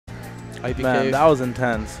IPK. Man, that was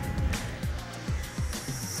intense.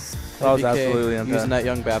 That was absolutely intense. Using that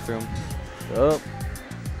young bathroom. Yup.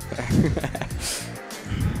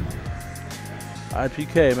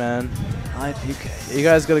 IPK, man. IPK. You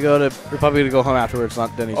guys gotta go to. We're probably gonna go home afterwards,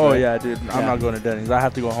 not Denny's. Oh right? yeah, dude. I'm not going to Denny's. I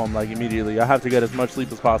have to go home like immediately. I have to get as much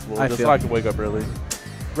sleep as possible, just so I can wake up early.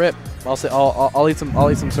 Rip. I'll eat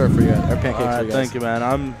some surf for you guys, or pancakes for you guys. Thank you, man.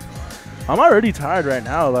 I'm already tired right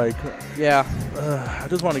now. Like, yeah. I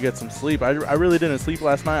just want to get some sleep. I really didn't sleep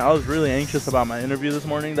last night. I was really anxious about my interview this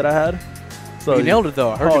morning that I had. So you nailed it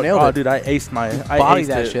though. I heard you nailed it. Oh, dude, I aced my. I bodied aced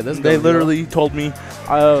that it. shit. They literally told me,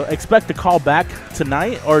 expect to call back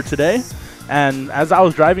tonight or today. And as I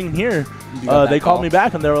was driving here, they called me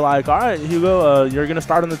back and they were like, all right, Hugo, you're going to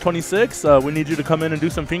start on the 26th. We need you to come in and do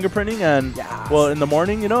some fingerprinting. And, well, in the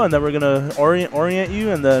morning, you know, and then we're going to orient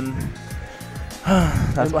you. And then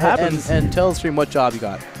that's what happens. And tell the stream what job you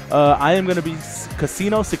got. I am going to be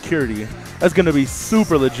casino security. That's going to be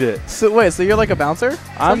super legit. So wait, so you're like a bouncer?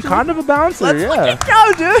 I'm kind of a bouncer, yeah.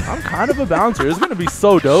 Go, dude. I'm kind of a bouncer. It's going to be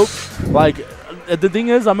so dope. Like, the thing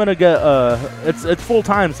is, I'm going to get, it's full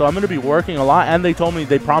time, so I'm going to be working a lot. And they told me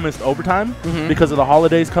they promised overtime because of the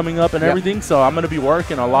holidays coming up and everything. So I'm going to be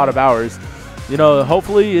working a lot of hours. You know,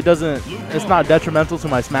 hopefully it's not detrimental to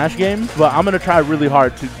my Smash game, but I'm going to try really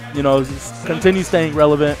hard to, you know, continue staying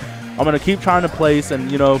relevant. I'm going to keep trying to place and,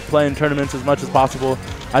 you know, play in tournaments as much as possible.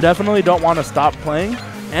 I definitely don't want to stop playing.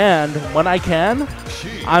 And when I can,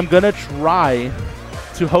 I'm going to try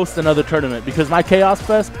to host another tournament because my Chaos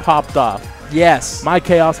Fest popped off. Yes. My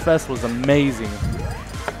Chaos Fest was amazing.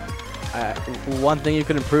 One thing you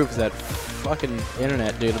could improve is that fucking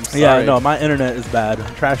internet, dude. I'm sorry. Yeah, no, my internet is bad.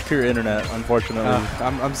 Trash tier internet, unfortunately.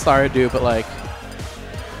 I'm sorry, dude, but like...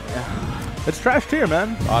 It's trash tier,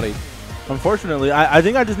 man. Body. Unfortunately, I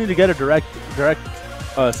think I just need to get a direct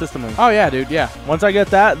system link. Oh yeah, dude. Yeah. Once I get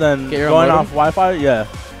that, then going off Wi-Fi, yeah.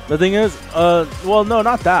 The thing is, well, no,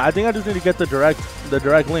 not that. I think I just need to get the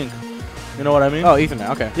direct link. You know what I mean? Oh,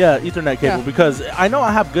 Ethernet. Okay. Yeah, Ethernet cable because I know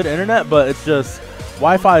I have good internet, but it's just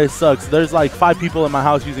Wi-Fi sucks. There's like 5 people in my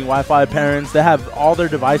house using Wi-Fi. Parents, they have all their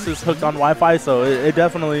devices hooked on Wi-Fi, so it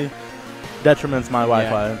definitely detriments my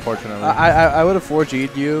Wi-Fi. Unfortunately, I would have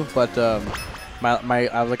 4G'd you, but I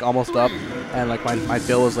was like almost up, and like my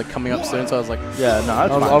bill was like coming up soon, so I was like, yeah, no,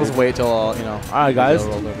 I'll just wait till you know. All right, guys.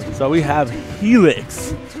 So we have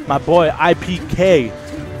Helix, my boy IPK,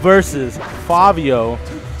 versus Fabio.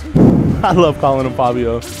 I love calling him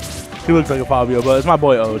Fabio. He looks like a Fabio, but it's my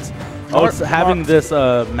boy Oates. Oates having this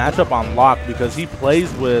matchup on lock because he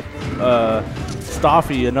plays with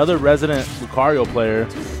Staffy, another resident Lucario player,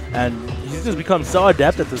 and he's just become so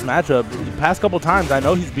adept at this matchup. The past couple times, I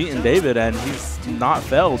know he's beaten David, and he's not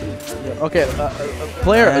failed. Okay,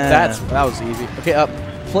 player, that was easy. Okay,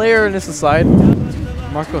 player in this aside,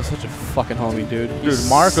 Marco is such a fucking homie, dude. He's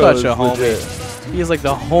Marco such a homie. Legit. He is like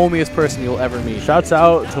the homiest person you'll ever meet. Shouts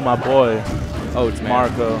out to my boy, Oates, man.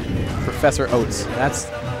 Marco. Professor Oates. That's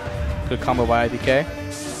good combo by IPK.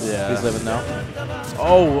 Yeah. He's living now.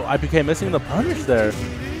 Oh, IPK missing the punish there.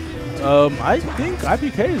 I think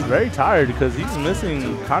IPK is very tired because he's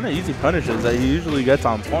missing kind of easy punishes that he usually gets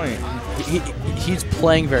on point. He's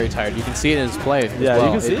playing very tired. You can see it in his play. Yeah,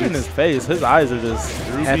 you can see it in his face. His eyes are just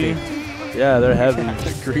greasy. Heavy. Yeah, they're heavy.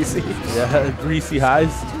 Greasy. Yeah, greasy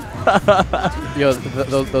eyes. Yo,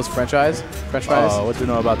 those French eyes? French fries? Oh, what do you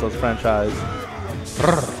know about those French eyes?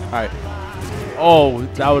 Alright. Oh,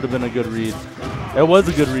 that would have been a good read. It was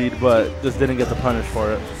a good read, but just didn't get the punish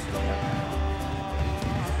for it.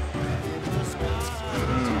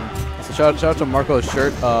 So shout out to Marco's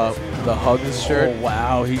shirt, the Hugs shirt. Oh,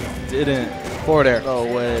 wow, he didn't. Forward air. No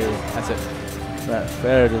way. That's it. That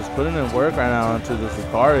fair, just putting in work right now into this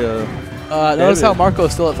Lucario. Notice how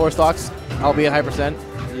Marco's still at 4 stocks, albeit high percent.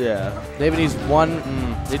 Yeah. David needs one.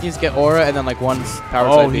 David needs to get aura and then like one power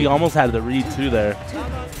side. Oh, he almost had the read too there.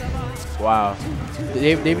 Wow.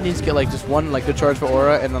 David needs to get like just one like good charge for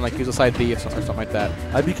aura and then like use a side B or something like that.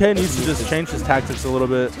 IPK needs to just change his tactics a little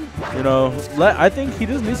bit. You know, I think he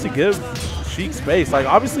just needs to give Sheik space. Like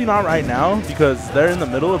obviously not right now because they're in the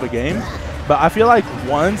middle of a game, but I feel like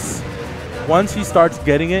once he starts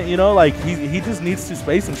getting it, you know, like he just needs to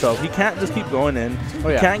space himself. He can't just keep going in.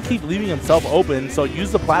 He can't keep leaving himself open. So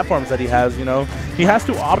use the platforms that he has, you know. He has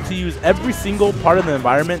to opt to use every single part of the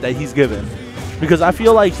environment that he's given. Because I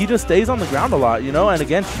feel like he just stays on the ground a lot, you know. And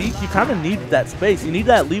again, Sheik, you kind of need that space. You need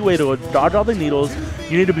that leeway to dodge all the needles.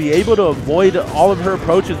 You need to be able to avoid all of her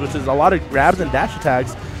approaches, which is a lot of grabs and dash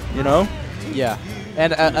attacks, you know. Yeah,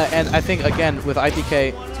 and I think again with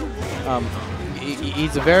IPK,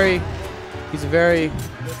 he's a very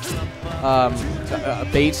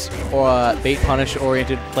bait or bait punish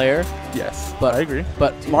oriented player. Yes, but I agree.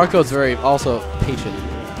 But Marco's very also patient.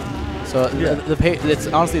 So it's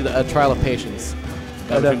honestly a trial of patience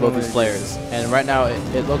between both these players. And right now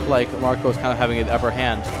it looked like Marco's kind of having an upper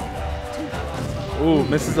hand. Ooh,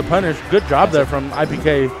 misses the punish. Good job there from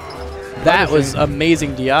IPK. That was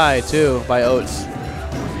amazing DI too by Oats.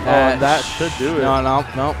 That should do it.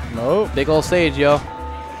 No. Big old stage, yo.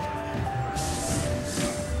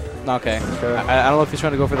 Okay. I don't know if he's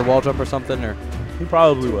trying to go for the wall jump or something, or he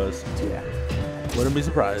probably was. Yeah. Wouldn't be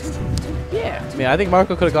surprised. Yeah. I mean, I think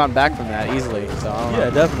Marco could have gotten back from that easily. So I don't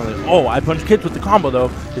know. Definitely. Oh, I punched Kids with the combo though.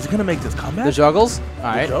 Is he gonna make this comeback? The juggles. All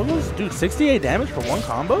right. The juggles, dude. 68 damage for one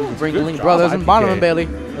combo. Bringling brothers and Bonham and Bailey.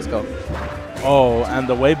 Let's go. Oh, and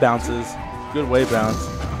the wave bounces. Good wave bounce.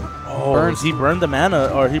 Oh, burns. He burned the mana,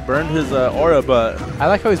 or he burned his aura, but I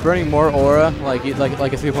like how he's burning more aura, like a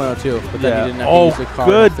 3.02, but then he didn't have to use the card.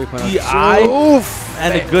 Good DI. Oof.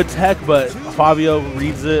 And a good tech, but Fabio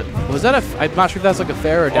reads it. Was that I'm not sure if that's like a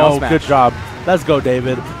fair or down smash. Good job. Let's go,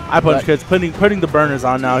 David. I punch Kids, putting the burners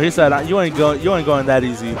on now. He said, "You ain't going that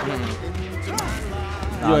easy.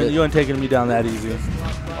 You ain't taking me down that easy."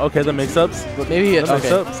 Okay, the mix-ups. But maybe the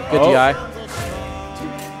mix-ups. Good DI.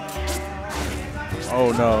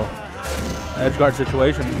 Oh no. Edge guard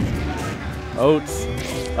situation. Oats,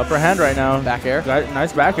 upper hand right now. Back air.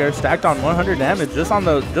 Nice back air, stacked on 100 damage, just on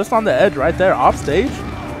the edge right there, off stage.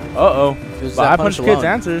 But I punch Kids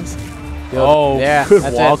answers. Yeah,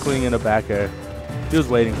 good wall cling in a back air. He was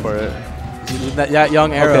waiting for it. That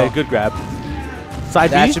young arrow. Okay, good grab.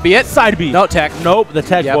 Side B. That should be it. Side B. No tech. Nope, the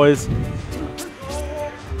tech, boys.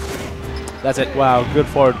 That's it. Wow, good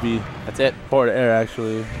forward B. That's it. Forward air,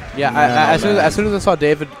 actually. Yeah, as soon as I saw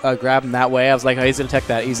David grab him that way, I was like, oh, he's going to tech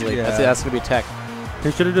that easily. Yeah. That's going to be tech.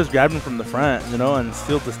 He should have just grabbed him from the front, and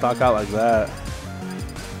sealed the stock out like that.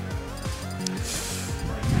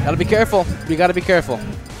 Got to be careful. You got to be careful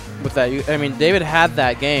with that. I mean, David had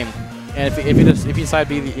that game, and if he side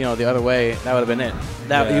B the other way, that would have been it.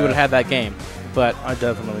 He would have had that game. But I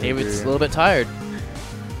definitely David's agree. a little bit tired.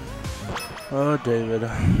 Oh, David.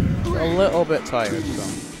 A little bit tired. So.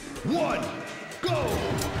 1, go!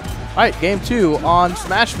 All right, game 2 on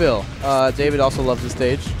Smashville. David also loves the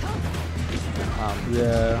stage.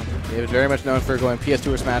 David very much known for going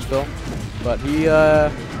PS2 or Smashville, but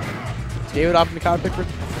David opted to counter pick for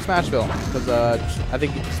Smashville because I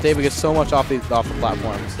think David gets so much off the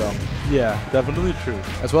platform. So yeah, definitely true.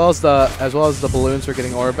 As well as the balloons for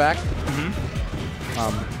getting aura back.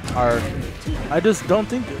 I just don't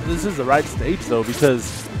think this is the right stage though,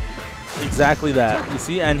 because exactly that, you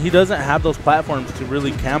see, and he doesn't have those platforms to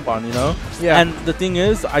really camp on, Yeah. And the thing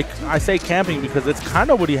is, I say camping because it's kind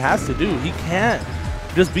of what he has to do. He can't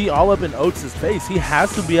just be all up in Oats' face. He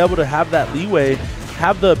has to be able to have that leeway,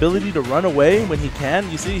 have the ability to run away when he can.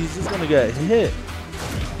 You see, he's just going to get hit.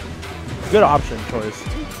 Good option choice.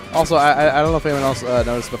 Also, I don't know if anyone else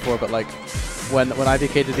noticed before, but like when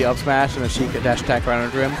IPK did the up smash and then she could dash attack right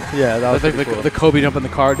under him. Yeah, that was like cool. The Kobe jump in the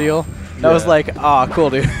car deal. That was like, cool,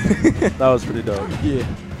 dude. That was pretty dope. Yeah.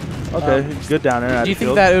 Okay, good down there. Do you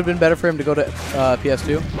think that it would have been better for him to go to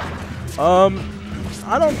PS2?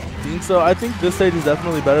 I don't think so. I think this stage is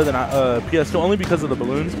definitely better than PS2, only because of the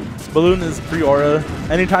balloons. Balloon is free aura.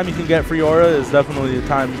 Anytime you can get free aura is definitely a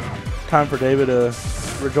time for David to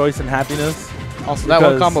rejoice in happiness. Also, that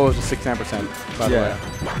one combo was just 69%, by the way.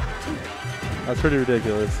 That's pretty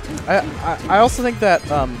ridiculous. I also think that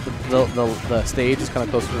the stage is kind of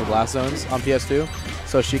closer to the blast zones on PS2,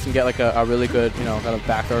 so she can get like a really good kind of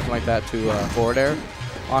back throw or something like that to forward air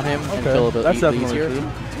on him and feel a bit That's definitely easier. true.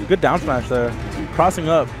 Good down smash there. Crossing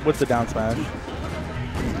up with the down smash.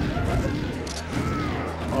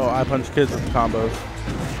 Oh, I punch Kids with the combos.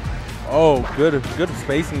 Oh, good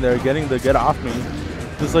spacing there, getting the get off me.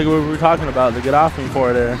 Just like what we were talking about, the get off me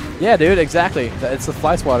forward air. Yeah, dude, exactly. It's the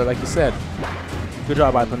fly swatter, like you said. Good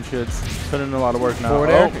job, I punch Kids. Put in a lot of work now.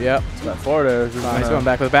 Forward air? Yep. That forward air is just nice. Going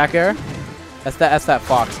back with back air. That's that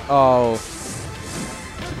Fox. Oh.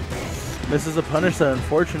 Misses a punish there,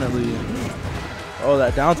 unfortunately. Oh,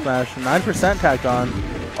 that down smash. 9% tacked on.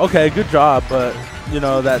 Okay, good job, but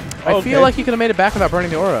that. I feel like he could have made it back without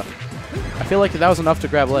burning the aura. I feel like that was enough to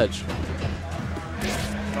grab ledge.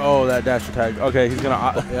 Oh, that dash attack. Okay, he's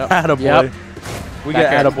gonna attaboy. Yep. We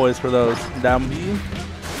get attaboys for those. Down B.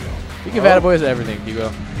 You give attaboys to everything,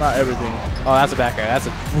 Hugo. Not everything. Oh, that's a back air. That's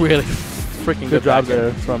a really freaking good job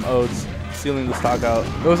there from Oats, sealing the stock out.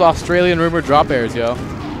 Those Australian rumored drop airs, yo.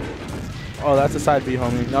 Oh, that's a side B,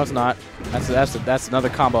 homie. No, it's not. That's another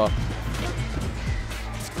combo.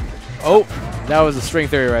 Oh, that was a string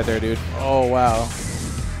theory right there, dude. Oh wow.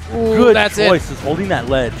 Ooh, Good that's choice. Is holding that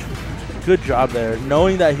ledge. Good job there.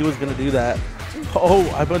 Knowing that he was going to do that. Oh,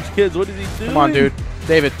 a bunch of kids. What is he doing? Come on, dude.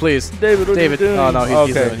 David, please. David, what are you doing? Oh, no,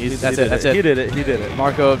 he's okay. doing it. That's it. That's it. He did it. He did it.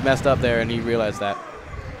 Marco messed up there, and he realized that.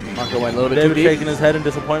 Marco went a little bit David too deep. shaking his head in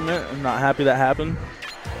disappointment. I'm not happy that happened.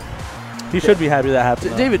 He should be happy that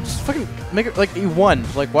happened. David, just fucking make it like he won.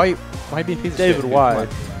 Like, why be a piece of shit? David, why?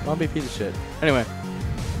 Why be a piece of shit? Anyway.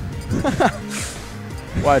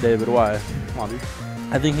 Why, David? Why? Come on, dude.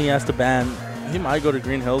 I think he has to ban. He might go to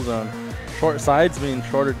Green Hill Zone. Short sides mean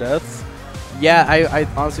shorter deaths. Yeah, I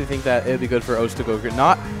honestly think that it would be good for O's to go green.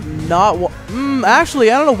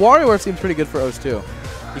 Actually, I don't know. WarioWare seems pretty good for O's too,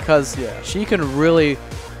 because she can really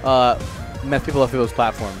mess people up with those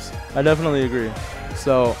platforms. I definitely agree.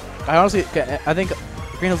 So I think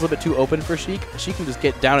Green Hill's a little bit too open for Sheik. She can just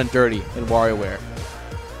get down and dirty in WarioWare.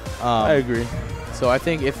 I agree. So I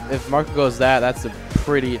think if Marco goes that's a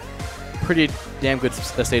pretty damn good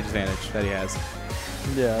stage advantage that he has.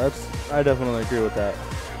 Yeah, I definitely agree with that.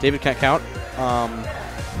 David can't count.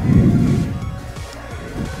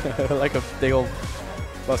 Like a big old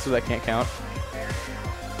buster that can't count.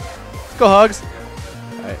 Let's go, Hugs.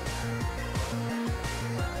 All right.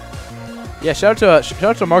 Yeah, shout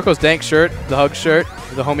out to Marco's dank shirt, the Hug shirt,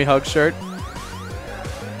 the homie Hug shirt.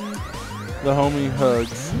 The homie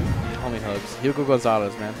Hugs. Homie Hugs. Hugo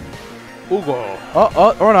Gonzalez, man. Hugo.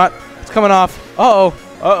 Oh, or not. It's coming off.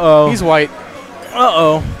 Uh-oh. He's white.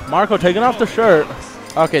 Uh-oh. Marco taking off the shirt.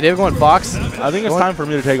 Okay, David going Fox. I think it's time for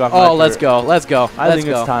me to take off my shirt. Let's go. Let's go. I think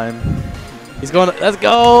it's time. He's going. Let's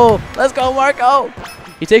go. Let's go, Marco.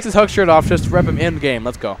 He takes his Hug shirt off just to rep him in game.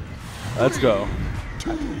 Let's go. Let's go.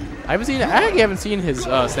 I actually haven't seen his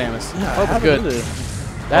Samus. Yeah, Hope it's good.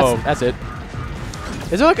 That's it.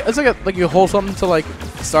 Is it like you hold something to like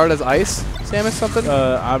start as ice, Samus something?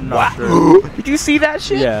 I'm not sure. Did you see that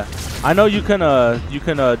shit? Yeah, I know you can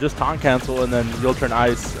just taunt cancel and then you'll turn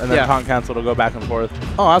ice and then taunt cancel to go back and forth.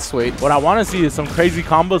 Oh, that's sweet. What I want to see is some crazy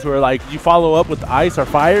combos where like you follow up with ice or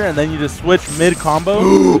fire and then you just switch mid combo.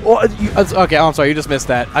 Okay, I'm sorry, you just missed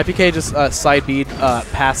that. IPK just side beat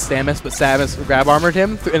past Samus, but Samus grab armored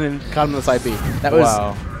him and then caught him in the side beat. That was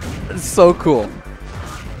so cool.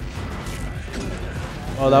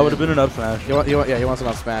 Oh, that would have been an up smash. He wants an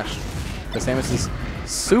up smash. The Samus is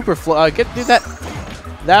super flow. Dude, that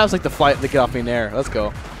was like the flight to get off me in air. Let's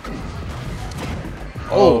go.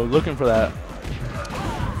 Oh, looking for that.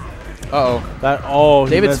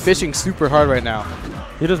 David's fishing super hard right now.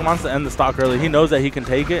 He just wants to end the stock early. He knows that he can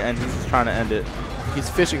take it, and he's just trying to end it. He's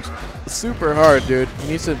fishing super hard, dude.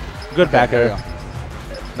 He needs to. Good back air.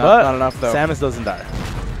 Not enough though. Samus doesn't die.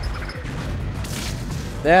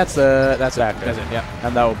 That's it. That's it. Yep.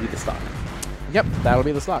 And that will be the stock. Yep, that'll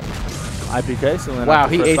be the stock. IPK. So then wow,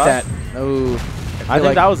 he ate that. Oh. I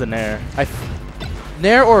think that was a nair.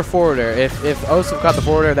 Nair or forward air. If Osuf got the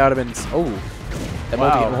forward air, that would have been. Oh. That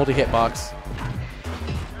multi-hit box.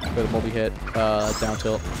 For the multi-hit down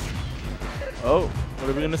tilt. Oh, what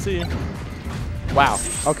are we going to see? Wow.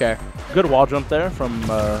 Okay. Good wall jump there from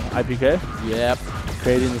IPK. Yep.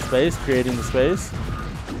 Creating the space.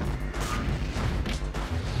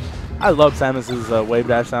 I love Samus's wave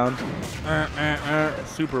dash sound.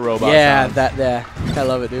 Super robot sound. I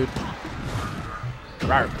love it, dude.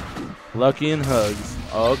 Lucky and Hugs.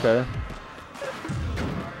 Oh, okay.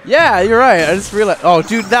 Yeah, you're right. I just realized. Oh,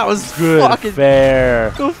 dude, that was good. Fucking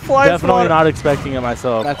fair. Definitely not expecting it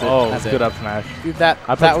myself. That's it. That's good up smash. Dude, that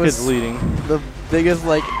was leading. The biggest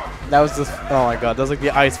that was just. Oh my god, that was like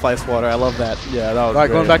the ice fly swatter. I love that. Yeah, that was. All right,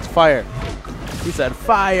 great. going back to fire. He said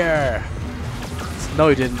fire. No,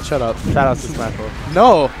 he didn't. Shut up. Shout out to Smash 4.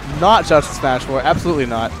 No, not shout out to Smash 4. Absolutely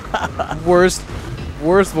not. worst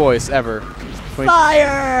voice ever.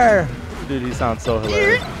 Fire! Dude, he sounds so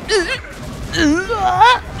hilarious. Shout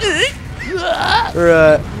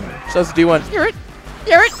out to D1.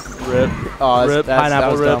 Rip. Oh, Rip.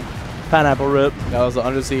 Pineapple rip. Dumb. Pineapple rip. That was the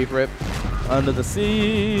under the sea rip. Under the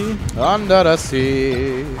sea. Under the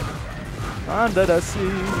sea. Under the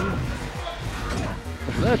sea.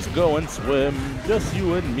 Let's go and swim, just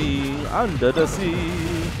you and me, under the sea.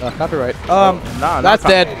 Copyright. That's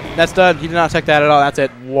dead. That's done. He did not check that at all. That's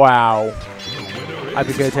it. Wow.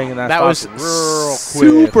 IPK taking that. That was real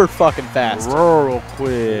super fucking fast. Real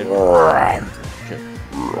quick.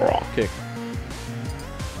 Kick.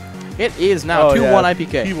 It is now 2-1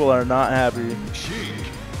 IPK. People are not happy.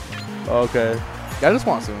 Okay. I just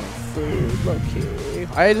want some food. Okay.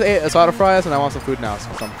 I just ate asada fries and I want some food now,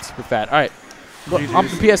 so I'm super fat. All right. Look, on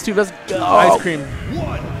the PS2, let's go. Ice cream.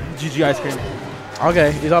 GG ice cream.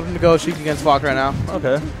 Okay, he's opting to go Sheik against Fox right now.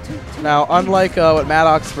 Okay. Now, unlike what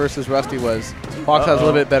Maddox versus Rusty was, Fox has a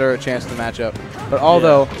little bit better chance to match up. But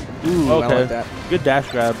although, I don't like that. Good dash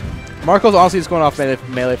grab. Marco's honestly just going off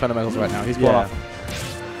melee fundamentals right now. He's going off.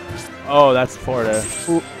 Oh, that's 4 there.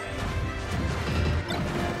 Ooh.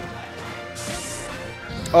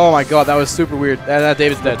 Oh my god, that was super weird.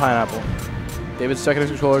 David's dead. Pineapple. David's checking his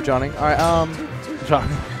controller, Johnny. All right,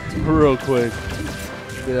 Johnny, real quick.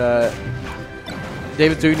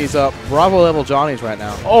 David Dugney's up. Bravo level Johnny's right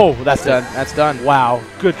now. Oh, that's done. That's done. Wow,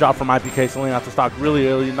 good job from IPK selling out the stock really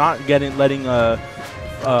early, not letting I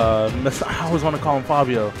always want to call him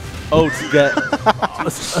Fabio. Oates get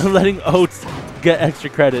letting Oates get extra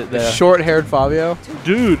credit there. Short-haired Fabio.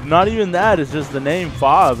 Dude, not even that. It's just the name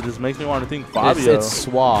Fab. Just makes me want to think Fabio. It's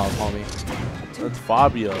suave, homie. That's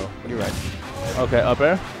Fabio. You're right. Okay, up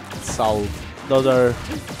air. Solid. Those are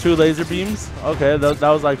 2 laser beams. Okay, that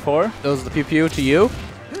was like 4. Those are the pew pew to you.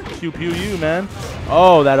 Pew pew you, man.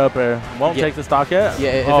 Oh, that up air won't take the stock yet.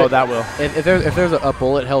 Yeah. That will. If there's a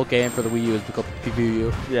bullet hell game for the Wii U, it's called pew pew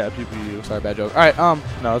you. Yeah, pew pew you. Sorry, bad joke. All right.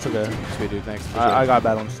 No, it's okay. Sweet dude, thanks. I got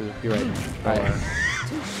bad ones too. You're right. All right.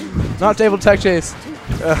 Not table tech chase.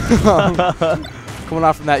 Coming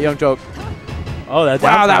off from that young joke. Oh, that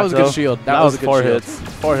that was a good shield. That was a good 4 shield. hits.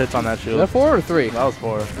 4 hits on that shield. Was that 4 or 3? That was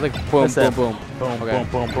 4. It's like boom, boom, boom. Boom, Okay.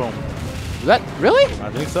 boom, boom, boom. Is that really?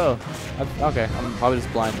 I think so. Okay, I'm probably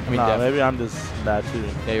just blind. I mean, Nah, deaf. maybe I'm just bad too.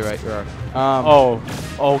 Yeah, you're right. You are.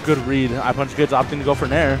 Oh, good read. I punch kids opting to go for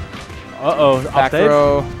nair. Uh-oh, Back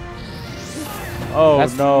throw. Oh,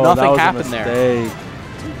 That's no, nothing that was happened a there. mistake.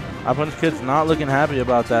 I punch kids not looking happy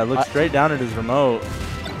about that. Look straight down at his remote.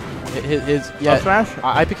 His Up smash?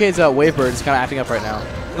 IPK's Wavebird is kind of acting up right now.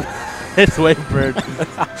 It's Wavebird.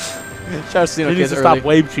 Shout out to Xeno He needs kids to early. stop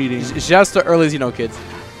wave cheating. Shout out to early Xeno kids.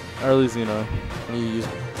 Early Xeno.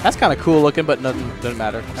 That's kind of cool looking, but nothing doesn't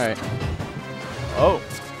matter. All right. Oh,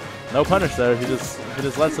 no punish there. He just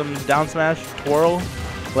lets him down smash, twirl,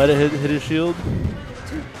 let it hit his shield.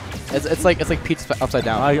 It's like Peach upside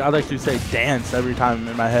down. I like to say dance every time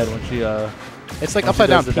in my head when she It's like when upside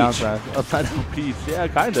she down does the Peach. down smash. Upside down Peach. Yeah,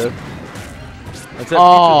 kind of. That's it.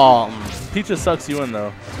 Oh, Peach just sucks you in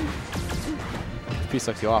though. Peach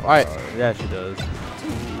sucks you off. All right. Yeah, she does.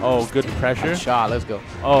 Oh, good pressure. Shot. Let's go.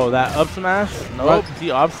 Oh, that up smash? Nope. He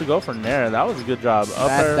opts to go for nair. That was a good job. Up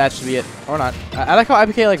air. That should be it. Or not. I like how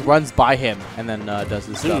IPK like runs by him and then does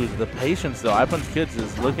his Dude, stuff. the patience though. I Punch Kids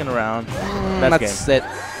is looking around. That's it.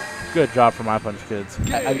 Good job from I Punch Kids.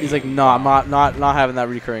 He's like, no, I'm not having that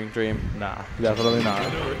recurring dream. Nah, definitely not.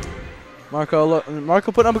 Marco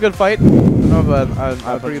putting up a good fight.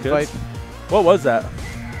 A pretty good fight. What was that?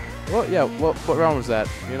 Well, yeah. What round was that?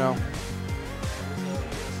 You know.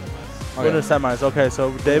 Winner semis. Okay,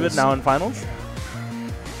 so David now in finals.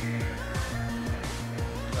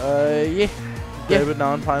 Yeah. David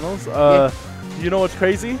now in finals. You know what's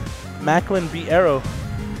crazy? Macklin beat Arrow.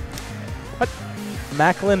 What?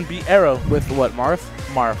 Macklin beat Arrow. With what? Marth?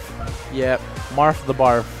 Marth. Yeah. Marth the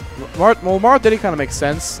barf. Marth did kind of make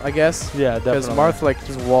sense, I guess. Yeah, Because definitely. Marth like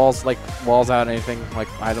just walls out anything like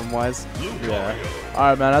item wise. Yeah. All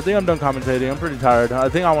right, man. I think I'm done commentating. I'm pretty tired. I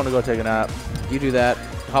think I want to go take a nap. You do that.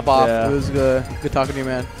 Hop off. Yeah. It was good talking to you,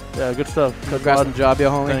 man. Yeah, good stuff. Congrats on the job, yo,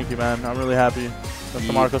 homie. Thank you, man. I'm really happy. That's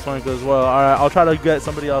the Marcos Swinka as well. All right, I'll try to get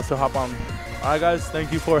somebody else to hop on. All right, guys.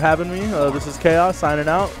 Thank you for having me. This is Chaos signing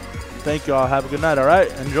out. Thank you all. Have a good night. All right.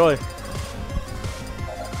 Enjoy.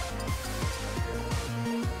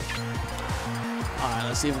 Alright,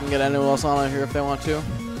 let's see if we can get anyone else on here if they want to.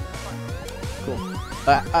 Cool.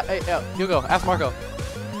 You go. Ask Marco.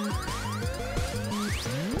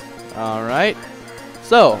 Alright.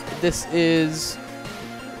 So, this is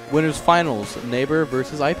winners finals. Neighbor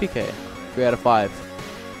versus IPK. 3 out of 5.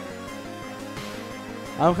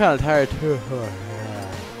 I'm kind of tired too.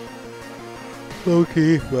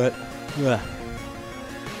 Okay, but... let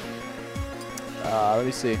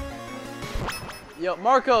me see. Yo,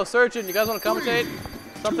 Marco, Surgeon, you guys want to commentate?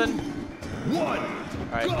 Something?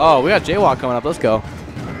 Alright. Oh, we got Jaywalk coming up. Let's go.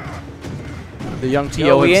 The young TO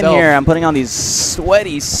Yo, we in himself. here. I'm putting on these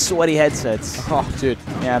sweaty headsets. Oh, dude.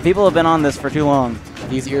 Yeah, people have been on this for too long.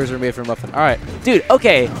 These ears are made for muffin. Alright. Dude,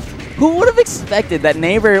 okay. Who would have expected that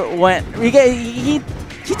Neighbor went... He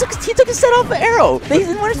took a set off the Arrow. He's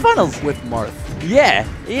in winners finals. With Marth. Yeah.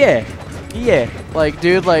 Like,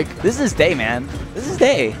 dude, like... This is day, man. This is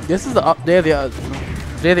day. This is the day of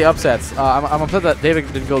the upsets. I'm upset that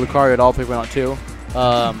David didn't go Lucario at all 3.02.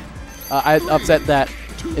 I'm upset that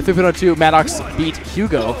in 3.02, Maddox beat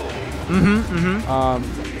Hugo.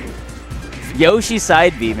 Yoshi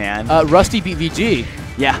side B, man. Rusty beat VG.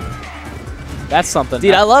 Yeah. That's something.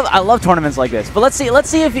 Dude, I love tournaments like this. But let's see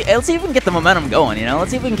if we can get the momentum going, you know?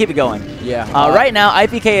 Let's see if we can keep it going. Yeah. Right now,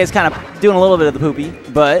 IPK is kind of doing a little bit of the poopy,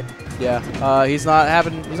 but yeah. He's not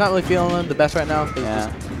really feeling the best right now.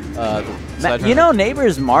 yeah. You know,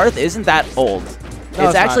 Neighbor's Marth isn't that old. No,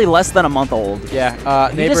 it's actually less than a month old.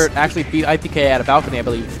 Yeah, Neighbor actually beat IPK at a balcony, I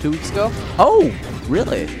believe, 2 weeks ago. Oh,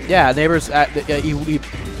 really? Yeah, Neighbor's he beat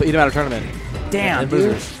him out of tournament. Damn,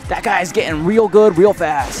 dude. That guy's getting real good real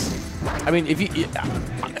fast. I mean, if you...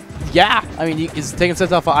 Yeah, I mean, he's taking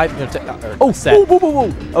sets off of oh, set. Whoa, whoa, whoa,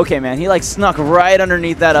 whoa. Okay, man, he like snuck right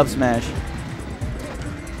underneath that up smash.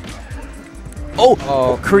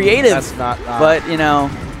 Oh, creative. That's not... but, you know,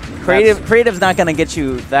 creative's not going to get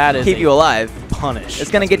you... That is keep you alive. Punish. It's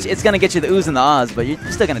gonna get you the oohs and the ahs, but you're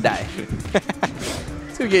still gonna die.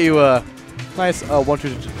 It's gonna get you a nice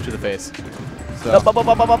 1-2 to the face. So.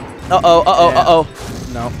 Uh-oh.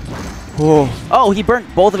 No. Oh, he burnt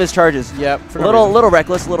both of his charges. Yep. Little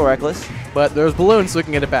reckless. But there's balloons, so we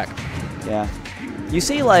can get it back. Yeah. You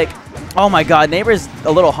see, like, oh my God, Neighbor's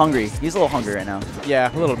a little hungry. He's a little hungry right now.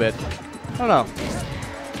 Yeah, a little bit. I don't know.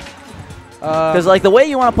 Because like the way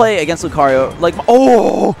you want to play against Lucario, like,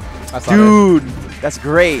 oh. Dude, that's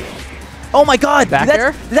great. Oh my God, back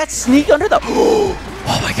air? Did that sneak under the... Oh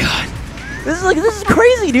my God. This is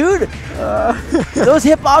crazy, dude. Those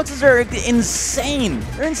hitboxes are insane.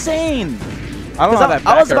 They're insane. I don't know how that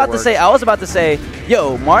back I was about to say,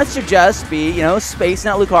 yo, Marth should just be, you know, spacing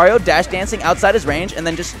out Lucario, dash dancing outside his range, and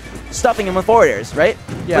then just stuffing him with forward airs, right?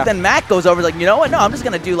 Yeah. But then Mac goes over like, you know what? No, I'm just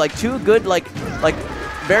gonna do like 2 good like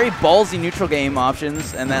very ballsy neutral game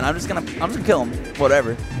options, and then I'm just gonna kill him.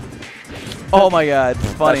 Whatever. Oh my God,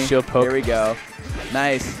 funny. Shield poke. Here we go.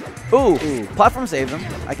 Nice. Ooh, platform saves him.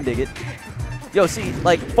 I can dig it. Yo, see,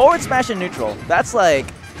 like forward smash and neutral. That's like...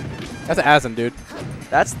 That's an ASM, dude.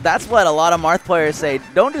 That's what a lot of Marth players say.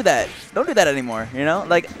 Don't do that. Don't do that anymore, you know?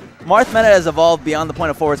 Like, Marth meta has evolved beyond the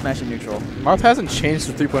point of forward smash and neutral. Marth hasn't changed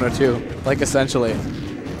to 3.02, like, essentially.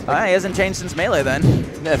 He hasn't changed since Melee, then.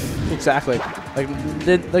 Exactly.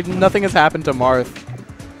 Like nothing has happened to Marth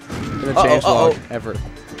in the changelog ever.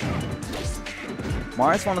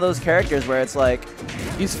 Marth's one of those characters where it's like...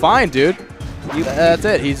 He's fine, dude. That's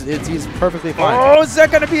it. He's perfectly fine. Oh, is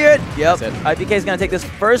that going to be it? Yep. That's it. IPK is going to take this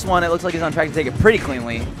first one. It looks like he's on track to take it pretty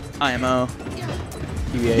cleanly. IMO.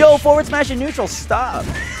 PBH. Yo, forward smash and neutral. Stop.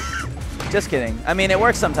 Just kidding. I mean, it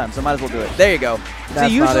works sometimes, so might as well do it. There you go.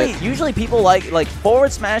 That's See, usually people like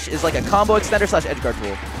forward smash is like a combo extender / edgeguard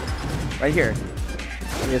tool. Right here.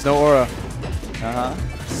 He has no aura.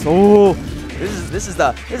 So this is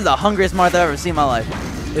the hungriest Marth I've ever seen in my life.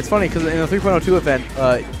 It's funny because in the 3.02 event,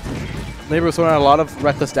 Neighbor was throwing out a lot of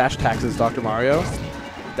reckless dash attacks as Dr. Mario.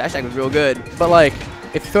 Dash attack was real good. But like,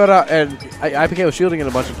 if you throw it out, and IPK was shielding it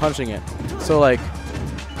a bunch and punching it, so like,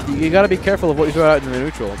 you gotta be careful of what you throw out in the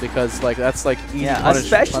neutral because like that's like easy to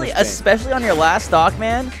punish. Especially on your last stock,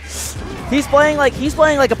 man. He's playing like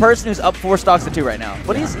a person who's up 4 stocks to 2 right now.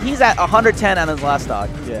 But he's at 110 on his last stock.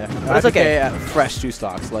 Yeah, but it's okay. At fresh 2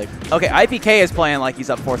 stocks, like. Okay, IPK is playing like he's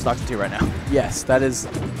up 4 stocks to 2 right now. Yes, that is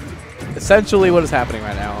essentially what is happening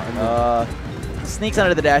right now. Sneaks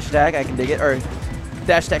under the dash attack. I can dig it. Or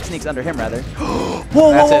dash attack sneaks under him rather.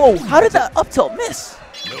 Whoa! How did that up tilt miss?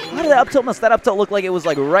 How did that up tilt miss? That up tilt looked like it was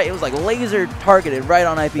like it was like laser targeted right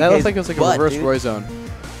on IPK. That looks like it was like a reverse Roy zone.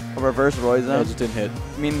 A reverse Roy zone? Yeah, it just didn't hit.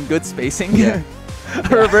 I mean, good spacing? Yeah.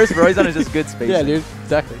 A reverse Roy zone is just good spacing. Yeah, dude.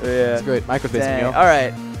 Exactly. Yeah. It's great. Micro spacing, yo. All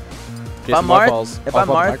right. If I'm Marth,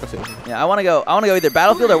 yeah, I want to go either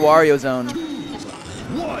Battlefield or Wario Zone.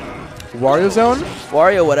 Wario Zone?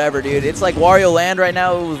 Wario whatever, dude. It's like Wario Land right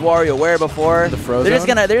now. It was WarioWare before. The Frozen? They're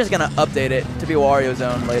just gonna update it to be Wario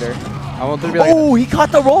Zone later. I want there to be like he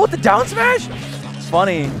caught the roll with the down smash?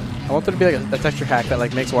 Funny. I want there to be like a texture hack that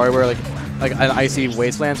like makes WarioWare like an icy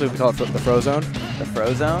wasteland, so we call it the Frozone. The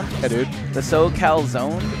Frozone? Yeah, dude. The SoCal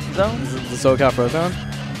zone? The SoCal Frozone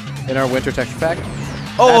in our winter texture pack.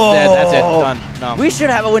 Oh! That's it. Done. No. We should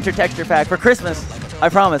have a winter texture pack for Christmas. I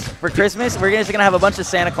promise. For Christmas, we're just gonna have a bunch of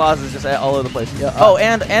Santa Clauses just all over the place. Yeah,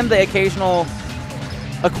 and the occasional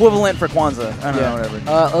equivalent for Kwanzaa. I don't know, whatever.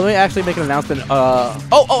 Let me actually make an announcement.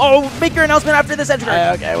 Make your announcement after this edge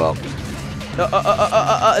guard. Okay, well.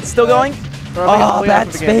 It's still going? Oh,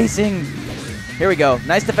 bad spacing. Here we go.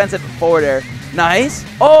 Nice defensive forward air. Nice.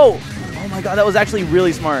 Oh my God, that was actually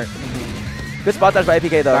really smart. Good spot dodge by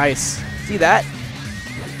APK though. Nice. See that?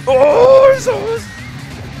 Oh,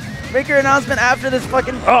 make your announcement after this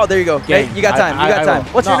fucking... Oh, there you go. Okay, you got time. You got time.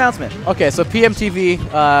 What's your announcement? Okay, so PMTV,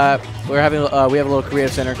 we have a little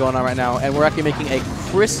creative center going on right now, and we're actually making a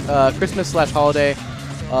Christmas/holiday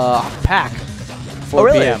pack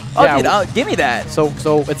for PM. Oh, yeah, dude, give me that. So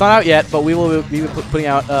it's not out yet, but we will be putting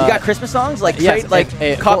out. You got Christmas songs, like yes,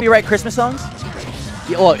 copyright Christmas songs?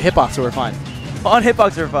 Yeah, well, hitbox, so we're fine. On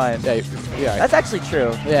hitbox, we're fine. Yeah, be alright. That's actually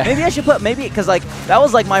true. Yeah. Maybe I should put because like that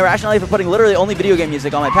was like my rationality for putting literally only video game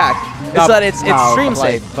music on my pack. It's No, so that it's no, stream but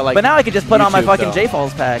like- safe. but like now I could just put on my YouTube, fucking though.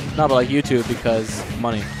 J-Falls pack. No, but like YouTube because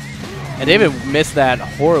money. And David missed that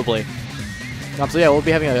horribly. So yeah, we'll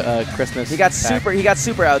be having a Christmas. He got pack.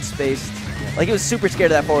 super outspaced. Like he was super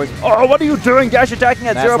scared of that forward. Oh, what are you doing? Dash attacking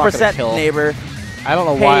at That's not gonna 0%, kill. neighbor. I don't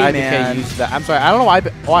know why Hey, IPK man. used that. I'm sorry. I don't know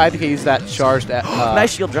why IPK used that charged at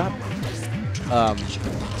Nice shield drop.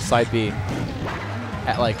 side B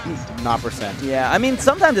at like not percent. Yeah, I mean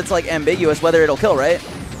sometimes it's like ambiguous whether it'll kill, right?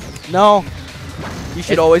 No, You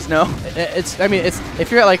should always know. it's. I mean, it's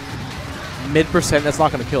if you're at like mid percent, that's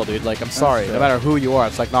not gonna kill, dude. Like I'm sorry, true. no matter who you are,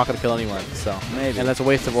 it's like not gonna kill anyone. So Maybe. and that's a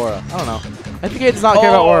waste of aura. I don't know. IPK does not care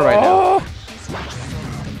about aura right now.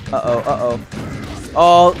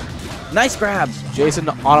 Oh, nice grab. Jason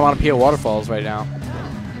onomatopoeia waterfalls right now.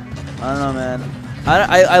 I don't know, man.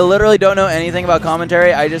 I literally don't know anything about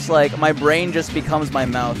commentary. I just like my brain just becomes my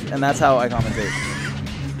mouth, and that's how I commentate.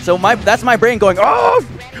 So that's my brain going,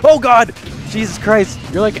 oh god, Jesus Christ,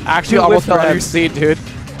 You're like actually Dude, almost whip on your grabs. seat, dude.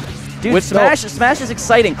 dude. With Smash is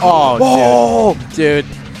exciting. Oh, dude.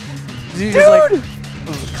 You just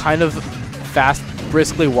like kind of fast,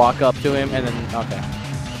 briskly walk up to him and then okay.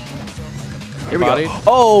 Here we Bodied. go.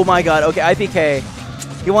 Oh my god. Okay,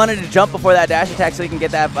 IPK. He wanted to jump before that dash attack so he can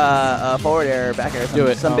get that forward air, back air, Do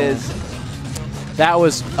it. some Oh. biz. That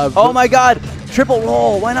was a Oh my god. Triple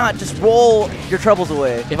roll. Why not? Just roll your troubles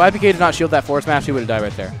away. If IPK did not shield that forward smash, he would have died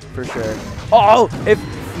right there. For sure. Oh, if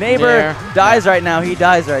neighbor There. dies right now, he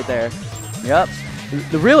dies right there. Yep.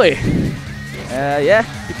 Really? Yeah.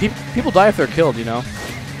 People die if they're killed, you know?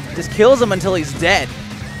 Just kills him until he's dead.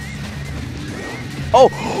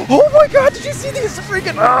 Oh my god, did you see these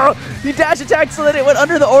freaking... he dash attacked so that it went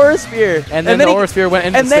under the aura sphere. And then the aura sphere went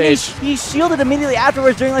into and the then stage. he shielded immediately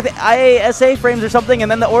afterwards during like the IASA frames or something, and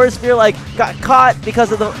then the aura sphere like got caught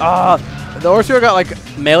because of the... The aura sphere got like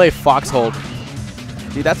melee foxholed.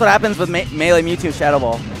 Dude, that's what happens with Melee Mewtwo Shadow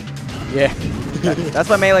Ball. Yeah. That's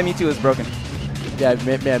why Melee Mewtwo is broken. Yeah,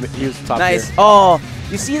 man, he was top Nice. tier. Oh,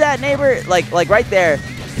 you see that, neighbor? Like right there.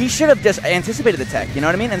 He should have just anticipated the tech, you know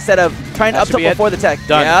what I mean? Instead of trying to That up should tilt be it. before the tech.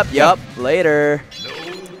 Done. Yep. Later.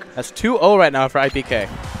 That's 2-0 right now for IPK.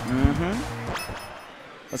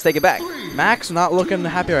 Let's take it back. Max not looking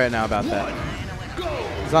happy right now about that.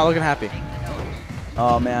 He's not looking happy.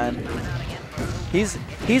 Oh man, he's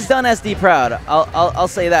done SD proud. I'll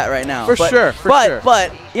say that right now. For sure.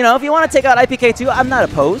 But you know, if you want to take out IPK too, I'm not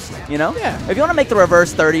opposed. You know. Yeah. If you want to make the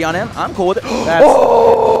reverse 30 on him, I'm cool with it. That's-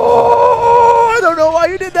 Oh, I don't know why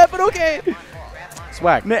you did that, but okay.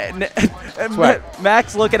 Swag. Swag.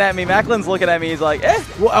 Max looking at me. Macklin's looking at me. He's like, eh.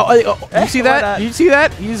 Well, you see why that? not? You see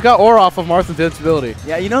that? He just got aura off of Marth's invincibility.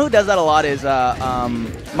 Yeah, you know who does that a lot is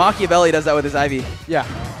Machiavelli does that with his Ivy. Yeah.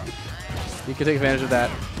 You can take advantage of that.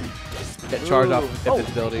 Get charged off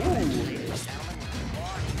invincibility.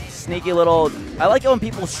 Sneaky little. I like it when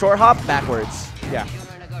people short hop backwards. Yeah.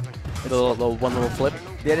 One little flip.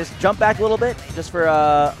 Yeah, just jump back a little bit, just for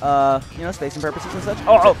you know, spacing purposes and such.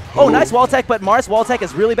 Oh, nice wall tech, but Mars wall tech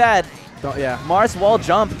is really bad. Yeah. Mars wall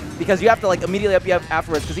jump because you have to like immediately up you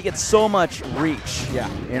afterwards because he gets so much reach. Yeah.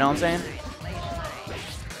 You know what I'm saying?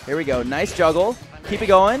 Here we go. Nice juggle. Keep it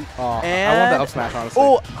going. Oh, and I want the up smash, honestly.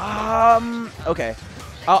 Oh, okay.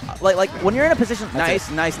 Like when you're in a position,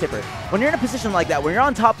 nice tipper. When you're in a position like that, when you're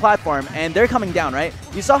on top platform and they're coming down, right?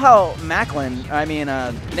 You saw how Macklin,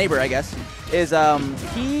 neighbor, I guess, is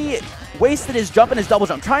he wasted his jump and his double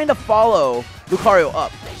jump trying to follow Lucario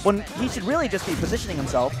up when he should really just be positioning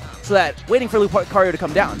himself so that waiting for Lucario to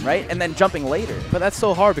come down, right, and then jumping later. But that's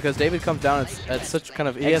so hard because David comes down at such kind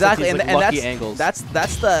of Exactly, he has like these, and lucky that's angles.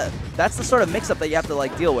 that's the sort of mix-up that you have to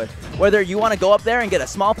like deal with. Whether you want to go up there and get a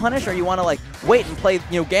small punish, or you want to like wait and play,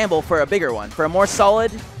 you know, gamble for a bigger one, for a more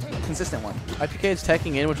solid, consistent one. IPK is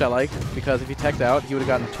teching in, which I like because if he teched out, he would have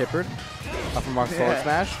gotten tippered off of Mark's forward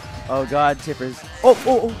smash. Oh god, tippers.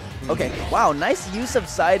 Oh. Okay. Wow, nice use of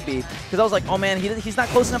side B. Because I was like, oh man, he's not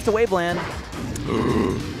close enough to Waveland.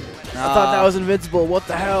 I thought that was invincible. What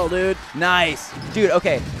the hell, dude? Nice. Dude,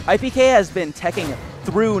 okay. IPK has been teching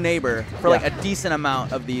through Neighbor for like Yeah. a decent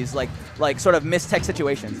amount of these like sort of mistech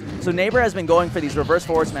situations. So Neighbor has been going for these reverse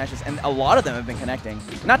forward smashes, and a lot of them have been connecting.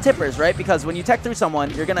 Not tippers, right? Because when you tech through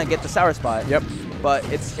someone, you're gonna get the sour spot. Yep. But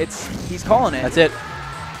he's calling it. That's it.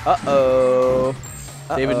 Uh-oh.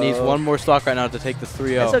 David needs one more stock right now to take the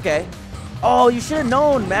 3-0. It's okay. Oh, you should have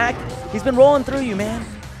known, Mac. He's been rolling through you, man.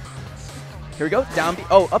 Here we go. Down B.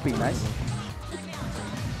 Oh, up B. Nice.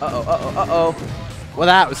 Uh-oh. Well,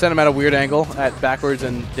 that sent him at a weird angle at backwards,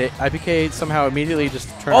 and IPK somehow immediately just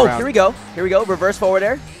turned Oh, around. here we go. Reverse forward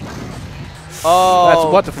air.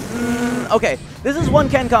 Oh. That's what the. Okay, this is one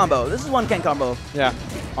Ken combo. This is one Ken combo. Yeah.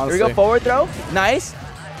 Honestly. Here we go, forward throw. Nice.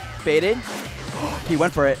 Baited. He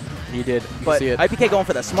went for it. He did. You But see it. IPK going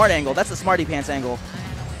for the smart angle. That's the smarty pants angle.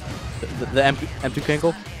 The M2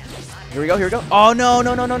 ankle. Here we go, here we go. Oh, no,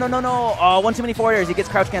 no, no, no, no, no, no. Oh, one too many forward airs. He gets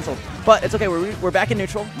crouch canceled. But it's okay. We're back in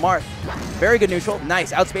neutral. Marth. Very good neutral.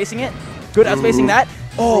 Nice. Outspacing it. Good outspacing that.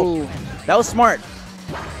 Oh, that was smart.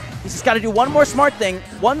 He's just got to do one more smart thing.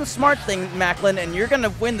 One smart thing, Macklin, and you're going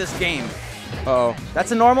to win this game. Uh-oh.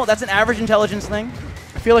 That's an average intelligence thing.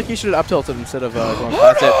 I feel like he should have up tilted instead of going.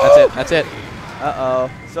 That's it. That's it. That's it.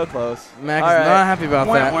 Uh-oh. So close. Mac is not happy about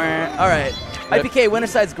that. All right. Yep. IPK, winner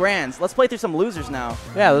sides grands. Let's play through some losers now.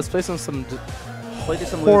 Yeah, let's play some Play through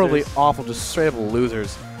some horribly losers. awful, just straight up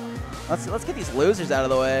losers. Let's get these losers out of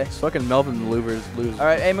the way. It's fucking Melvin losers. All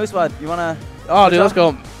right, hey Moosebud, you wanna? Oh, dude, let's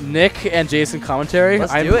go. Nick and Jason commentary.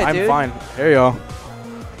 Let's I'm, do it, I'm dude. fine. There you go.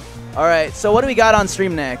 All right, so what do we got on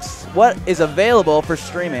stream next? What is available for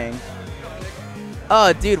streaming?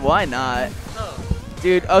 Oh, dude, why not?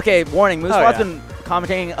 Dude, okay, warning. Moosebud's been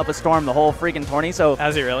commentating up a storm the whole freaking tourney, so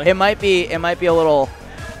Has he really? it might be a little,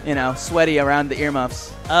 you know, sweaty around the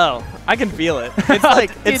earmuffs. Oh, I can feel it. It's like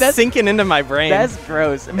Dude, it's that's- sinking into my brain. That's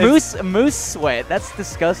gross. Moose sweat. That's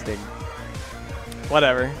disgusting.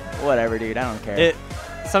 Whatever. Whatever, dude. I don't care. It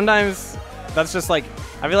sometimes that's just like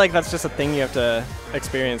I feel like that's just a thing you have to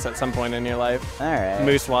experience at some point in your life. All right.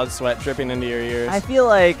 Moose wad sweat dripping into your ears. I feel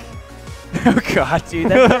like, oh god, dude,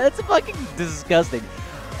 that's fucking disgusting.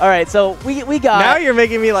 All right, so we got. now you're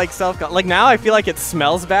making me like like now I feel like it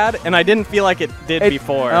smells bad and I didn't feel like it did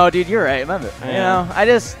before. Oh, dude, you're right. Remember, you Yeah.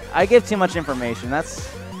 know, I give too much information. yeah,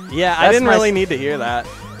 I that's didn't my really need to hear that.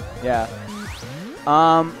 Yeah.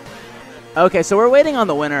 Okay, so we're waiting on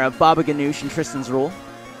the winner of Baba Ganoush and Tristan's Rule.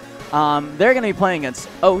 They're going to be playing against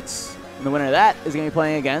Oats, and the winner of that is going to be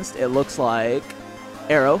playing against, it looks like,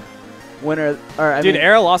 Arrow. Winner, or I Dude, mean,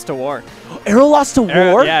 Arrow lost to War. Arrow lost to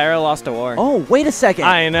War? Yeah, Arrow lost to War. Oh, wait a second.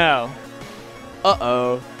 I know.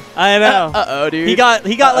 Uh-oh. I know. Uh-oh, dude. He got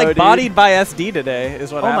like dude. bodied by SD today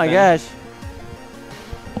is what Oh happened. my gosh.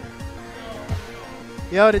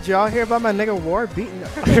 Yo, did y'all hear about my nigga War beating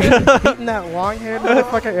that long-haired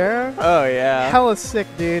motherfucker Arrow? Oh yeah. Hella sick,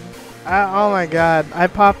 dude. Oh my god. I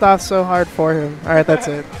popped off so hard for him. Alright, that's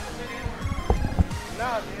it.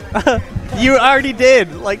 You already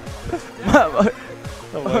did. Like oh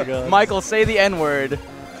my god. Michael, say the N-word.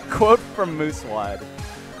 Quote from Moosewad.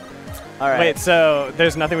 All right. Wait, so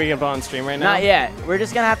there's nothing we can put on stream right now? Not yet. We're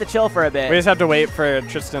just going to have to chill for a bit. We just have to wait for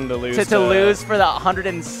Tristan to lose. to lose for the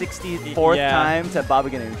 164th Yeah. time to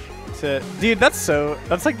Baba Ganoush. Dude, that's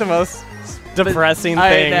like the most depressing I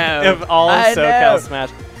thing know. of all I SoCal know. Smash.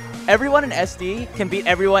 Everyone in SD can beat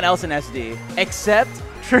everyone else in SD except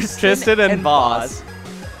Tristan and Boss.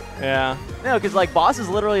 Yeah. No, because like Boss has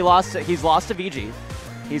literally lost. He's lost to VG.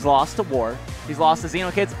 He's lost to War. He's lost to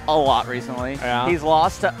Xeno Kids a lot recently. Yeah. He's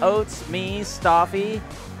lost to Oats, me, Staffy.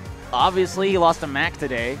 Obviously, he lost to Mac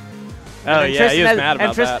today. Oh And yeah, Tristan he was has- mad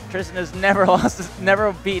about and that. Tristan has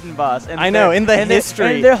never beaten Boss. And I know, in the their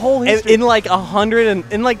history. whole history. In like 100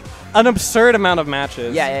 and in like an absurd amount of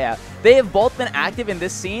matches. Yeah. They have both been active in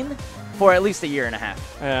this scene for at least a year and a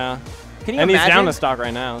half. Yeah. Can you And imagine? he's down to stock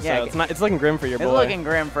right now, so Yeah, it's looking grim for your It's boy. looking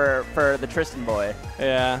grim for the Tristan boy.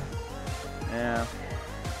 Yeah. Yeah.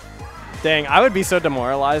 Dang, I would be so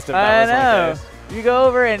demoralized if I that was know. like this. You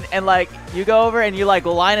go over and you like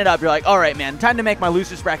line it up. You're like, all right, man, time to make my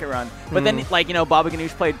losers bracket run. But then like Baba Ganoush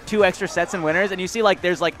played 2 extra sets and winners, and you see like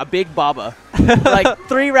there's like a big Baba, like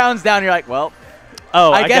 3 rounds down. You're like, well,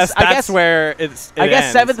 Oh, I guess- that's where it I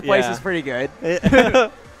guess ends. 7th place Yeah. is pretty good.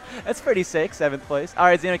 That's pretty sick, 7th place. All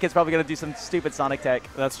right, Xeno Kid's probably gonna do some stupid Sonic tech.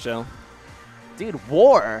 That's chill. Dude,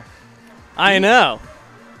 War. I know.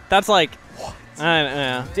 That's like, I don't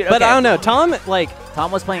know. Dude, But okay. I don't know. Tom, like,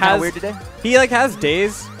 Tom was playing kind Has- of weird today. he like has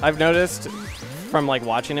days I've noticed from like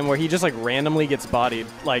watching him where he just like randomly gets bodied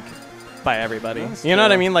like by everybody. That's You know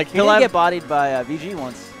what I true. mean? Like He he'll did have, get bodied by VG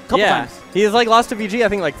once. Couple yeah. times. He's like lost to VG I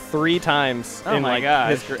think like 3 times Oh in my like gosh.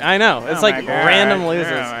 his career. I know. It's Oh like my gosh. random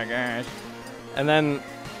loses. Oh my gosh. And then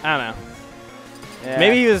I don't know. Yeah.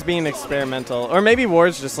 Maybe he was being experimental, or maybe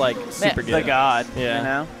Ward's just like super good. The god. Yeah. You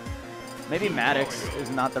know? Maybe Maddox is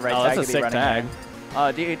not the right Oh, tag that's to a be sick running tag. here.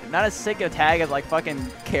 Oh, dude, not as sick a tag as like fucking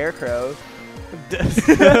Carecrow.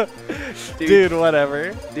 Dude,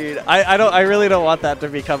 whatever. Dude, I really don't want that to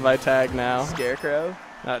become my tag now. Scarecrow?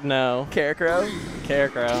 No. Carecrow?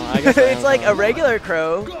 Carecrow. I guess I It's am like a calling him. regular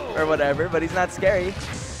crow or whatever, but he's not scary.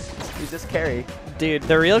 He's just Carry. Dude,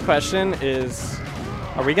 the real question is,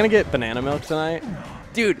 are we gonna get banana milk tonight?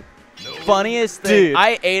 Dude, funniest thing. Dude.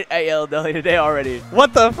 I ate at Yellow Deli today already.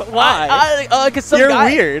 What the? Why? Cause some You're guy,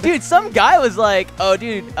 weird. dude. Some guy was like, "Oh,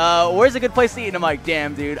 dude, where's a good place to eat?" And I'm like,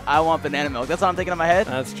 "Damn, dude, I want banana milk." That's what I'm thinking in my head.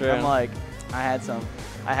 That's true. I'm like, I had some.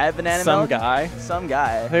 I had banana Some milk. guy. Some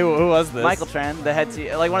guy. Who was this? Michael Tran, the head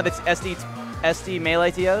T, like one of the SD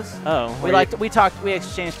Melee TOs. Oh. We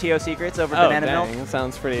exchanged TO secrets over Oh, banana dang. milk. That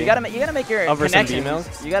sounds pretty. You gotta make your Over some connections.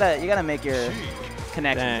 B-milks? You gotta make your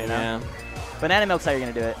connections. Dang, you know? yeah. Banana milk's how you're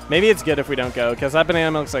gonna do it. Maybe it's good if we don't go, because that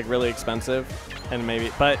banana milk's like really expensive, and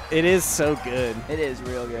maybe, but it is so good. It is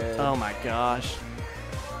real good. Oh my gosh.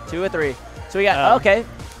 2 or 3. So we got okay.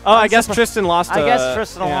 Oh, I guess Tristan lost. I guess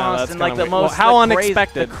Tristan yeah, lost that's in like kinda the weird. most Well, how the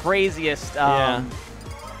unexpected. the craziest Yeah.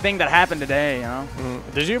 thing that happened today. You know.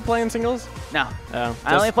 Did you play in singles? No. Oh,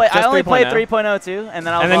 I only played 3.02, and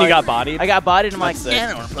then I was And then like, you got bodied. I got bodied, and I'm That's like, sick. I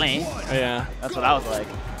don't want to play. Yeah. That's what I was like.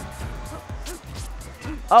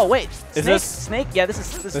 Oh wait, Is Snake, this- Snake? Yeah, this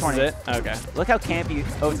is This is tourney. it. Okay. Look how campy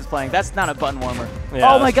Oates is playing. That's not a button warmer.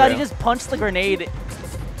 Yeah, oh my that's god, true. he just punched the grenade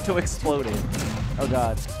to explode it. Oh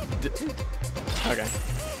god. Okay.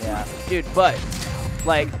 Yeah, dude. But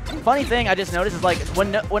like, funny thing I just noticed is like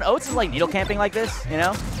when Oates is like needle camping like this, you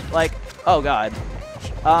know, like, oh god.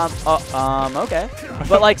 Okay.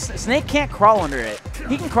 But like Snake can't crawl under it.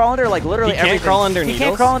 He can crawl under like literally He can't everything. crawl under He can't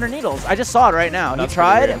needles? crawl under needles. I just saw it right now. That's He pretty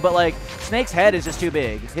tried, weird. but like Snake's head is just too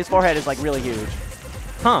big. His forehead is like really huge.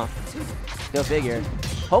 Huh. Go figure.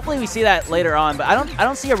 Hopefully we see that later on, but I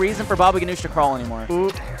don't see a reason for Baba Ganoush to crawl anymore.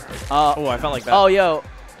 Oop. Oh, I felt like that. Oh yo.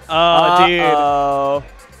 Oh, dude. Oh.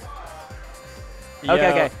 Yo.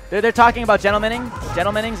 Okay. They're talking about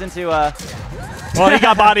gentlemenings into Well, he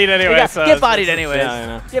got bodied anyway. so get bodied it's- anyways. Yeah, I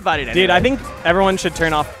know. Get bodied anyways. Dude, I think everyone should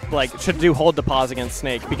turn off, should do hold to pause against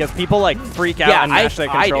Snake because people freak out Yeah, and mash their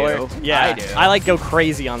I controller. do. Yeah, I do. I go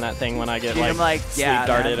crazy on that thing when I get Dude, I'm like, sleep yeah,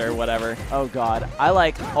 darted man. or whatever. Oh god, I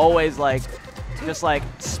always just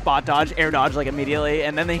spot dodge, air dodge immediately,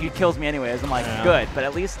 and then he kills me anyways. I'm like, Yeah. good, but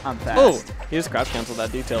at least I'm fast. Oh, he just crouch canceled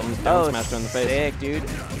that detail and down smashed him in the face. Sick, dude.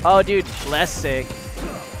 Oh, dude, less sick.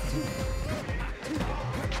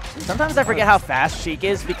 Sometimes I forget how fast Sheik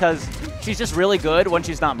is because she's just really good when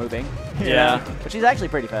she's not moving. you Yeah. know? But she's actually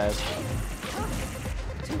pretty fast.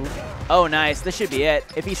 Oh, nice. This should be it.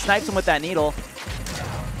 If he snipes him with that needle.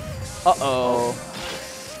 Uh-oh.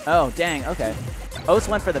 Oh, dang. Okay. Oates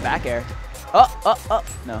went for the back air. Oh.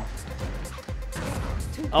 No.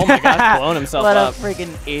 Oh my gosh, blown himself what up. a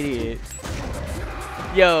freaking idiot.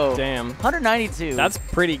 Yo. Damn. 192. That's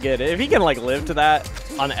pretty good. If he can live to that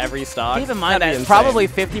on every stock. Keep in mind that'd be that insane. probably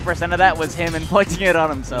 50% of that was him inflicting it on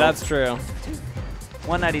himself. That's true.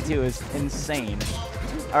 192 is insane.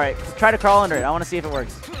 All right, try to crawl under it. I want to see if it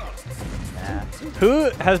works. Nah. Who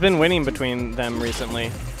has been winning between them recently?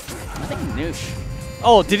 I think Noosh.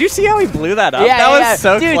 Oh, did you see how he blew that up? Yeah, that yeah, was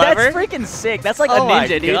so dude, clever. that's freaking sick. That's like Oh a my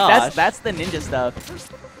ninja, dude. gosh. That's the ninja stuff.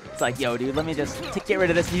 It's like, yo, dude, let me just get rid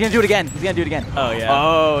of this. He's gonna do it again. He's gonna do it again. Oh, yeah.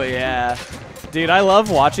 Oh yeah. Dude, I love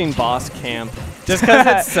watching Boss camp. Just because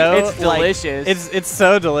it's so It's delicious. It's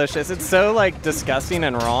so delicious. It's so disgusting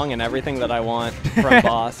and wrong and everything that I want from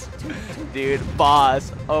Boss. Dude,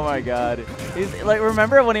 Boss. Oh my god. He's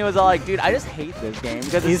remember when he was all like, dude, I just hate this game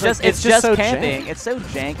because it's just so camping. jank. It's so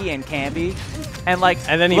janky and campy. And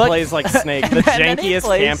And then he look- plays like Snake, the and then he jankiest,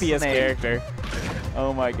 plays campiest Snake. character.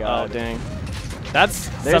 Oh my Oh, god. dang. That's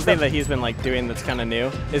There's something the- that he's been doing that's kind of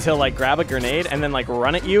new. Is he'll grab a grenade and then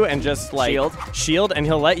run at you and just shield, and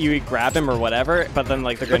he'll let you grab him or whatever. But then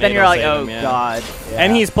the grenade. But then you're will like, save oh him, yeah. god.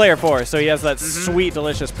 And Yeah. he's player 4, so he has that sweet,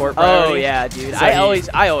 delicious port priority. Oh yeah, dude. So I he-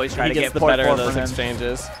 always try He to gets get the port better 4 of those from him.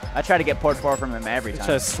 exchanges. I try to get port 4 from him every time.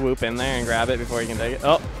 Just swoop in there and grab it before he can take it.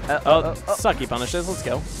 Oh, oh. sucky punishes. Let's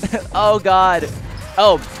go. Oh god.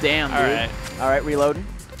 Oh damn, dude. All right. All right, reloading.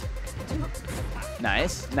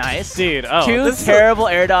 Nice. Dude, oh. Two this is terrible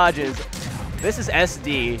air dodges. This is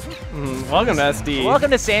SD. welcome to SD.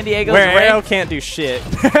 Welcome to San Diego's where Arrow rank, can't do shit.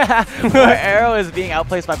 where Arrow is being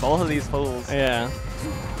outplaced by both of these fools. Yeah.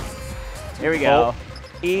 Here we go.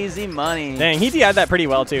 Easy money. Dang, he DI'd that pretty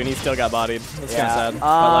well, too, and he still got bodied. That's kind of sad.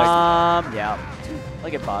 But, Yeah.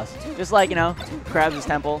 Look at Boss. Just grabs his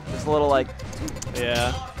temple. Just a little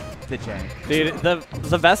yeah. the chain. Dude,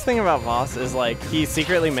 the best thing about Voss is he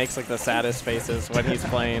secretly makes the saddest faces when he's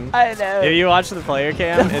playing. I know. If you watch the player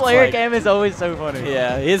cam, The it's player game is always so funny.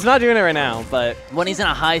 Yeah, he's not doing it right now, but When he's in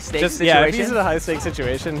a high stakes just situation. yeah, if he's in a high stakes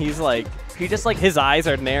situation, he's he just his eyes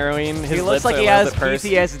are narrowing, his he looks lips like are he a little has bit pursed.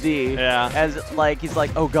 PTSD. Yeah. As he's like,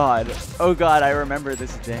 oh god, I remember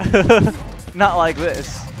this day. Not like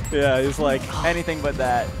this. Yeah, he's like, Anything but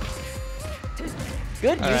that.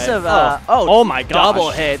 Good All use right. of, Oh my gosh. double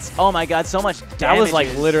hits. Oh my god, so much damage. That was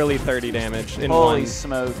like literally 30 damage in Holy one.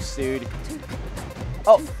 smokes, dude.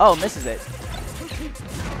 Oh, misses it.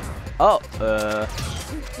 Oh,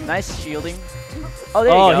 nice shielding. Oh,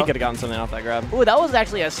 there you go. He could have gotten something off that grab. Ooh, that was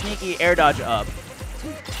actually a sneaky air dodge up.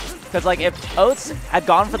 Because, like, if Oats had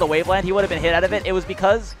gone for the waveland, he would have been hit out of it. It was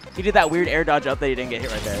because he did that weird air dodge up that he didn't get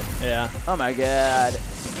hit right there. Yeah. Oh, my God.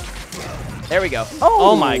 There we go.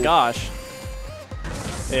 Oh my gosh.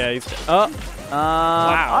 Yeah, he's... Oh,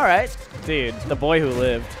 Wow. All right. dude, the boy who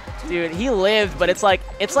lived. Dude, he lived, but it's like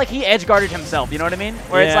he edge guarded himself. You know what I mean?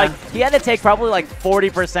 Where it's Yeah. like he had to take probably like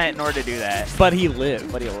 40% in order to do that. But he lived.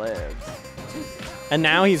 But he lived. And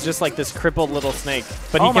now he's just like this crippled little snake.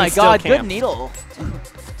 But he Oh can my still god, camp. good needle.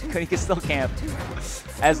 He can still camp.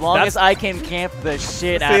 As long That's- as I can camp the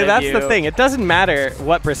shit out See, of that's you. the thing. It doesn't matter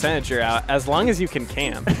what percentage you're at, as long as you can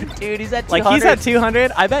camp. Dude, he's at 200. Like, he's at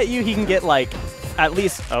 200. I bet you he can get, like, at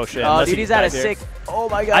least... Oh, shit. Oh, unless dude, he he's at a dies here. sick... Oh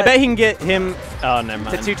my god. I bet he can get him... Oh, never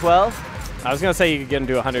To mind. 212? I was going to say you could get him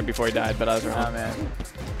to 100 before he died, but I was wrong. Oh, man.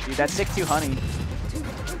 Dude, that's sick 2 honey.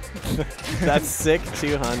 That's sick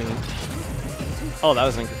too, honey. Oh, that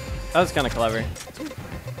was kind of clever.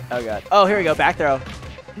 Oh god. Oh, here we go. Back throw.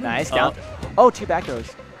 Nice. Down. Oh, 2 back throws.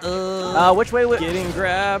 Which way? Getting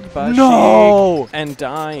grabbed by No! Sheik and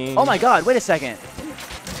dying. Oh my god, wait a second.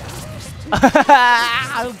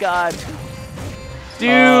 Oh god. Dude.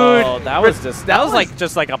 Oh, that was just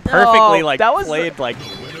like a perfectly like that was played like.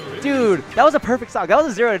 Dude, that was a perfect stock. That was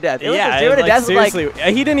a 0 to death. It was Yeah, a 0 to like, death. seriously,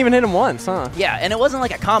 he didn't even hit him once, huh? Yeah, and it wasn't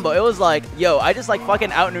like a combo. It was like, yo, I just like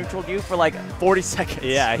fucking out neutraled you for like 40 seconds.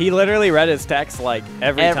 Yeah, he literally read his text like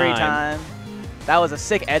every time. That was a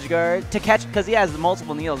sick edge guard to catch because he has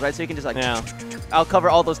multiple needles, right? So you can just like, Yeah. I'll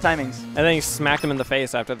cover all those timings. And then he smacked him in the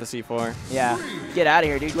face after the C4. Yeah, get out of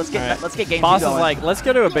here, dude. Let's get All right. let's get game Boss 2 is going. like, let's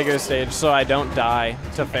go to a bigger stage so I don't die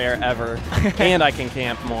to fair ever, and I can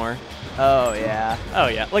camp more. Oh yeah. Oh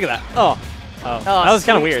yeah, look at that. Oh, that was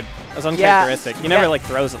kind of sweet. weird. That was Yeah. uncharacteristic. He never Yeah. like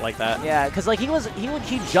throws it like that. Yeah, because like he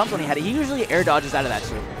jumped when he had it. He usually air dodges out of that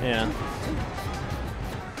too. Yeah.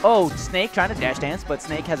 Oh, Snake trying to dash dance, but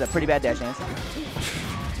Snake has a pretty bad dash dance.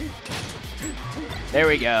 There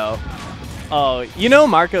we go. Oh, you know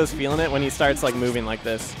Marco's feeling it when he starts like moving like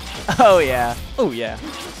this. Oh yeah. Oh yeah.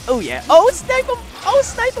 Oh yeah. Oh snipe him. Oh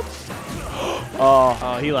snipe him. Oh.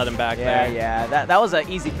 Oh, he let him back Yeah, there. yeah. That was an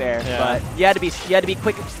easy fair, Yeah. but you had to be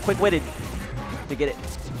quick-witted to get it.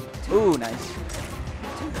 Ooh, nice.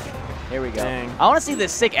 Here we go. Dang. I want to see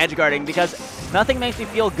this sick edge guarding because nothing makes me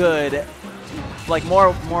feel good, like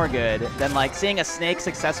more good than like seeing a Snake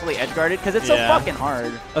successfully edge guarded because it's so Yeah. fucking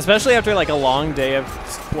hard. Especially after like a long day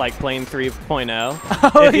of like playing 3.0.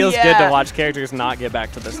 Oh, It feels good yeah. to watch characters not get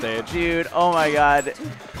back to the stage. Dude, oh my god.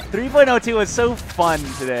 3.02 was so fun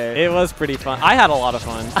today. It was pretty fun. I had a lot of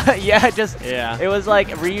fun. Yeah, Yeah. it was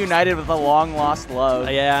like reunited with a long lost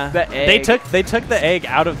love. Yeah. The They egg. took the egg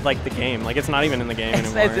out of like the game. Like it's not even in the game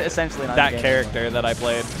It's anymore. essentially not that in the game character that I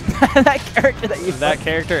played. anymore. That character that you That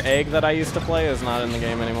character egg that I used to play is not in the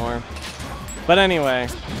game anymore. But anyway,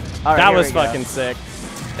 All right, that here was we go. fucking sick.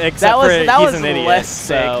 Except That was for that he's was an idiot. less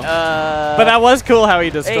sick. So. But that was cool how he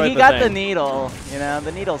destroyed hey, he the got thing. the needle. You know,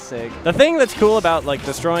 the needle's sick. The thing that's cool about like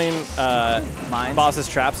destroying Mines. bosses'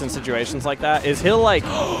 traps in situations like that is he'll like.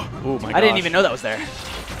 Oh my! I didn't gosh. even know that was there.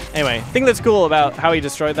 Anyway, thing that's cool about how he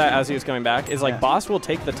destroyed that as he was coming back is like Yeah. boss will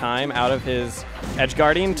take the time out of his edge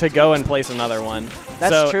guarding to go and place another one.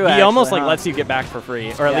 That's so true, He almost actually, like huh? lets you get back for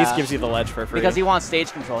free, or at least Yeah. gives you the ledge for free. Because he wants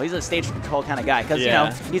stage control. He's a stage control kind of guy. Because, Yeah. you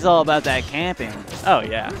know, he's all about that camping. Oh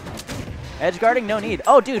yeah. Edge guarding, no need.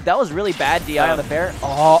 Oh, dude, that was really bad DI on the fair.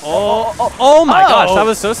 Oh my Oh. gosh, that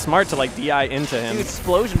was so smart to like DI into him. Dude,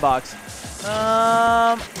 explosion box.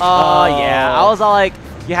 Oh, yeah. I was all like,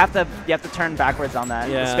 you have to turn backwards on that.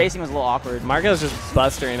 Yeah. The spacing was a little awkward. Marco's just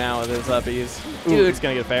bustering out with his uppies. Ooh, Dude. he's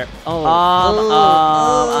gonna get fair. Oh.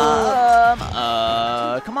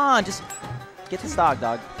 Come on, just get the stock,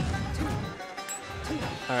 dog.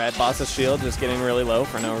 All right, boss's shield just getting really low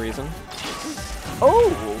for no reason.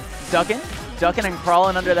 Oh, ducking and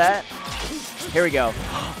crawling under that. Here we go.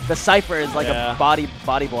 The Cypher is like Yeah. a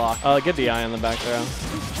body block. Oh, good DI on the back throw.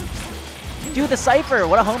 Dude, the Cypher,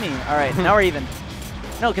 what a homie. All right, now we're even.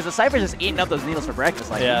 No, because the Cypher's just eating up those needles for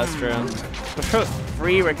breakfast. Like, Yeah, that's true.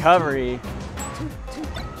 free recovery.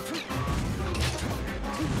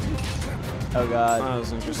 Oh god. That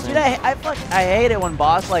was interesting. Dude, I hate it when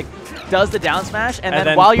boss like does the down smash and then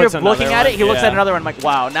then while you're puts another looking at it, one, he looks at yeah. another one. I'm like,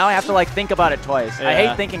 wow, now I have to like think about it twice. I Yeah.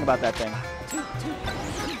 hate thinking about that thing.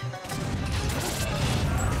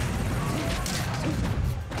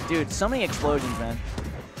 Dude, so many explosions, man.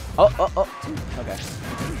 Oh. Okay.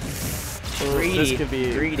 Greedy. This could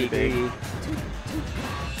be greedy. big. Greedy.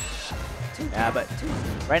 Yeah, but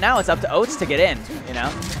right now it's up to Oats to get in, you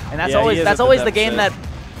know, and that's Yeah, he always is that's at the always the game that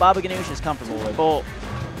deficit. Baba Ganoush is comfortable with. Oh.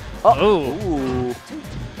 Oh. Ooh.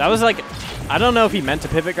 That was like, I don't know if he meant to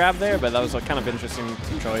pivot grab there, but that was a kind of interesting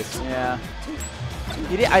choice. Yeah.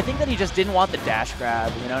 I think that he just didn't want the dash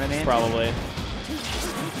grab, you know what I mean? Probably.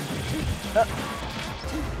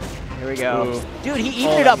 Here we go. Ooh. Dude, he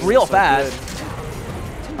evened it up real so fast.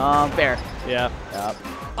 Fair. Yeah. Yep.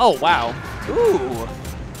 Oh, wow. Ooh.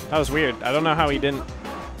 That was weird. I don't know how he didn't.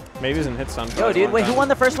 Maybe he was in hit stun. Yo, dude, wait, who won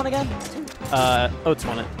the first one again? Oats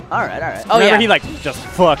won it. All right. Oh, Remember, yeah. he like just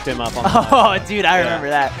fucked him up on the Oh, dude, I remember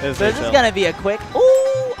that. It was So this very is chill. going to be a quick...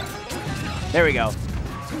 Ooh. There we go.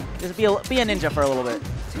 Just be a ninja for a little bit.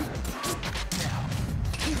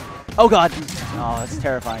 Oh, God. Oh, that's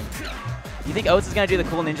terrifying. You think Oats is going to do the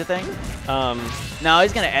cool ninja thing? No,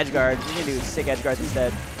 he's going to edge guard. He's going to do sick edge guards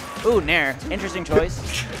instead. Ooh, Nair. Interesting choice.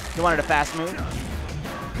 He wanted a fast move.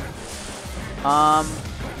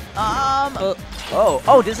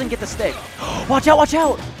 Oh, doesn't get the stick. Watch out, watch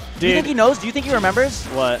out. Do you Dude. think he knows? Do you think he remembers?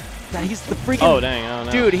 What? That he's the freaking... Oh, dang. I don't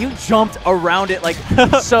know. Dude, he jumped around it like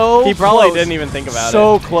so He probably close. didn't even think about it.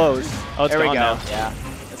 So close. Oh, it's there we gone go. now. Yeah,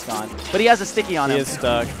 it's gone. But he has a sticky on He him. is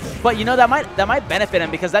stuck. But you know, that might benefit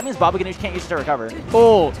him because that means Baba Ganoush can't use it to recover.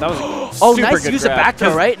 Oh, that was Oh, super nice good use of grab. back throw,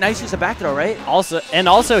 'Cause right? Nice use of back throw, right?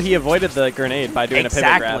 Also, he avoided the grenade by doing a pivot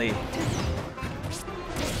Exactly. grab.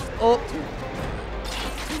 Oh.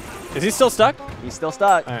 Is he still stuck? He's still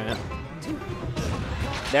stuck. All right.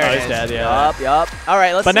 There Oh, it he's is. dead, yeah. Yup. All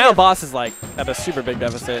right, let's But see now if- Boss is like at a super big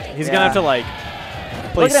deficit. He's Yeah. gonna have to like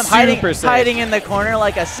play Look at him super safe. hiding in the corner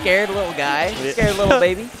like a scared little guy. Yeah. Scared little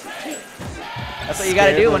baby. That's what you got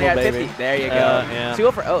to Scared do when you're at little 50. baby. There you go. Yeah.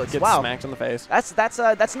 2-0 for Oats. Gets Wow. smacked in the face.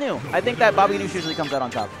 That's new. I think that Baba Ganoush usually comes out on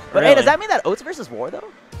top. But hey, Really? does that mean that Oats versus War though?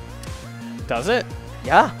 Does it?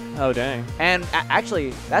 Yeah. Oh dang. And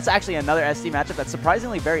actually, that's actually another SD matchup that's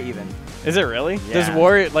surprisingly very even. Is it really? Yeah. Does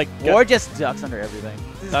War like War just ducks under everything.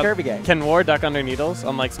 This is that- Kirby game. Can War duck under needles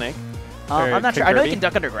unlike Snake? Or I'm not can sure. I know he Kirby? can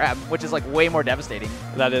duck under grab, which is like way more devastating.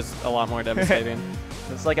 That is a lot more devastating.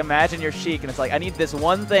 It's like imagine you're Sheik and it's like I need this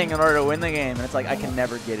one thing in order to win the game, and it's like I can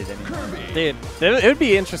never get it anymore. Dude, it would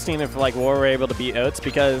be interesting if like War were able to beat Oats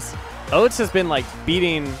because Oats has been like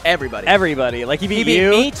beating Everybody. Like he He beat beat you.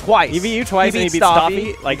 me twice. He beat you twice and he beat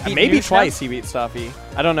Staffy. Staffy. Like He beat maybe Noosh twice now? he beat Staffy.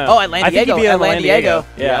 I don't know. Oh, at Lan I think Diego. he beat At him Lan Diego.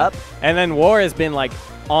 Yeah. Yep. And then War has been like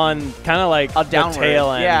on kind of like A the downward.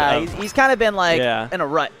 tail end. Yeah, of- he's kind of been like Yeah. in a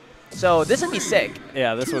rut. So this would be sick.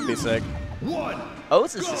 yeah, this would be sick.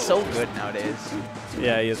 Oats is so good nowadays.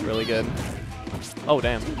 Yeah, he is really good. Oh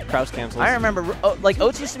damn, crouch cancels. I remember, like,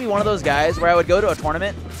 Oats used to be one of those guys where I would go to a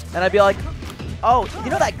tournament and I'd be like, oh, you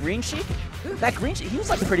know that green sheik? That green sheik, he was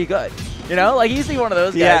like pretty good. You know, like he used to be one of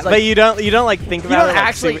those guys. Yeah, like, but you don't like think you about don't it. Like,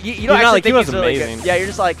 actually, super- you you're don't not actually like, think he was he's really amazing. good. Yeah, you're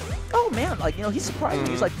just like, oh man, like, you know, he's surprising.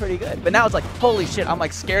 He's like pretty good. But now it's like, holy shit, I'm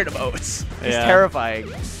like scared of Oats. He's Yeah. terrifying.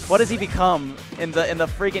 What has he become in the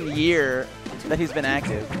freaking year that he's been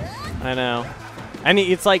active? I know. And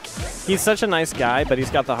it's like, he's such a nice guy, but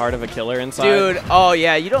he's got the heart of a killer inside. Dude, oh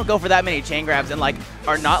yeah, you don't go for that many chain grabs and like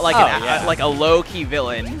are not like Oh, like a low key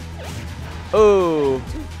villain. Ooh.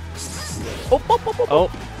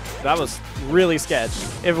 Oh, that was really sketch.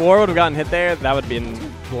 If War would have gotten hit there, that would have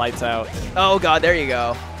been lights out. Oh god, there you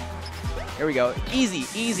go. Here we go.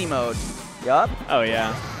 Easy mode. Yup. Oh,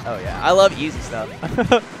 yeah. Oh yeah, I love easy stuff.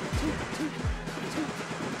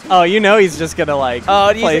 Oh, you know he's just going to, like,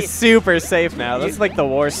 Oh, do you play see- super safe now. That's like the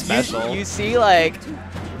War special. You see like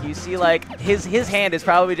his hand is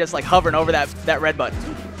probably just like hovering over that red button.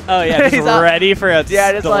 Oh, yeah, just He's up. ready for a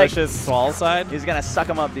Yeah, just like- delicious swallow side. He's gonna suck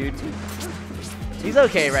him up, dude. He's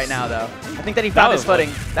okay right now though. I think that he That found was his footing.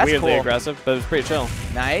 like, That's weirdly cool. aggressive, but it was pretty chill.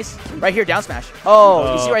 Nice. Right here, down smash.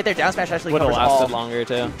 Oh, you see Oh. right there, down smash actually Would have covers lasted all. longer,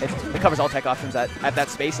 too. It covers all tech options at that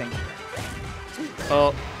spacing.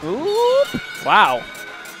 Oh, Oop. wow.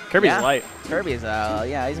 Kirby's Yeah. light. Kirby's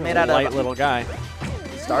yeah, he's made A out light of little guy.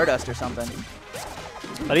 stardust or something.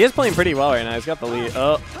 But he is playing pretty well right now. He's got the lead.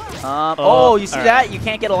 Oh, Oh, you see all that? right. You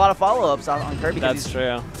can't get a lot of follow-ups on Kirby that's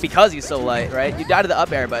true. because he's so light, right? You die to the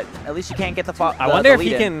up air, but at least you can't get the I wonder if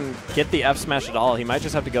he can get the up smash at all. He might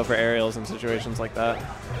just have to go for aerials in situations like that.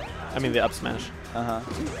 I mean, the up smash. Uh-huh.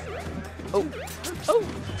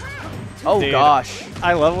 Oh Dude. gosh.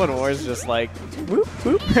 I love when War's just like, whoop,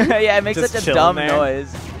 whoop. Yeah, it makes Just such a chilling dumb there.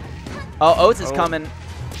 noise. Oh, Oats is Oh. coming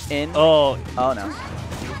in. Oh, Oh no.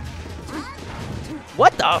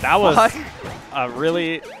 What the that was fuck? a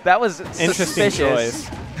really That was interesting suspicious.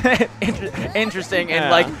 Interesting in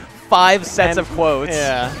Yeah. like 5 sets And- of quotes.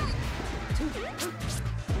 yeah.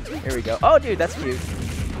 Here we go. Oh, dude, that's cute.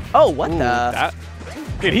 Oh, what Ooh, the?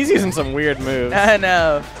 Dude, he's using some weird moves. I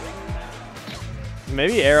know.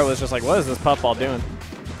 Maybe Arrow was just like, what is this puffball doing?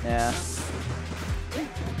 Yeah.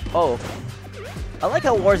 Oh. I like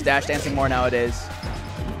how War's dash dancing more nowadays.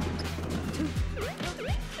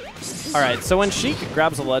 All right, so when Sheik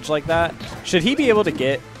grabs a ledge like that, should he be able to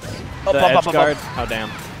get Oh, the pop, edge pop, pop, guard? pop. Oh,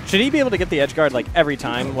 damn. Should he be able to get the edge guard like every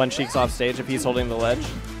time when Sheik's off stage if he's holding the ledge?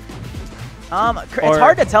 It's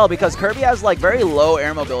hard to tell because Kirby has like very low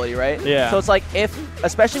air mobility, right? Yeah. So it's like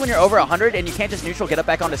especially when you're over 100 and you can't just neutral get up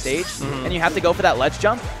back onto stage and you have to go for that ledge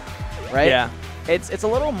jump, right? Yeah. It's a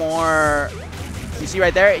little more. You see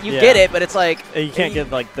right there, you get it, but it's like you can't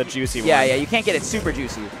get like the juicy one. Yeah, you can't get it super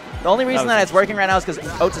juicy. The only reason that it's working right now is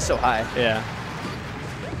because Oats is so high. Yeah.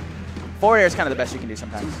 Forward air is kind of the best you can do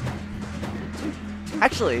sometimes.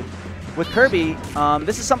 Actually, with Kirby,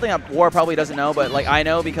 this is something that War probably doesn't know, but like I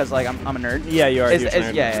know because like I'm a nerd. Yeah, you are. Is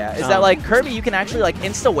that like Kirby? You can actually like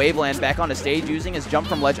insta waveland back onto stage using his jump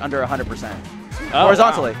from ledge under 100%. Oh,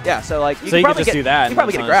 horizontally. wow. Yeah, so like you so can you probably could just do that. You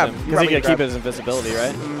probably get a grab because he could keep his invisibility,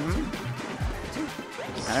 right?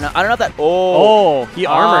 I don't know if that. Oh, he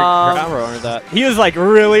armored that. He was like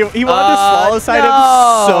really. He wanted to swallow side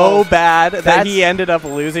him so bad that he ended up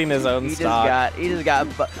losing his own stock. He just got.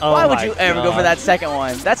 Oh why would you ever go for gosh. that second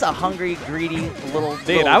one? That's a hungry, greedy little.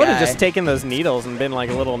 Dude, I would have just taken those needles and been like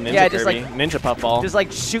a little ninja just Kirby, like ninja puffball. Just like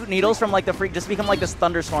shoot needles from like the freak. Just become like this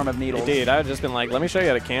thunderstorm of needles. Dude, I would just been like, let me show you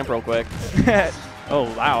how to camp real quick. Oh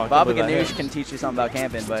wow, Baba Ganoush can teach you something about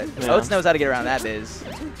camping, but Oats knows how to get around that biz.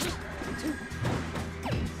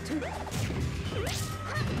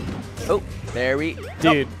 Oh, there we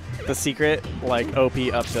Dude, the secret, like, OP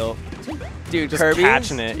up tilt. Dude, Just Kirby's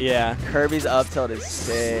catching it, yeah. Kirby's up tilt is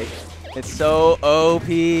sick. It's so OP.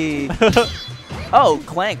 Oh,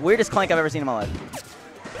 Clank. Weirdest Clank I've ever seen in my life.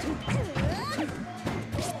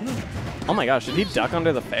 Oh my gosh, did he duck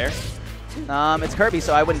under the fair? It's Kirby,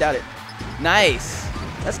 so I wouldn't doubt it. Nice.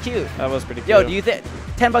 That's cute. That was pretty cute. Yo, do you think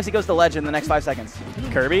 $10 he goes to ledge in the next 5 seconds?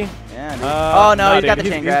 Kirby? Yeah, dude. Oh, no, he's got the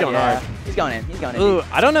dude, chain he's grab. going Yeah. hard. He's going in. He's going in. Ooh,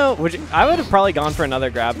 I don't know. I would have probably gone for another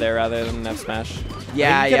grab there rather than F smash.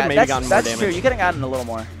 Yeah, yeah. Maybe gotten more that's damage. true. You could have gotten a little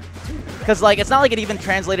more. Because, like, it's not like it even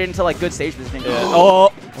translated into, like, good stage positioning. Yeah.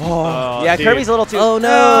 Oh, yeah, dude. Kirby's a little too. Oh,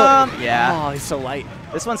 no. Yeah. Oh, he's so light.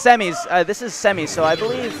 This one's semis. This is semis, so I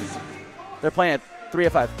believe they're playing at 3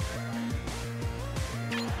 of 5.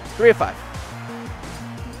 3 of 5.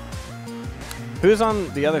 Who's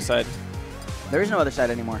on the other side? There is no other side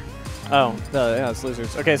anymore. Oh, yeah, it's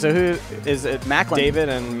losers. Okay, so who is it? Macklin. David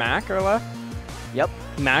and Mac are left? Yep.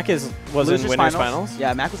 Mac was Losers in winners finals?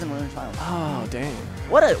 Yeah, Mac was in winners finals. Oh, dang.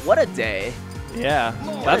 What a day. Yeah,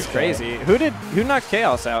 that's crazy. Who knocked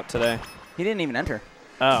Chaos out today? He didn't even enter.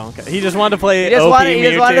 Oh, okay. He just wanted to play He just OP wanted to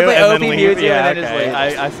play Mewtwo OP and then Mewtwo leave. Yeah, and then just okay. leave.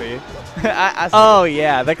 I see. I see. Oh,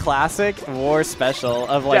 yeah, the classic War special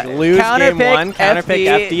of, like, lose Counter game 1, counter pick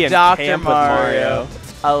FD, and Dr. camp Mario. with Mario.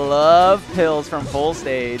 I love pills from full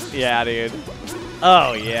stage. Yeah, dude.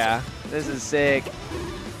 Oh, yeah. This is sick.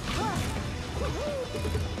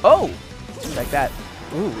 Oh! Like that.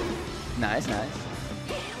 Ooh. Nice, nice.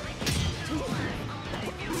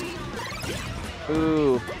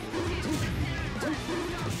 Ooh.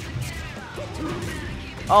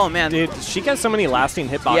 Oh, man. Dude, she gets so many lasting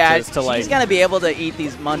hitboxes Yeah, to, like... she's going to be able to eat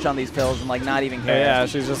these, munch on these pills and, like, not even care. Yeah,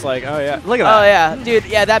 she's just like, oh, yeah. Look at that. Oh, yeah. Dude,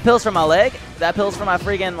 yeah, that pill's from my leg. That pill's from my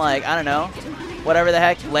freaking, like, I don't know. Whatever the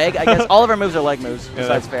heck. Leg, I guess. All of her moves are leg moves,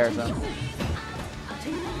 besides fair, so.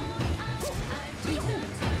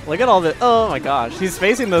 Look at all the... Oh, my gosh. He's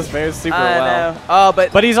facing those bears super I well. know. Oh,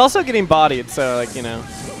 But he's also getting bodied, so, like, you know.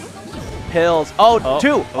 Pills. Oh, 2.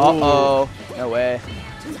 Ooh. Uh-oh. No way.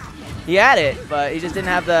 He had it, but he just didn't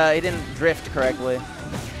have the... He didn't drift correctly.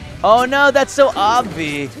 Oh, no, that's so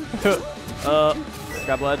obvious.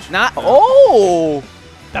 Grab ledge. Not... Oh!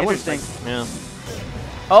 That one's Interesting. yeah.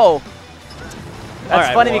 Oh. That's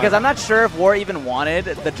right, funny War. because I'm not sure if War even wanted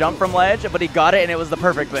the jump from ledge, but he got it and it was the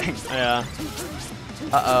perfect thing. Yeah.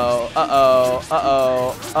 Uh-oh. Uh-oh.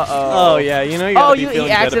 Uh-oh. Uh-oh. Oh, yeah. You know you gotta be feeling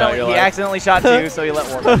good about your he life. accidentally shot 2, so he let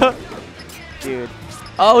War go. Dude.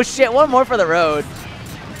 Oh, shit. One more for the road.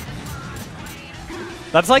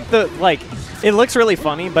 That's like the, like, it looks really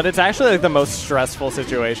funny, but it's actually like the most stressful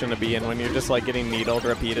situation to be in when you're just like getting needled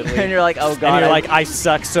repeatedly. And you're like, oh, God. And you're like, I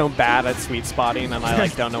suck so bad at sweet spotting, and I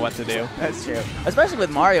like don't know what to do. That's true. Especially with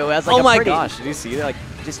Mario, who has like Oh a my pretty, gosh, did you see that? Like,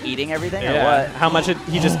 just eating everything or yeah, what? how much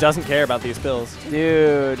he just doesn't care about these pills.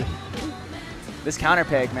 Dude. This counter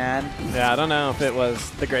pick, man. Yeah, I don't know if it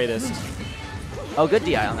was the greatest. Oh, good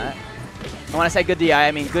DI on that. And when I say good DI,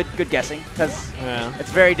 I mean good guessing, because Yeah.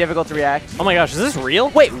 it's very difficult to react. Oh my gosh, is this real?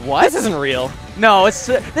 Wait, what? This isn't real. No,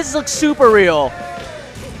 this looks super real.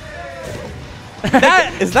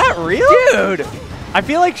 Is that real? Dude. I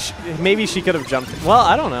feel like maybe she could have jumped. Well,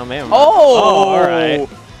 I don't know, man. Oh. All right.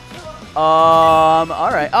 All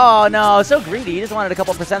right. Oh, no. So greedy. He just wanted a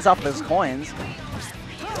couple percents off of his coins.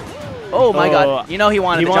 Oh, my God. You know he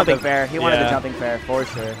wanted the jumping fair. He wanted the jumping fair for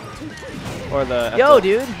sure. Or the... Yo,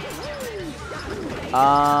 dude.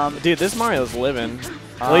 Dude, this Mario's living.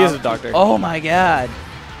 Well, he is a doctor. Oh, my God.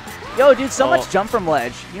 Yo, dude, so much jump from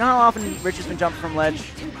ledge. You know how often Rich has been jumping from ledge?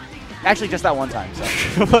 Actually, just that one time. So.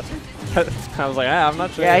 I was like, I'm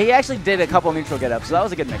not sure. Yeah, he actually did a couple neutral get-ups, so that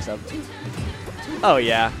was a good mix-up. Oh,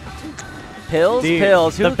 yeah. Pills, Dude,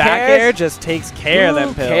 pills. Who the cares? back air just takes care of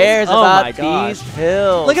them pills. Who cares oh about my gosh. these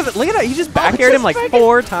pills? Look at that. He just back aired him like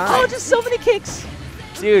 4 times. Oh, just so many kicks.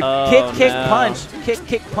 Dude, kick, punch.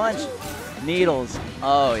 Kick, punch. Needles.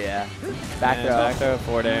 Oh, yeah. Back throw. Back throw,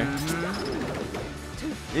 forward air.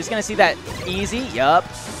 You're just going to see that easy. Yup.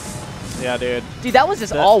 Yeah, dude. Dude, that was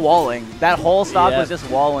just all walling. That whole stock was just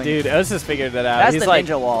walling. Dude, Osis figured that out. That's he's the like,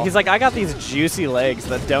 ninja wall. He's like, I got these juicy legs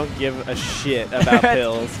that don't give a shit about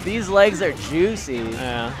pills. These legs are juicy.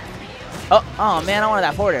 Yeah. Oh, man, I wanted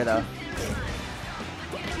that forward air, though.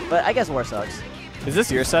 But I guess war sucks. Is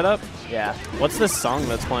this your setup? Yeah. What's this song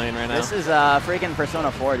that's playing right now? This is freaking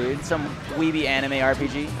Persona 4, dude. Some weeby anime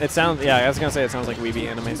RPG. It sounds, yeah, I was going to say it sounds like weeby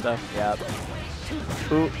anime stuff. Yep.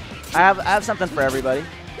 Ooh. I have something for everybody.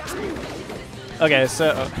 Okay,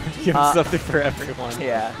 so you have something for everyone.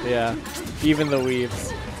 Yeah. Yeah. Even the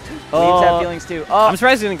weebs. Weebs have feelings too. Oh. I'm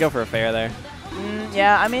surprised he didn't go for a fair there.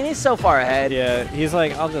 Yeah, I mean, he's so far ahead. Yeah, he's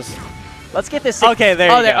like, I'll just... Let's get this... Okay, there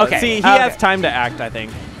you go. Okay. See, he has time to act, I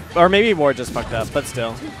think. Or maybe Ward just fucked up, but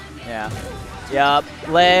still. Yeah. Yup.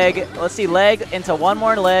 Leg. Let's see, leg into one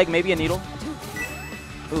more leg, maybe a needle.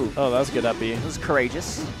 Ooh. Oh, that was a good up B. This is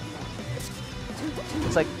courageous.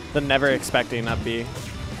 Looks like... The never expecting up B.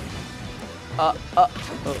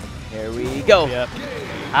 Here we go. Yep.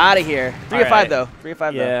 Out of here. 3 of 5, though. 3 of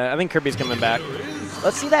 5, though. Yeah, I think Kirby's coming back.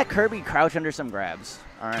 Let's see that Kirby crouch under some grabs.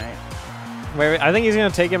 All right. Wait, I think he's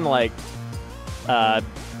going to take him, like, yeah,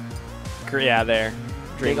 there.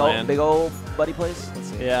 Dreamland. Big old buddy place. Let's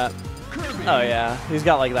see. Yeah. Oh, yeah. He's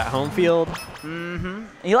got, like, that home field. Mm-hmm.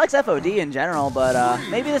 He likes FOD in general, but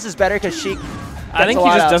maybe this is better because Sheik I think he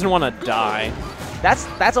just doesn't want to die.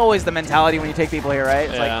 That's always the mentality when you take people here, right?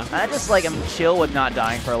 It's yeah. like, I just, like, am chill with not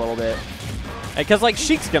dying for a little bit. Because, like,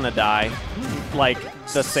 Sheik's going to die, like,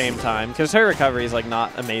 the same time. Because her recovery is, like,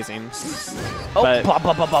 not amazing. Oh, but plop,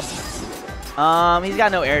 plop, plop, plop. He's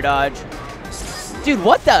got no air dodge. Dude,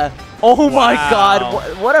 what the? Oh, my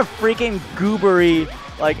God. What a freaking goobery,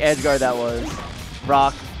 like, edge guard that was.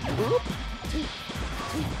 Rock. Oop.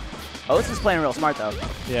 Oats is playing real smart, though.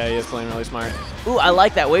 Yeah, he is playing really smart. Ooh, I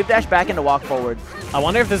like that. Wave dash back into walk forward. I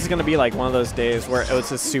wonder if this is going to be like one of those days where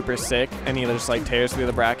Oats is super sick and he just like tears through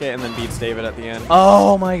the bracket and then beats David at the end.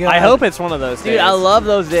 Oh, my God. I hope it's one of those days. Dude, I love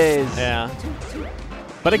those days. Yeah.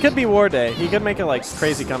 But it could be War Day. He could make a like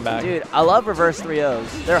crazy comeback. Dude, I love reverse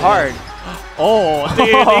 3-0s. They're hard. Oh,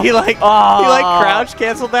 dude, he like crouch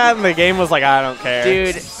canceled that and the game was like, I don't care.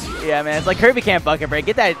 Dude, yeah, man. It's like Kirby can't bucket break.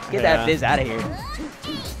 Get that Viz out of here.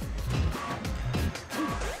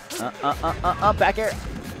 Back air.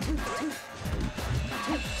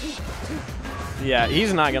 Yeah,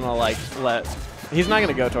 he's not gonna like he's not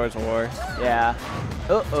gonna go towards War. Yeah.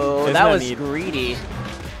 Uh-oh, There's that no was need. greedy.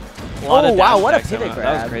 Oh wow, what a pivot grab.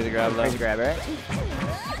 That was a crazy grab, though. Crazy grab, right?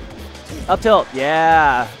 Up tilt.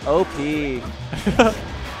 Yeah. OP.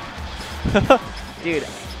 Dude,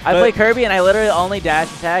 I play Kirby and I literally only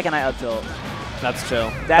dash attack and I up tilt. That's chill.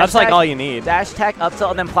 Dash That's like attack, all you need. Dash attack, up tilt,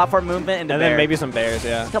 and then platform movement into and bear. then maybe some bears,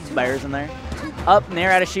 yeah. A couple bears in there. Up,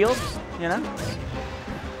 nair out of shield, you know?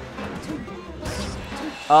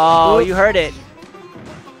 Oh, you heard it.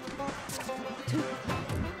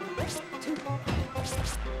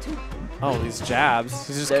 Oh, these jabs.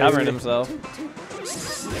 He's just Dude. covering himself.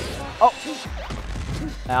 Oh.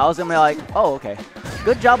 I was going to be like, oh, okay.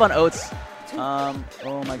 Good job on Oats.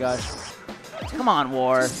 Oh, my gosh. Come on,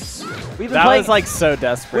 War. That was like so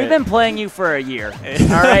desperate. We've been playing you for a year. All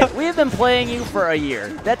right? We've been playing you for a year.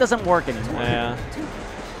 That doesn't work anymore. Yeah.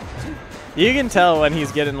 You can tell when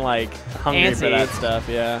he's getting like hungry Antsy. for that stuff,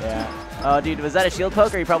 yeah. Yeah. Oh, dude, was that a shield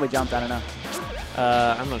poke or he probably jumped? I don't know.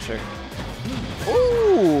 I'm not sure.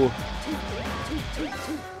 Ooh.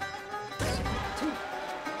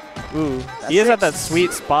 Ooh. He is at that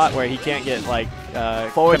sweet spot where he can't get like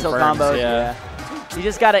forward tilt confirms, combos. yeah. You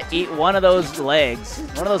just gotta eat one of those legs,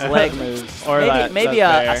 one of those leg moves, or maybe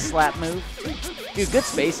a slap move. Dude, good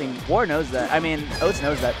spacing. War knows that. I mean, Oats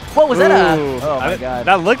knows that. What was that? Oh my god!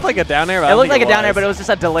 That looked like a down air. It looked like a down air, but it was just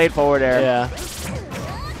a delayed forward air. Yeah.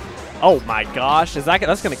 Oh my gosh,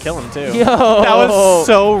 that's gonna kill him too. Yo, That was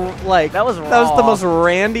so like that was that was the raw. most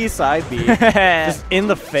Randy side B, just in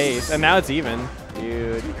the face, and now it's even.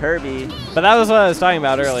 Dude, Kirby. But that was what I was talking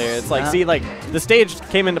about earlier. It's like, Uh-huh. see, like the stage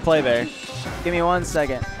came into play there. Give me 1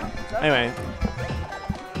 second. Anyway,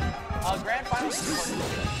 Grand final.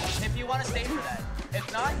 If you want to stay for that.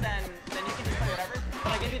 If not, then you can just play whatever.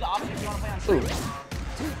 But I give you the option if you want to play on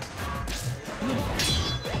stream.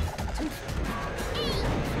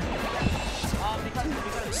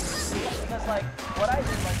 Because like what I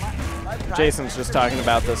did, like my Jason's just talking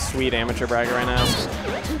about the sweet amateur bracket right now.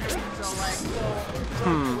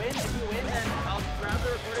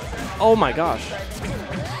 Oh my gosh.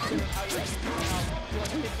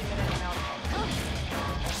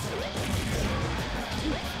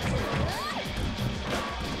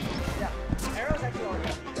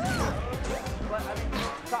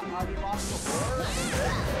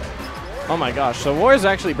 Oh my gosh, so War is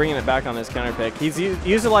actually bringing it back on his counter pick. He's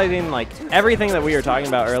utilizing like everything that we were talking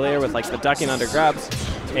about earlier with like the ducking under grabs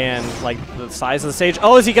and like the size of the stage.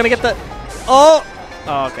 Oh, is he gonna get the, oh,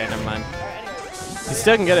 okay, never mind. He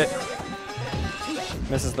still can get it.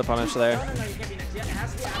 Misses the punish there.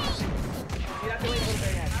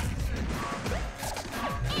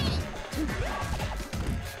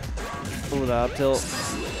 Ooh, the up tilt.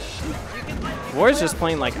 War's just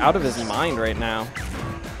playing like out of his mind right now.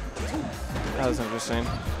 That was interesting.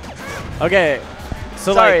 Okay,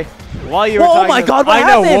 so Sorry. like while you were Oh talking, my God, what I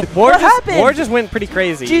know happened? War What just happened? War just went pretty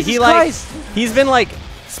crazy. Jesus he like Christ. he's been like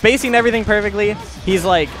spacing everything perfectly. He's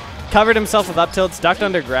like covered himself with up tilts, ducked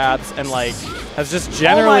under grabs, and like has just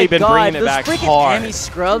generally been bringing it back those freaking hard. Amy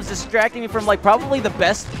scrubs distracting me from like probably the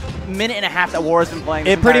best minute and a half that War has been playing.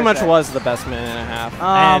 It pretty much was the best minute and a half.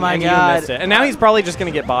 Oh my and God. you missed it. And now he's probably just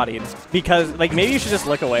gonna get bodied because like maybe you should just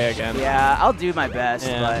look away again. Yeah, I'll do my best,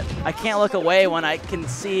 Yeah. but I can't look away when I can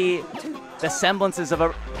see the semblances of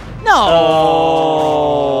a. No.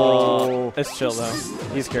 Oh. It's chill though.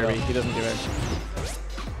 He's Kirby. He doesn't do it.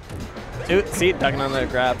 Dude, see, ducking on the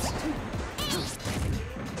grabs.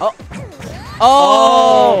 Oh.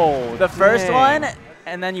 Oh. The first dang. one,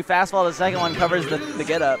 and then you fast fall. The second one covers the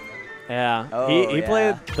get up. Yeah. Oh, he yeah.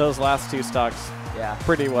 played those last two stocks Yeah.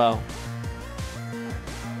 pretty well.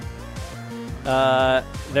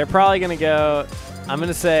 They're probably gonna go. I'm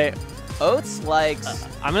gonna say. Oats likes.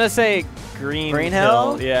 I'm gonna say Green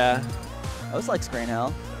Hill? Yeah. Oats likes Green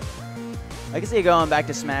Hill. I can see you going back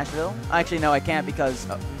to Smashville. Actually, no, I can't because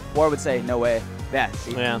War would say no way. Yeah.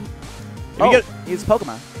 See. Yeah. If Oh, you get, he's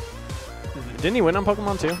Pokemon. didn't he win on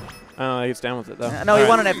Pokemon too? Oh, he's down with it though. No, he All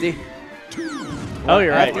won right. an FD. Oh,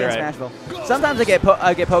 you're right. FD You're and right. Smashville. Sometimes I get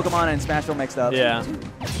Pokemon and Smashville mixed up. Yeah.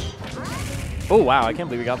 Oh wow! I can't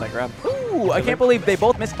believe we got that grab. Ooh, I can't believe they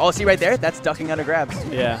both missed. Oh, see right there? That's ducking under grabs.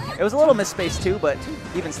 Yeah. It was a little misspaced too, but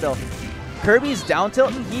even still. Kirby's down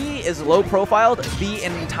tilt, he is low profiled the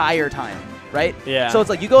entire time, right? Yeah. So it's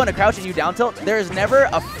like you go into crouch and you down tilt, there's never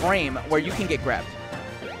a frame where you can get grabbed.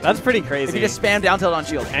 That's pretty If crazy. you just spam down tilt on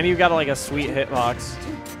shield. And you got like a sweet hitbox.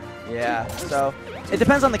 Yeah, so it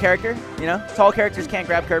depends on the character, you know? Tall characters can't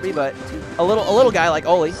grab Kirby, but a little guy like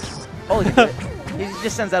Oli can do it. He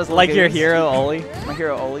just sends out his little Like your goons. hero, Oli. My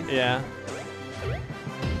hero, Oli. Yeah.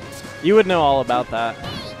 You would know all about that.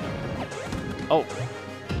 Oh.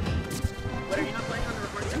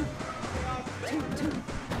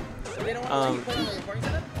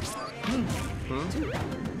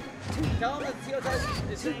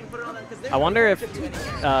 I wonder if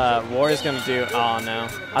War is going to do... Oh, no.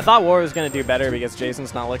 I thought War was going to do better because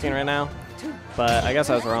Jason's not looking right now. But I guess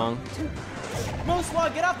I was wrong.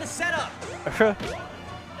 Moosewog, get off the setup!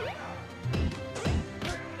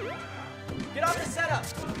 Get off the setup!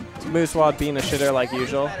 Moosewad being a shitter like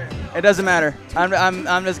usual. It doesn't matter.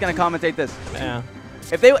 I'm just gonna commentate this. Yeah.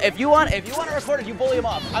 If you want to record it, you bully him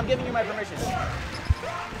off. I'm giving you my permission.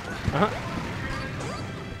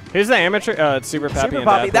 Who's the amateur? It's Super Pappy Super and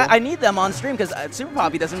Poppy. Deadpool. I need them on stream because Super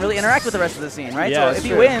Poppy doesn't really interact with the rest of the scene, right? Yeah, so that's if he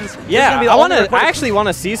true. wins, he's Yeah, gonna be the I only I recorded- actually want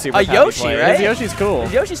to see Super A Pappy Yoshi, play. right? His Yoshi's cool.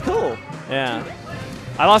 Yoshi's cool. Yeah.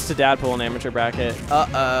 I lost to Deadpool in amateur bracket.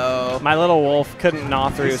 Uh-oh. My little wolf couldn't gnaw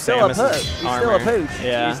through He's still a Samus's pooch. He's armor. still a pooch.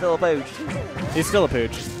 Yeah. He's still a pooch. He's still a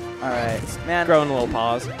pooch. All right, man. Growing little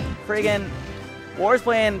paws. Friggin' War's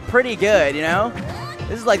playing pretty good, you know?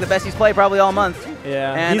 This is like the best he's played probably all month.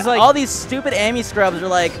 Yeah. And he's like, all these stupid Amy scrubs are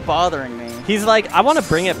like bothering me. he's like, I want to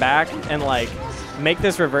bring it back and like make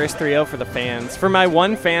this reverse 3-0 for the fans. For my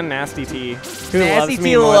one fan, Nasty T, who Nasty loves me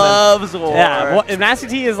T more loves War. Yeah, well, Nasty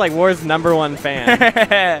T is like War's #1 fan,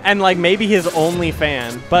 and like maybe his only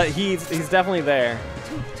fan, but he's definitely there.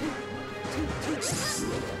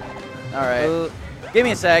 All right. Give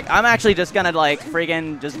me a sec. I'm actually just gonna like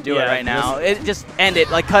freaking just do it right now. Just end it.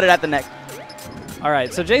 Like cut it at the neck. All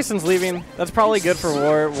right, so Jason's leaving. That's probably good for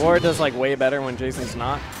War. War does like way better when Jason's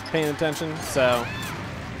not paying attention. So,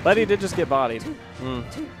 but he did just get bodied.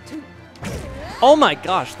 Oh my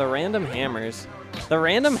gosh, the random hammers, the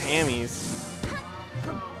random hammies.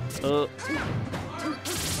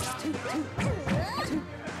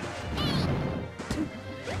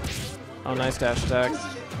 Oh, nice dash attack.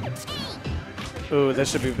 Ooh,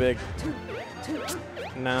 this should be big.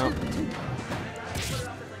 No.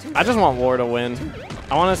 I just want War to win.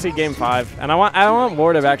 I want to see Game 5, and I want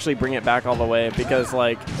War to actually bring it back all the way because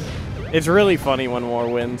like, it's really funny when War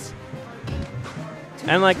wins.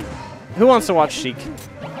 And like, who wants to watch Sheik?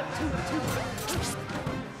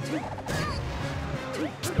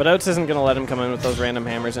 But Oats isn't gonna let him come in with those random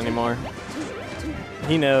hammers anymore.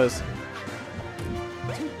 He knows.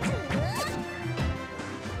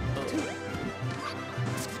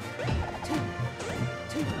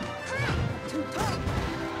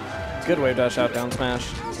 Good wave dash out, down smash.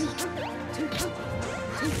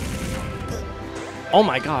 Oh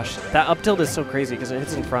my gosh, that up tilt is so crazy because it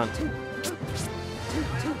hits in front.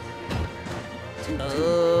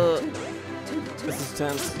 This is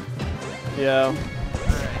tense. Yeah.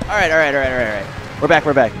 All right. We're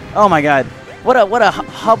back. Oh my God, what a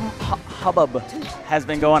hubbub has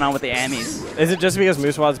been going on with the Ammies. Is it just because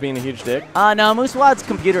Moosewad's being a huge dick? No, Moosewad's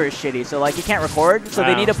computer is shitty, so like he can't record, so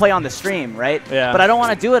they need to play on the stream, right? Yeah. But I don't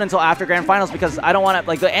want to do it until after Grand Finals because I don't want to,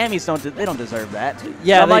 like the Ammies don't deserve that.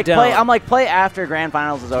 Yeah, so I'm they like, don't. Play after Grand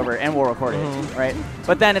Finals is over and we'll record it, right?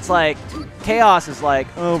 But then it's like, Chaos is like,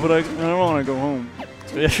 oh, but I don't want to go home.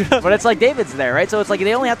 But it's like David's there, right? So it's like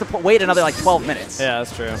they only have to wait another like 12 minutes. Yeah,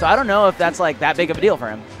 that's true. So I don't know if that's like that big of a deal for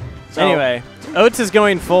him. So Anyway, Oats is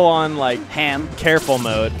going full on like ham. careful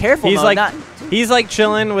mode. Careful mode, not- He's like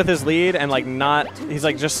chilling with his lead and like not. He's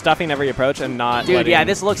like just stuffing every approach and not. Dude, yeah,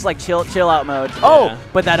 this looks like chill out mode. Oh,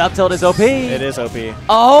 but that up tilt is OP. It is OP.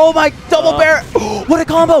 Oh my double bear! What a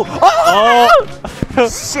combo! Oh!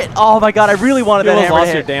 Shit! Oh my God, I really wanted You that almost hammer lost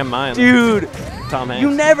hit. your damn mind, Dude. Tom Hanks.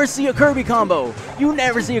 You never see a Kirby combo. You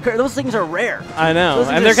never see a Kirby. Those things are rare. I know, Those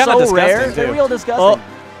things and they're are kind of so disgusting rare. too. They're real disgusting.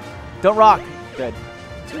 Don't rock. Good.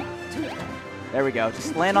 There we go.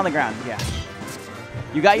 Just land on the ground. Yeah.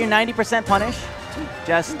 You got your 90% punish.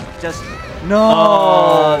 Just no.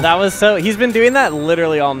 Oh, that was so. He's been doing that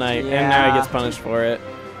literally all night, and now he Yeah. gets punished for it.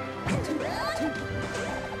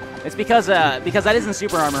 It's because that isn't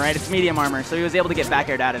super armor, right? It's medium armor, so he was able to get back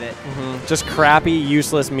aired out of it. Just crappy,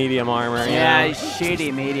 useless medium armor. Yeah, You know?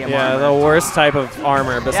 shitty medium Yeah, armor. the worst type of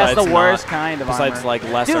armor besides. That's the worst kind of besides armor. like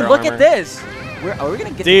lesser Dude, look armor. at this. Are we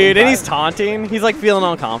gonna get? Dude, to and he's Game 5? taunting. He's like feeling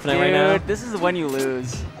all confident right now. Dude, this is when you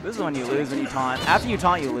lose. This is when you lose when you taunt. After you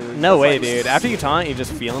taunt, you lose. No It's way, like- dude. After you taunt, you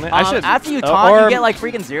just feeling it. I should. After you taunt, or- you get like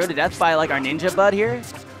freaking 0 to death by like our ninja bud here.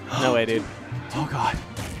 No way, dude. Oh God.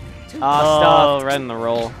 Oh, Stuff. right in the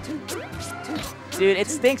roll. Dude, it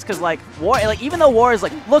stinks because like War, like even though War is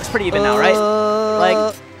like looks pretty even now, right?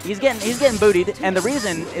 Like he's getting bootied, and the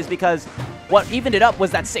reason is because what evened it up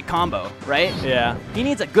was that sick combo, right? Yeah. He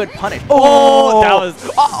needs a good punish. Oh, that was.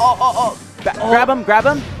 Grab him.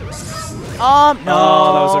 No.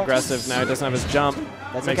 Oh, that was aggressive. Now he doesn't have his jump.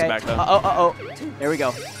 That's Makes okay. it back though. There we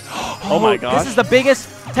go. Oh my gosh. This is the biggest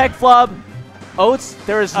tech flub. Oats,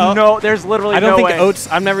 there's literally I don't no think way. Oats.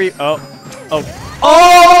 I've never. Oh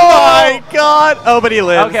my God! Oh, but he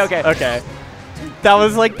lives. Okay. That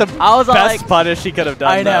was like the I was best like, punish he could have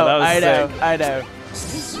done. That was sick. I know.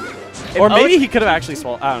 Or If maybe Oats- he could have actually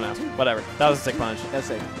swallowed. I don't know. Whatever. That was a sick punch. That's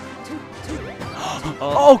sick.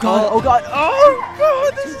 Oh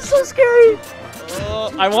God, this is so scary.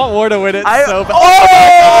 I want War to win it so bad.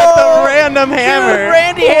 Oh! The random hammer. Dude,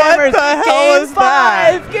 Randy what hammers. the hell Game is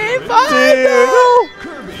that? 5. Game 5.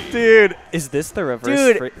 Dude. Dude, is this the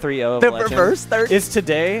reverse Dude, 3-0 of the Legend? reverse third. Is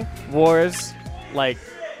today War's like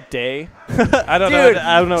day? I don't Dude, know.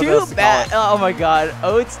 I don't know what else too to bad. call Oh my God,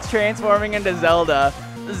 Oats transforming into Zelda.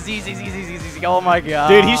 Z. Oh my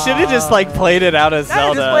God. it. Dude, he should have just like played it out as Yeah,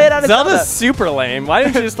 Zelda. just play it out as Zelda's Zelda. super lame. Why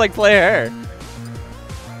didn't you just like play her?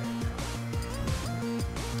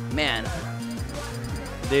 Man.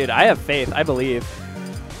 Dude, I have faith. I believe.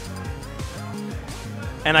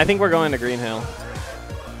 And I think we're going to Green Hill.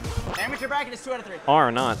 Amateur bracket is 2 out of 3.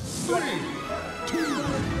 Or not. 3, 2,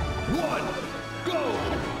 1,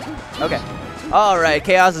 go! Okay. All right,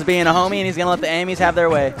 Chaos is being a homie, and he's gonna let the Ammies have their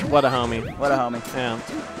way. What a homie. What a homie. Yeah.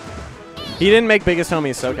 He didn't make biggest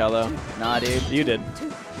homies SoCal though. Nah, dude. You did.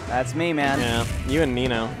 That's me, man. Yeah. You and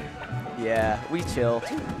Nino. Yeah, we chill.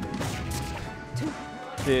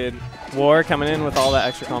 Dude. War coming in with all that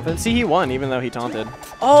extra confidence. See, he won even though he taunted.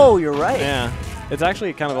 Oh, you're right. Yeah. It's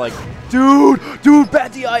actually kind of like... Dude,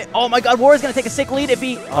 bad DI. Oh my god, War is going to take a sick lead if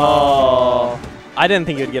he... Oh. I didn't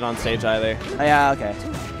think he would get on stage either. Yeah, okay.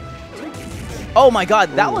 Oh my god,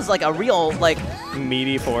 that was like a real, like...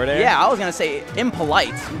 Meaty forward air. Yeah, I was going to say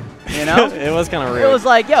impolite, you know? It was kind of rude. It was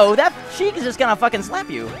like, yo, that Sheik is just going to fucking slap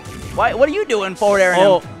you. Why? What are you doing forward airing him?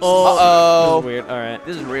 Uh-oh. This is weird. All right.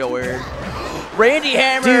 This is real weird. Randy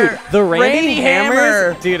Hammer. Dude, the Randy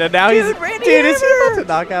Hammers. Dude, and now Dude, he's... Randy Dude, is he Hammer. about to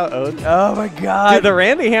knock out Oath? Oh my god. Dude, the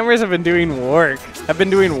Randy Hammers have been doing work.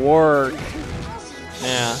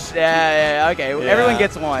 Yeah. Yeah, okay. Yeah. Everyone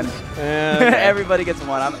gets one. Yeah, okay. Everybody gets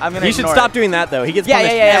one. I'm gonna You should ignore stop it. doing that, though. He gets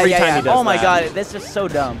punished every time he does Oh my that. god, that's just so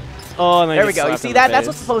dumb. Oh, and then There he we gets go. You slapped see in that? the That's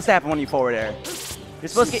what's face. supposed to happen when you forward air. You're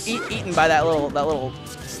supposed to get eaten by that little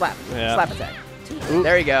slap attack. Oop.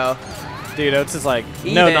 There you go. Dude, Oates is like,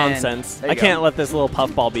 no Even. nonsense. There you I go. can't let this little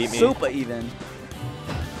puffball beat me. Super even.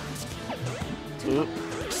 Oop.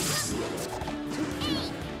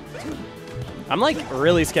 I'm like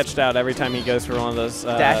really sketched out every time he goes for one of those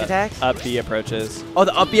Dash attacks? up B approaches. Oh,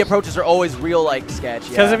 the up B approaches are always real like sketch.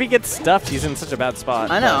 Because Yeah. if he gets stuffed, he's in such a bad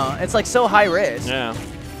spot. I know. It's like so high risk. Yeah.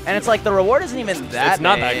 And it's like the reward isn't even that It's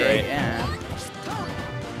not that big. great. Yeah.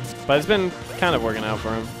 But it's been kind of working out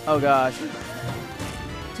for him. Oh gosh.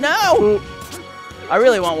 No! I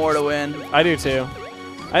really want War to win. I do too.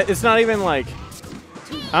 It's not even like,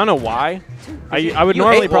 I don't know why. I would You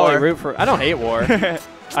normally hate probably War. root for, I don't hate War.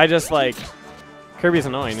 I just like, Kirby's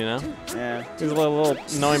annoying, you know? Yeah. He's a little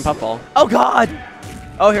annoying puffball. Oh god!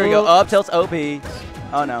 Oh, here we go. Oh. Up tilts OP.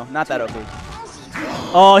 Oh no, not that OP.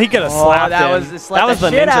 Oh, he could have slapped that him. was That was the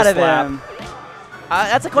the shit ninja out of slap. him.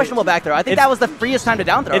 That's a questionable back throw. I think It's- that was the freest time to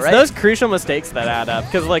down throw, It's right? those crucial mistakes that add up.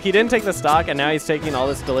 Because, like, he didn't take the stock, and now he's taking all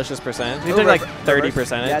this delicious percentage. He took, like,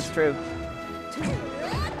 30%. That's true.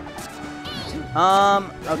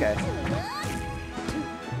 Okay.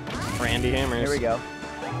 Randy Hammers. Here we go.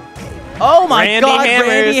 Oh my Randy god, Hammers.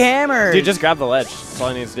 Randy Hammers! Dude, just grab the ledge. That's all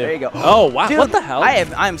he needs to do. There you go. Oh, wow. Dude, what the hell?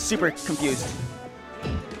 I'm super confused.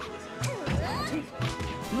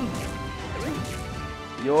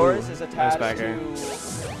 Yours is a nice tad back to air.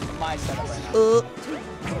 my setup right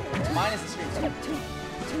now. Mine is the stream setup.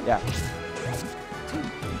 Yeah.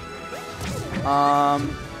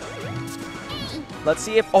 Let's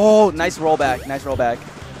see if. Oh, nice rollback. Nice rollback.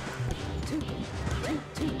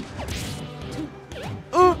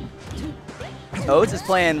 Oates is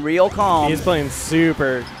playing real calm. He's playing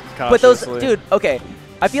super cautiously. But those, dude, okay.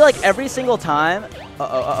 I feel like every single time.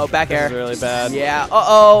 Back This air. is really bad. Yeah.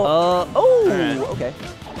 Alright. Okay.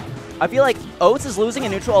 I feel like Oates is losing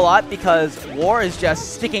in neutral a lot because War is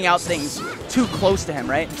just sticking out things too close to him,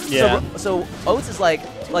 right? Yeah. So Oates is like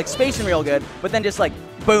spacing real good, but then just like,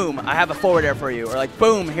 boom, I have a forward air for you, or like,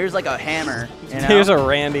 boom, here's like a hammer. You know? Here's a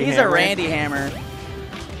Randy He's Hammer. a Randy Hammer.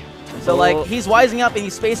 So like he's wising up and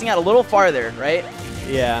he's spacing out a little farther, right?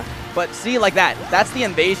 Yeah. But see, like that. That's the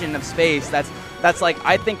invasion of space. That's like,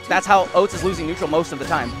 I think that's how Oates is losing neutral most of the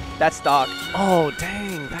time. That's stock. Oh,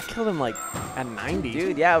 dang. That killed him, like, at 90.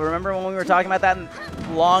 Dude, yeah, remember when we were talking about that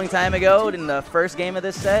a long time ago in the first game of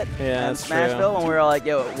this set? Yeah, in that's Smashville, true. when we were like,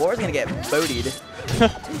 yo, War's gonna get bootied.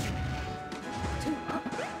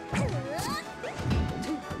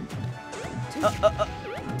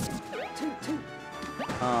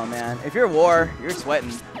 Oh man, if you're War, you're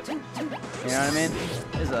sweating. You know what I mean?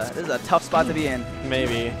 This is a tough spot to be in.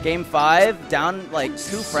 Maybe. Game 5, down like 2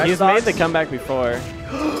 fresh He's stocks. made the comeback before.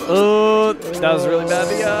 Oh, that was really bad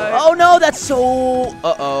DI. Oh no, that's so.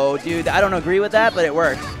 Uh-oh, dude. I don't agree with that, but it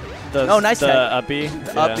worked. The, Oh, nice the tech. uppy.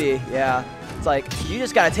 The Yeah. uppy, yeah. It's like, you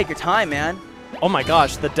just gotta take your time, man. Oh my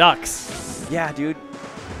gosh, the ducks. Yeah, dude.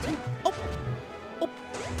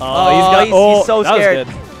 Oh, he's so that was scared.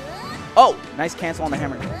 good. Oh, nice cancel on the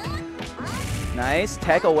hammer. Nice,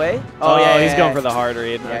 tech away. Oh, yeah, he's yeah, going yeah. for the hard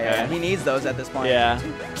read. Yeah, Okay. yeah, he needs those at this point. Yeah.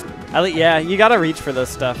 Yeah, you gotta reach for this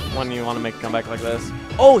stuff when you want to make a comeback like this.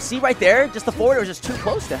 Oh, see right there? Just the forward was just too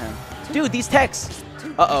close to him. Dude, these techs.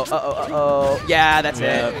 Uh-oh. Yeah, that's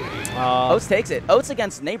it. Oates takes it. Oates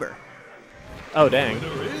against Neighbor. Oh, dang.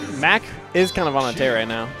 Mac is kind of on a tear right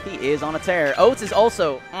now. He is on a tear. Oates is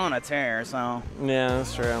also on a tear, so. Yeah,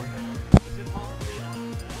 that's true.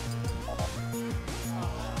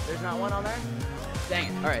 There's not one on there? Dang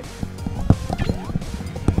it. All right.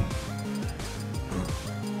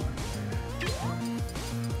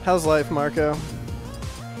 How's life, Marco?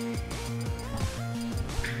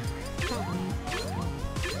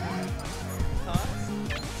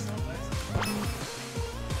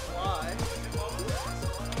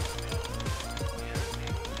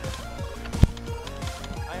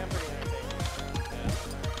 I am pretty entertained.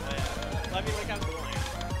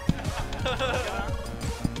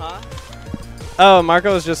 Oh,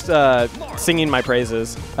 Marco was just singing my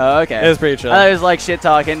praises. Oh, okay. It was pretty chill. I thought it was like shit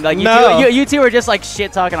talking. Like you two were just like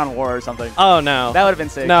shit talking on War or something. Oh no. That would have been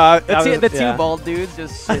sick. No, the two bald dudes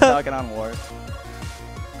just shit talking on War.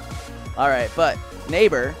 All right, but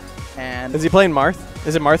Neighbor and Is he playing Marth?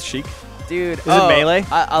 Is it Marth Sheik? dude, Is it Melee?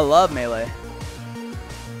 I love Melee.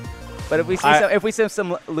 But if we see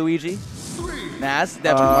some Luigi, nah, that's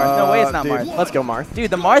definitely Marth. No way, it's not dude, Marth. Let's go Marth. Dude,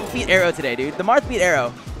 the Marth beat Arrow today, dude. The Marth beat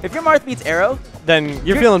Arrow. If your Marth beats Arrow, Then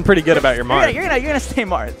you're feeling pretty good about your Marth. you're gonna stay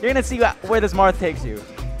Marth. You're gonna see where this Marth takes you.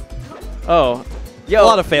 Oh, Yo, a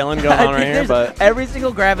lot of failing going on right here, but every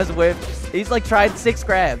single grab is whipped. He's like tried 6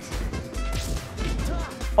 grabs.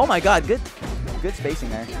 Oh my god, good spacing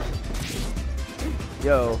there.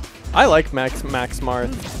 Yo, I like Max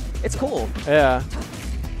Marth. it's cool. Yeah.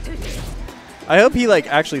 I hope he like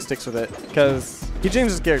actually sticks with it because he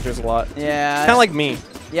changes characters a lot. Yeah. Kind of like me.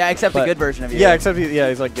 Yeah, except the but- good version of you. Yeah, except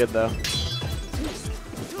he's like good though.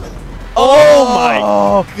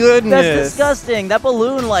 Oh my goodness! That's disgusting. That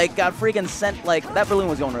balloon like got freaking sent. Like that balloon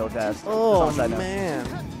was going really fast. Oh Just on a side note.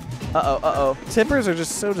 man. Uh-oh. Tippers are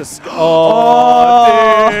just so disgusting.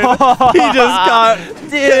 Oh, dude. He just got...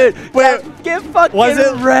 Dude, Wait, get fucking was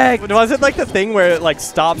it wrecked. Was it like the thing where it like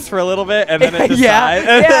stops for a little bit and then it decides?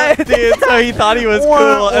 Yeah. Dude, so he thought he was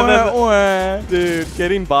cool and then... Wah. Dude,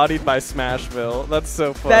 getting bodied by Smashville. That's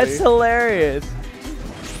so funny. That's hilarious.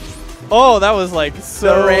 Oh, that was like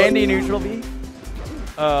so... The Randy neutral B.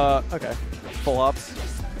 Okay. Full ups.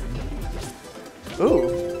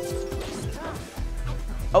 Ooh.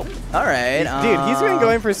 Oh, all right. Dude, he's been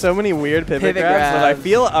going for so many weird pivot grabs that I grabs.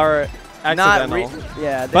 feel are accidental.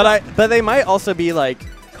 Yeah. But they might also be like...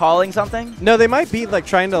 Calling something? No, they might be like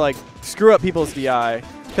trying to like screw up people's DI.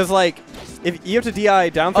 Because like, if you have to DI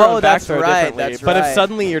down throw and back that's throw right, differently. that's But if right.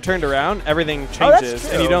 suddenly you're turned around, everything that's changes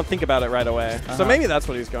and you true. don't think about it right away. So Uh-huh. maybe that's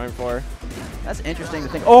what he's going for. That's interesting to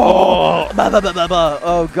think. Oh! Bah, bah, bah, bah, bah.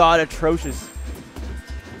 Oh, God, atrocious.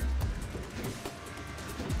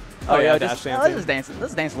 Oh, yeah, yo, dash let's just dance.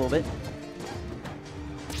 Let's dance a little bit.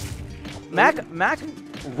 Mac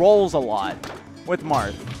rolls a lot with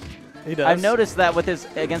Marth. He does. I've noticed that with his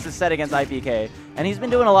set against IPK, and he's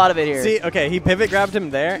been doing a lot of it here. See, okay, he pivot grabbed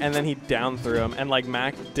him there, and then he down threw him, and like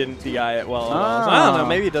Mac didn't DI it well at all. So I don't know,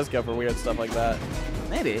 maybe he does go for weird stuff like that.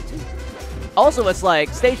 Maybe. Also, it's like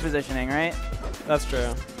stage positioning, right? That's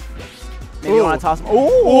true. Maybe you want to toss him. Ooh!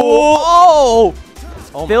 Oh!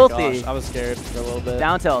 Oh Filthy. my gosh, I was scared for a little bit.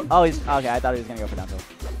 Down tilt. Oh, he's okay. I thought he was gonna go for down tilt.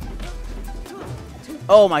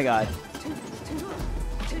 Oh my god.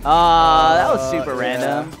 That was super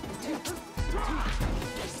random.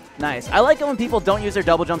 Nice. I like it when people don't use their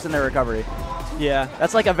double jumps in their recovery. Yeah.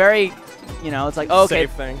 That's like a very, it's like, oh, okay.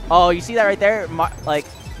 Safe thing. Oh, you see that right there? Like,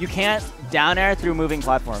 you can't down air through moving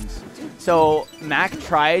platforms. So Mac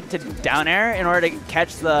tried to down air in order to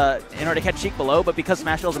catch Sheik below, but because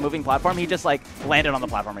Smashville is a moving platform, he just like landed on the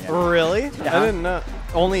platform again. Really? Yeah. I didn't know.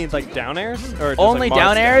 Only like down airs, or just, Only like,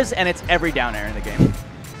 down Marth's airs, and it's every down air in the game.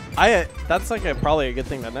 That's like probably a good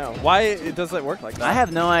thing to know. Why does it work like that? I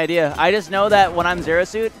have no idea. I just know that when I'm Zero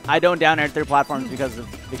Suit, I don't down air through platforms because of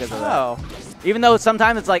that. Oh. Even though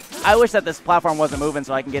sometimes it's like, I wish that this platform wasn't moving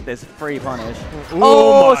so I can get this free punish.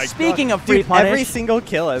 Ooh, my speaking God. of free Dude, punish, every single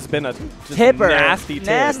kill has been a just tipper, nasty tip.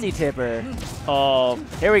 nasty tipper. Oh,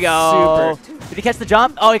 Here we go. super. Did he catch the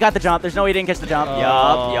jump? Oh, he got the jump. There's no way he didn't catch the jump.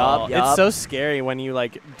 Yup. It's so scary when you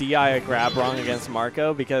like DI a grab wrong against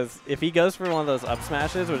Marco, because if he goes for one of those up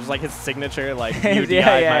smashes, which is like his signature, like you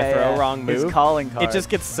DI'd my throw wrong move, His calling card. it just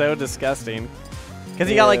gets so disgusting. Because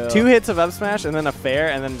he got like 2 hits of up smash and then a fair,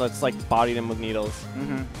 and then just like bodied him with needles.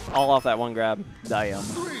 All off that one grab. Damn.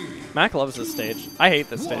 Mac loves this stage. I hate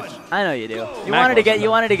this stage. I know you do. You Mac wanted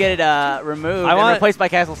to get it removed I and want- replaced by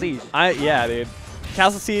Castle Siege. Yeah, dude.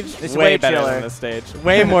 Castle Siege It's is way way better chiller. than this stage.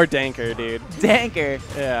 Way more danker, dude. Danker.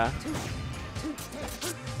 Yeah.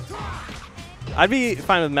 I'd be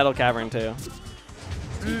fine with Metal Cavern too.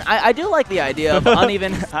 I do like the idea of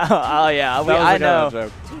uneven. Oh yeah, That was I kind know. of a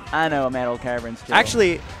joke. I know Metal Caverns. Chill.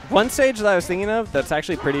 Actually, one stage that I was thinking of that's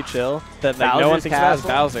actually pretty chill that like, no one Bowser's thinks about is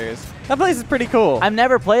Castle? Bowser's. That place is pretty cool. I've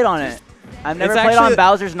never played on it. I've never It's played on actually-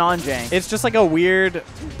 Bowser's non-jank. It's just like a weird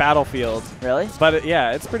battlefield, Really? but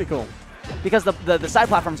yeah, it's pretty cool. Because the side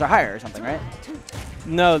platforms are higher or something, right?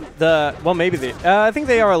 No, well maybe I think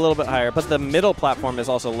they are a little bit higher, but the middle platform is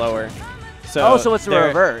also lower. So So it's the they're-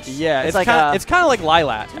 reverse. Yeah, It's it's like kind of like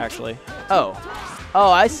Lilat actually. Oh,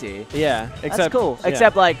 I see. Yeah, That's except cool. yeah.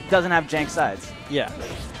 Except like doesn't have jank sides. yeah.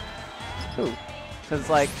 Because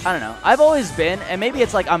like I don't know. I've always been, and maybe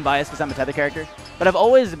it's like I'm biased because I'm a tether character, but I've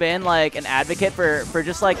always been like an advocate for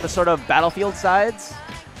just like the sort of battlefield sides.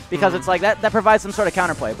 because it's like that provides some sort of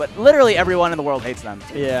counterplay. But literally everyone in the world hates them.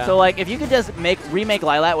 Yeah. So like if you could just remake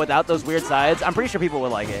Lilat without those weird sides, I'm pretty sure people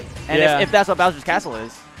would like it. And Yeah. if that's what Bowser's Castle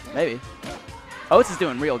is, maybe. Oats is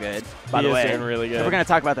doing real good, by the way. He is doing really good. If we're gonna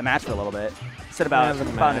talk about the match for a little bit. Instead about the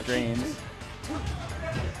Fountain match. of Dreams.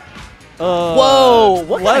 Whoa!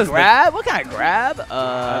 What kind of grab? What kind of grab?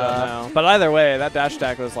 I don't know. But either way, that dash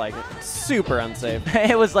attack was like super unsafe.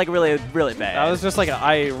 It was like really, really bad. That was just like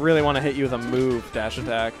I really want to hit you with a move dash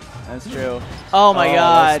attack. That's true. Oh my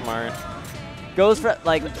god. That's smart. Goes for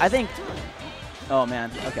like I think. Oh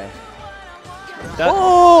man. Okay. That,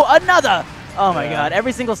 Oh, another. Oh my Yeah. god.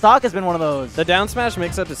 Every single stock has been one of those. the down smash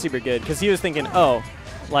mix-up is super good because he was thinking, oh,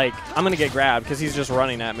 like I'm gonna get grabbed because he's just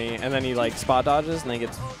running at me, and then he like spot dodges and then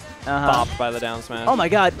gets bopped by the down smash. Oh my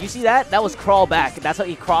god. You see that? That was crawl back. That's how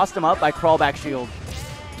he crossed him up by crawl back shield.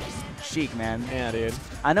 Chic, man. Yeah, dude.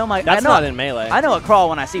 I know my. That's I know, not in melee. I know a crawl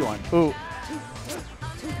when I see one. Ooh.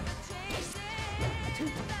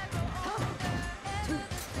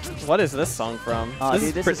 What is this song from? Oh,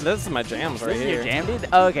 this, dude, is this is my jams right This is here. your jam,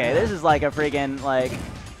 dude? Okay, this is like a freaking like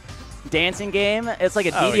dancing game. It's like a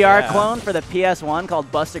Oh, DDR yeah. clone for the PS1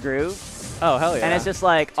 called Bust a Groove. Oh, hell yeah. And it's just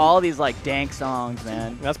like all these like dank songs,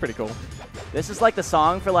 man. That's pretty cool. This is like the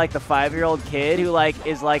song for like the 5-year-old kid who like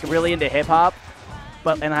is like really into hip hop,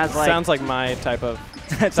 but and has like Sounds like my type of.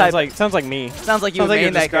 type- sounds like you sounds like you sounds like you're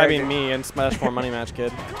made that describing character. me in Smash 4 Money Match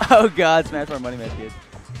Kid. Oh god, Smash 4 Money Match Kid.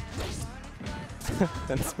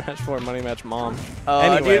 And Smash 4 Money Match Mom. Oh,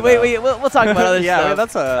 Anyway, dude, wait, though. we'll talk about other Yeah,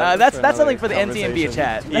 stuff. that's that's something for the another NCMB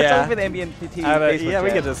chat. That's Yeah. something for the NCMB I don't- Facebook yeah, we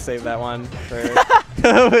chat. could just save that one. For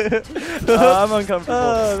I'm uncomfortable.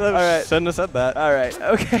 All right. Shouldn't have said that. All right.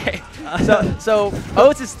 Okay. So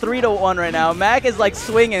Oats is 3-1 right now. Mac is like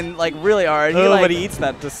swinging like really hard. Oh, like, but he eats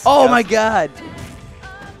that. oh my god.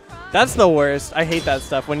 That's the worst. I hate that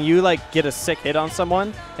stuff. When you like get a sick hit on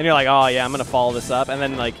someone and you're like, oh yeah, I'm gonna follow this up, and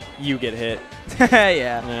then like you get hit. Yeah.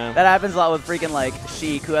 Yeah. That happens a lot with freaking like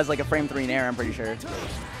Sheik, who has like a frame 3 in air. I'm pretty sure.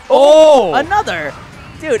 Oh! Another.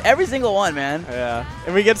 Dude, every single one, man. Yeah.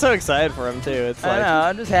 And we get so excited for him too. It's I like know.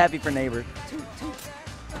 I'm just happy for neighbor.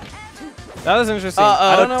 that was interesting.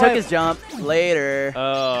 I don't know. Took why- his jump later.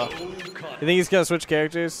 You think he's gonna switch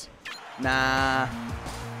characters? Nah.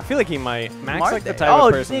 I feel like he might. Max like the Marte. type oh, of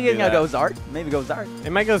you person think to he's do gonna that. go Zard? Maybe go Zard. It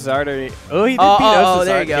might go Zard or he did Oh, beat oh, us to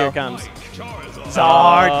there Zard. you go. Here it comes.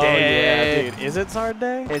 Zard Oh, Day. yeah, dude. Is it Zard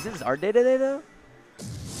Day? Is it Zard Day today though?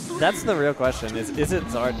 That's the real question. Is it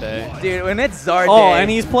Zard Day? Dude, when it's Zard Oh, Day.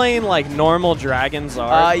 and he's playing like normal Dragon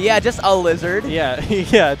Zard. Yeah, just a lizard. Yeah,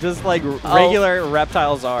 yeah, just like regular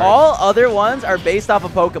reptile Zard. All other ones are based off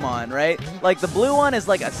of Pokemon, right? Like the blue one is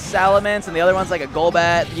like a Salamence, and the other one's like a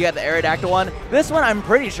Golbat. You got the Aerodactyl one. This one, I'm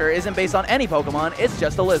pretty sure, isn't based on any Pokemon. It's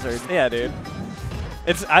just a lizard. Yeah, dude.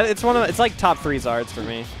 It's like top 3 Zards for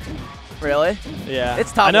me. Really? Yeah.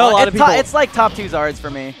 It's top I know one. a lot of people. It's like top 2 Zards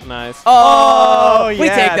for me. Nice. Oh, yeah, we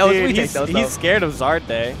take those. dude. We take those. He's scared of Zard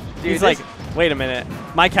Day. Dude, He's this- like, wait a minute.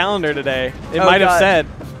 My calendar today. It Oh, might have God. said.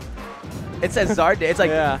 It says Zard Day. It's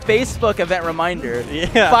like Yeah. Facebook event reminder.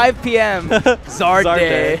 Yeah. 5 p.m. Zard, Zard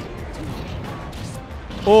Day. Day.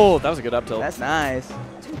 Oh, that was a good up tilt. That's nice.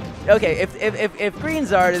 Okay, if Green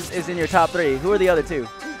Zard is in your top 3, who are the other 2?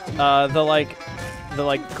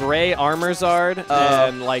 The gray armor Zard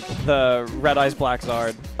and like the red eyes black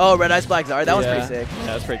Zard. Oh, Red Ice Black Zard. That one's pretty sick. Yeah,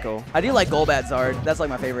 that's pretty cool. I do like Golbat Zard. That's like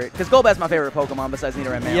my favorite. Because Golbat's my favorite Pokemon besides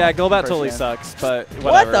Nidoran Male. Yeah, Golbat First totally gen. sucks, but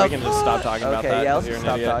What whatever. the We can just stop fuck? talking about that. Okay, yeah, 'cause let's you're just an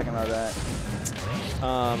stop idiot. talking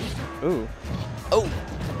about that. Ooh.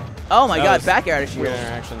 Oh my That god, was back air out of Weird shield.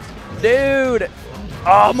 interactions. Dude!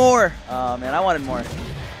 Oh, more! Oh man, I wanted more.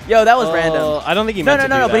 Yo, that was random. I don't think he No, meant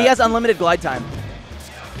no, to no, do but he that. has unlimited glide time.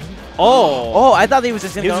 Oh. Oh, I thought he was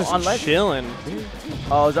just He going was to on just ledge. chilling.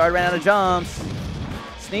 Oh, Zard ran out of jumps.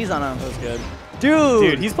 Sneeze on him. That was good. Dude!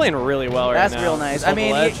 Dude, he's playing really well right now. That's real nice. This I whole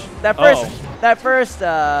mean, ledge. that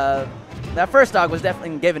first dog was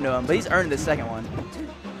definitely given to him, but he's earned the second one.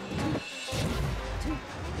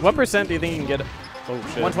 What percent do you think you can get? Oh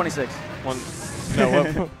shit. 126. No,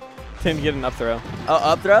 what? Didn't get an up throw. Oh,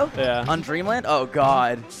 up throw? Yeah. On Dreamland? Oh,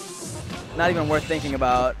 God. Not even worth thinking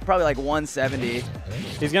about. Probably like 170.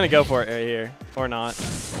 He's gonna go for it right here, or not.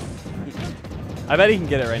 I bet he can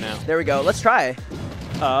get it right now. There we go. Let's try. If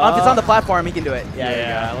it's on the platform, he can do it.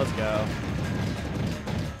 Yeah, there let's go.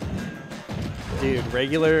 Dude,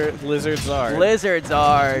 regular lizard you go. Zard. Lizard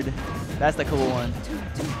Zard. That's the cool one.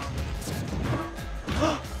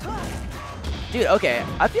 Dude, okay.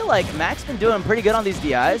 I feel like Mac's been doing pretty good on these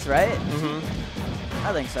DIs, right? Mm-hmm.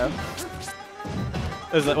 I think so.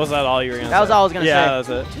 Was that all you were gonna say? That was all I was gonna yeah,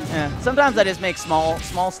 say. that was it. Yeah. Sometimes I just make small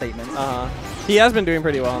statements. He has been doing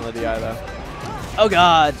pretty well on the DI though. Oh,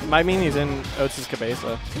 God. Might mean he's in Oats'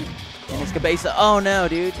 cabeza. In his cabeza. Oh, no,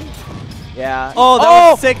 dude. Yeah. Oh,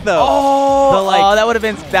 that was sick, though. Oh, The, like, that would have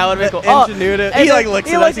been cool. Ingenuity. and He, like, then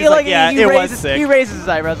looks at us. He's like, yeah, it was sick. He raises his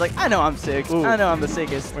eyebrows like, I know I'm sick. Ooh. I know I'm the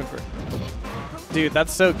sickest. Dude,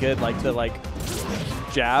 that's so good. Like, the, like,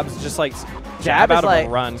 jabs, just, like, Jab jab is out of like- a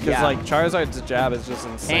run. Because, yeah. like, Charizard's jab is just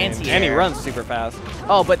insane. Anti-air. And he runs super fast.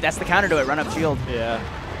 Oh, but that's the counter to it. Run up shield. Yeah.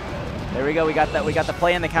 There we go. We got that. We got the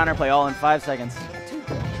play and the counter play all in 5 seconds.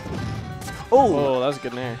 Oh, Oh, that was a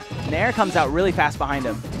good nair. Nair comes out really fast behind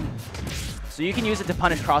him. So you can use it to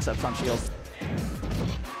punish cross-ups on shield.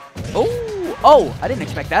 Oh, I didn't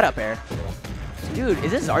expect that up air. Dude,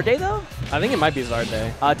 is it Zard Day, though? I think it might be Zard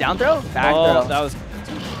Day. Down throw? Back Oh, throw. that was...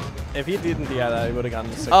 If he didn't do that, he would have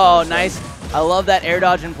gotten the 6. Oh, nice. I love that air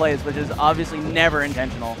dodge in plays, which is obviously never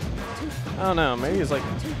intentional. I don't know. Maybe he's like,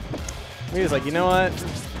 you know what?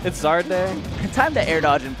 It's Zard Day. Time to air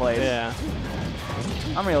dodge in plays. Yeah.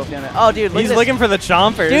 I'm really feeling it. Oh, dude, look He's at this. looking for the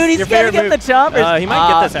chompers. Dude, he's Your gonna favorite get the chompers. He might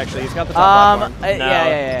get this, actually. He's got the top platform. No,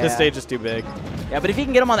 yeah. This stage is too big. Yeah, but if he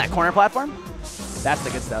can get him on that corner platform, that's the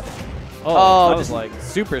good stuff. Oh, that was just like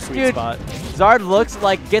super sweet dude, spot. Zard looks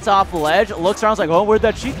like, gets off the ledge, looks around, like, oh, where'd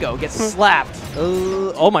that cheat go? Gets slapped.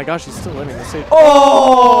 Oh my gosh, he's still winning this stage.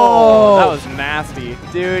 Oh! That was nasty.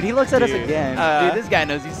 Dude, he looks at us Dude. again. Dude, this guy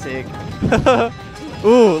knows he's sick.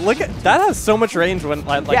 Ooh, look at that! Has so much range when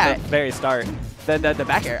like Yeah. the very start. The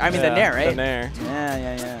back air. I mean, the nair, right? The nair.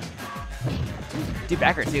 Yeah. Dude,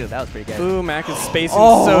 back air, too. That was pretty good. Ooh, Mac is spacing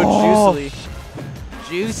so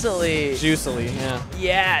juicily. Juicily. Yeah.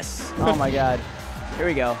 Yes. Oh, my God. Here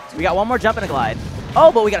we go. We got one more jump and a glide.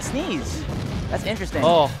 Oh, but we got a sneeze. That's interesting.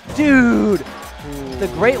 Oh. Dude. The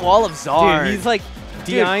Great Wall of Zard. Dude, he's like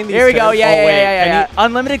DIing these. Here we go. turns. Yeah, oh, wait. yeah.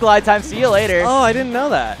 Unlimited glide time. See you later. Oh, I didn't know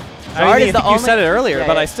that. Zard I is think the you said only- it earlier, Yeah,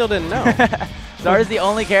 but yeah. I still didn't know. Zard is the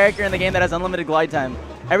only character in the game that has unlimited glide time.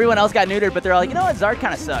 Everyone else got neutered, but they're all like, you know what, Zard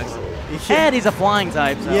kind of sucks. Yeah. And he's a flying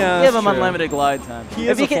type, so Yeah, give that's him true. unlimited glide time. He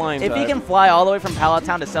if is a flying If he type. can fly all the way from Pallet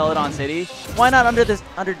Town to Celadon City, why not under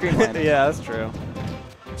Dreamland? Yeah, that's true.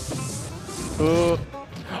 Ooh.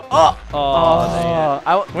 Oh!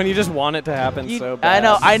 Dang it. When you just want it to happen so bad. I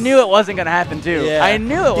know. I knew it wasn't going to happen, too. Yeah. I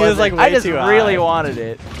knew it He was, wasn't. like, I way just too really high. wanted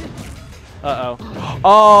it. Uh-oh.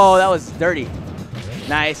 Oh, that was dirty.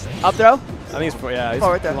 Nice. Up throw? I think he's, yeah, he's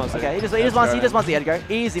Forward throw. wants it. Okay, he just That's wants the edge guard.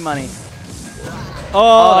 Easy money.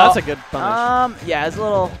 Oh, that's a good punish. Yeah, it's a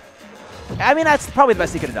little... I mean, that's probably the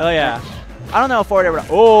best he could have done. Oh, yeah. I don't know if forward ever...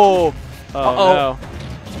 Oh! Oh, no.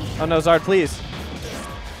 Oh, no, Zard, please.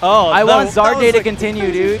 Oh, I want Zard Day to like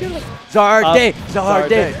continue, dude. Zard Day, Zard Zard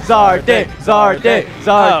Day, Day, Zard Day, Zard Day,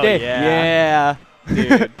 Zard Oh, Day. yeah. Yeah.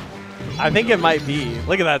 Dude. I think it might be.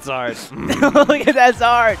 Look at that Zard. Look at that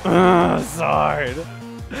Zard. Zard.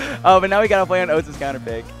 Oh, but now we gotta play on Oats' counter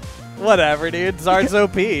pick. Whatever, dude. Zard's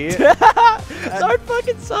OP. Zard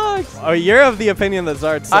fucking sucks. Oh, you're of the opinion that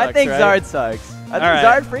Zard sucks, I think right? Zard sucks. I think Alright.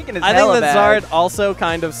 Zard freaking is I think hella that bad. Zard also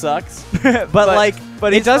kind of sucks. but But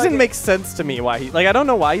but it he's doesn't fucking- make sense to me why he, like, I don't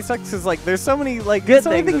know why he sucks, because, like, there's so many, like, Good so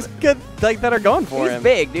many things. things good, like, that are going for He's him.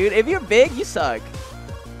 big, dude. If you're big, you suck.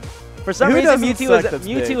 For some Who reason, doesn't Mewtwo suck is that's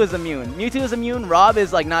big? immune. Mewtwo is immune. Rob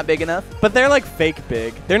is like not big enough. But they're, like, fake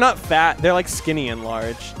big. They're not fat. They're, like, skinny and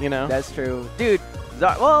large, you know? That's true, dude.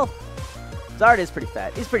 Zard is pretty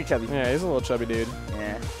fat. He's pretty chubby. Yeah, he's a little chubby dude.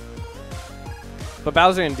 Yeah. But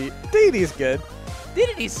Bowser and Dede's good.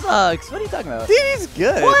 Dedede sucks. What are you talking about? Dede's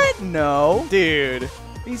good. What? No. Dude.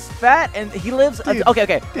 He's fat and he lives. Dude, okay.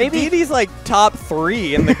 Dude, Maybe Dede's, like, top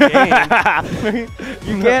 3 in the game.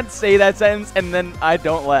 you can't say that sentence and then I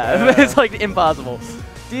don't laugh. Yeah. It's like impossible.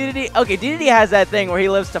 Dedede has that thing where he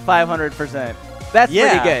lives to 500%. That's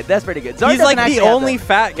Yeah. pretty good. That's pretty good. Zard He's, doesn't like, actually the have only that.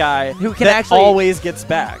 fat guy Who can that actually- always gets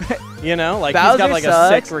back. You know? Like, Bowser he's got, like,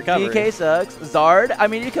 sucks, a sick recovery. DK sucks. Zard, I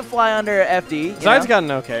mean, you can fly under FD. you Zard's know? got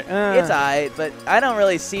an okay. It's alright, but I don't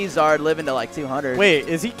really see Zard living to like 200. Wait,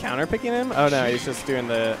 is he counterpicking him? Oh, no, he's just doing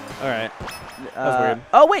the... All right. That's weird.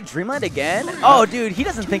 Oh, wait, Dreamland again? Oh, dude, he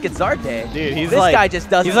doesn't think it's Zard Day. Dude, he's this like... guy just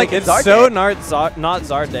doesn't He's like, think it's Zard so Day. not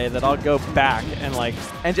Zard Day that I'll go back and, like...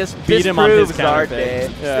 And just beat him on his disprove counter Zard pick.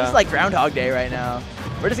 Day. Yeah. This is like Groundhog Day right now.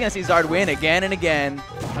 We're just going to see Zard win again and again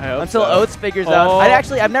I hope until so. Oats figures Oh. out.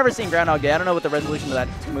 I've never seen Groundhog Day. I don't know what the resolution of that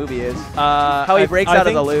movie is. How he breaks I out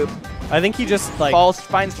of the think- loop. I think he just, like...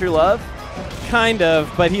 Finds true love. Kind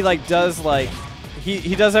of, but he, like, does, like...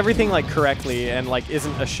 He does everything, like, correctly and, like,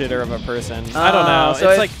 isn't a shitter of a person. I don't know. so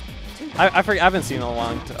it's, if- like... I forget, I haven't seen it in a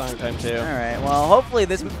long time, too. All right. Well, hopefully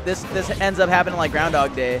this ends up happening like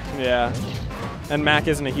Groundhog Day. Yeah. And Mac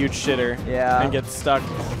isn't a huge shitter. Yeah. And gets stuck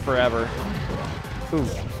forever. Ooh.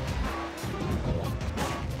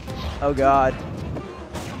 Oh God.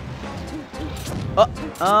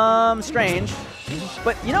 Strange.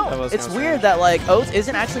 But, you know, was it's kinda weird strange. that, like, Oats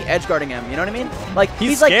isn't actually edge guarding him. You know what I mean? Like,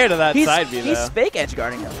 He's like, scared of that side B, He's though. fake edge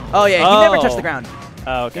guarding him. Oh, yeah. He never touched the ground.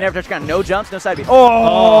 Oh, okay. He never touched the ground. No jumps, no side B.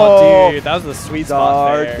 Oh, dude, that was the sweet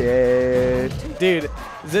spot there. Zard. Dude,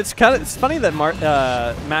 it's funny that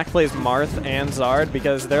Mac plays Marth and Zard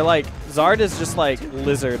because they're like Zard is just like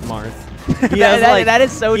lizard Marth. He has that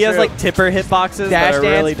is so he true. has like tipper hitboxes Dash that are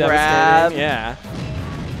really dance, grab. devastating. Yeah.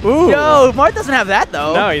 Ooh. Yo, Marth doesn't have that,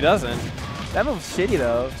 though. No, he doesn't. That move's shitty,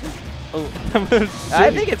 though. Oh, I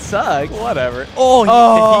think it sucks. whatever. Oh, he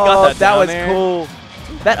got that. That down was there. cool.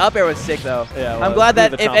 That up air was sick, though. Yeah, it I'm was. glad that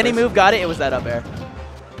Through the if any chompers. move got it, it was that up air.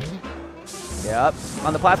 Yep,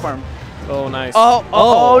 on the platform. Oh, nice. Oh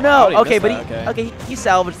how no. did he Okay, miss but that? okay, he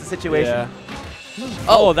salvaged the situation. Yeah.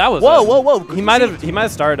 Oh, that was. Whoa. He might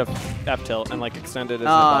have started a F tilt and like extended his.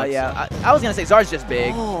 hitbox. Yeah. I was gonna say Zard's just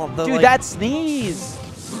big. Oh, the, Dude, like- that sneeze.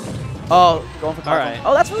 Oh, going for All platform. right.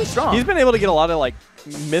 Oh, that's really strong. He's been able to get a lot of like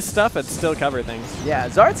miss stuff and still cover things. Yeah,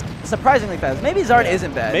 Zard's surprisingly fast. Maybe Zard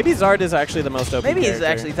isn't bad. Maybe Zard is actually the most OP Maybe he's character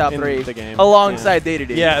actually top in 3 the game. alongside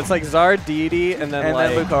Day-to-Day. Yeah, it's like Zard, Deity, and then and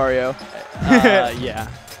like then Lucario.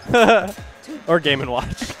 yeah. Or Game &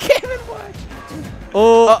 Watch. Game and Watch.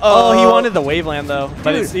 Oh, he wanted the Waveland though,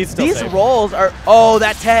 but Dude, he's still these safe. rolls are. Oh,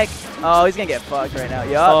 that tech. Oh, he's gonna get fucked right now.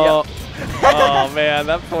 Yup. Oh man,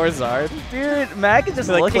 that poor Zard. Dude, Mac is just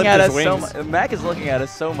He, like, looking clipped at his us so wings. much. Mac is looking at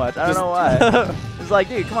us so much. I don't know why. It's like,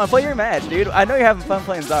 dude, come on, play your match, dude. I know you're having fun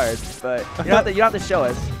playing Zard, but you don't have to show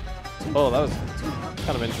us. Oh, that was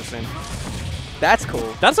kind of interesting. That's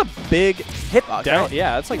cool. That's a big Hitbox, down. right?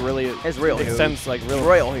 Yeah, it's like really. It's real huge. Extends like real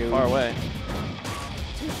Royal huge. far away.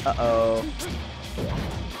 Uh-oh.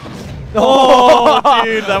 Oh,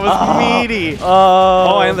 dude, that was meaty.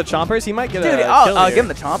 Oh, Oh, and the chompers. He might get dude, a I'll kill here. give him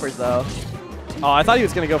the chompers, though. Oh, I thought he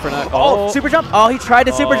was gonna go for an. Oh, super jump. Oh, he tried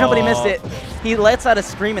to super jump, but he missed Oh. it. He lets out a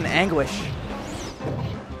scream in anguish.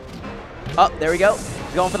 Oh, there we go.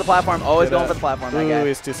 He's going for the platform. Always Good going at- for the platform, that Ooh, guy.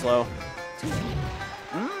 he's too slow.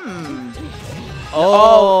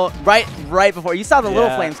 Oh, right before. You saw the little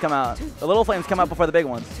Yeah. flames come out. The little flames come out before the big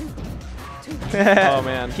ones. Oh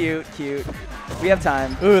man. Cute. We have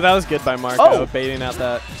time. Ooh, that was good by Marco, Oh. baiting out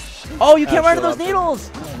that. Oh, you can't run into Actual those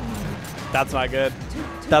needles. That's not good.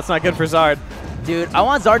 That's not good for Zard. Dude, I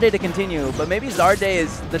want Zard Day to continue, but maybe Zard Day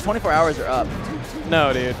is the 24 hours are up.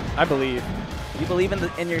 No, dude. I believe. You believe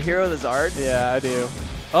in your hero, the Zard? Yeah, I do.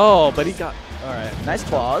 Oh, but he got. All right. Nice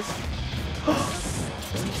claws.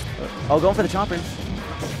 Oh, going for the chompers.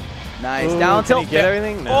 Nice. Ooh, Down can tilt. he get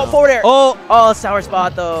everything? No. Oh, forward air. Oh, Oh, sour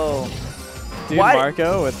spot, though. dude, Why-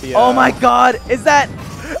 Marco with the. Oh, my God. Is that...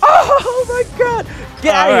 Oh, my God.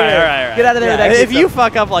 Get out of here. All right. Get out of there. Yeah, with that if good you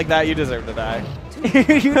fuck up like that, you deserve to die.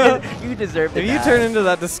 stuff. you deserve to If you die. turn into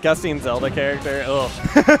that disgusting Zelda character,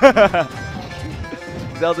 ugh.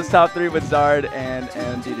 Zelda's top 3 with Zard and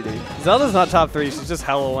DDD. Zelda's not top 3. She's just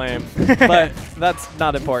hella lame. But that's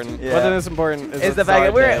not important. Yeah. What is important is Is the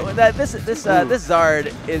that fact that Zard Day. this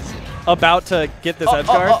Zard is about to get this edge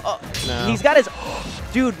guard. No. He's got his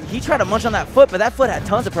dude. He tried to munch on that foot, but that foot had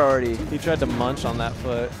tons of priority. He tried to munch on that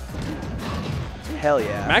foot. Hell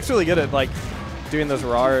yeah. Mac's really good at like doing those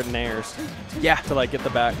raw nairs Yeah. to like get the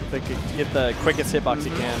back, to get the quickest hitbox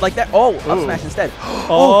he can. Like that. Oh, up Ooh. smash instead.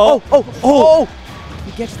 Oh.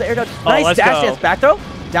 He gets the air dodge. Oh, Nice let's dash go. dance. Back throw.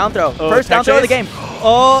 Down throw. Oh, First tech down throw of the chase? game.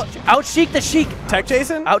 Oh, Out sheik the sheik. tech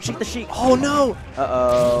chasing? Out sheik the sheik. Oh no.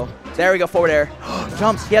 Uh-oh. There we go. Forward air.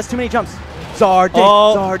 Jumps. He has too many jumps. Zard Day.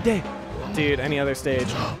 Oh. Zard Day. Dude, any other stage.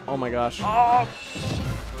 Oh my gosh.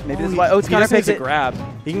 Maybe this is why Oats he counter just needs picks to it. grab.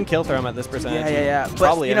 He can kill throw him at this percentage. Yeah. But,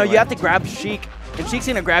 Probably you know, anyway. you have to grab Sheik. And Sheik's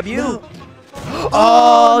going to grab you.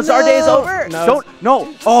 Oh, Zard Day is over. No.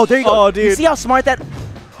 No. Oh, there you go. Oh, dude. You see how smart that...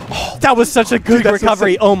 That was such a good that's so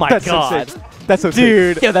recovery. sick. Oh my That's so god. sick. That's so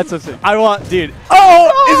Dude. sick. Yeah, that's so sick. I want, dude. Oh,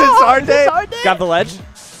 Is it Zard Day? Zard Day? Grab the ledge.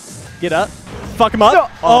 Get up. Fuck him up. No.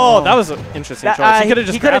 Oh, that was an interesting That- choice. He could have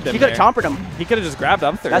just grabbed him. He could have chompered him. He could have just grabbed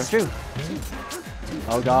up through. That's true.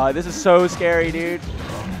 Oh, God. This is so scary, dude.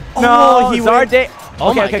 Oh, No, he Zard went- Day. Oh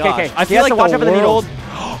okay, my okay, gosh. okay. I He feel has like to watch the out for the needles. world.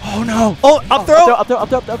 Oh no. Oh, up throw. Up throw.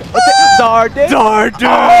 That's it. Zard Day. Zard, dude.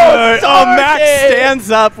 Oh, Oh, Zard Max Day. stands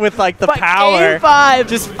up with like the But power. Game 5.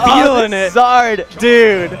 Just Oh, feeling the it. Zard.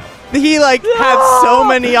 Dude. He like had so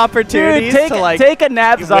many opportunities Dude, to like take a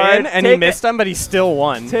nap, Zard. win, and he missed them, but he still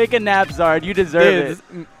won. Take a nap, Zard. You deserve it.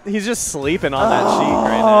 Dude, he's just sleeping on that sheet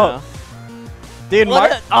right now. Dude,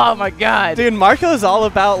 Oh my God. Dude, Marco's all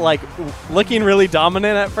about like looking really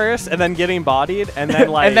dominant at first, and then getting bodied, and then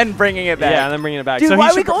like and then bringing it back. yeah, and then bringing it back. Dude, so why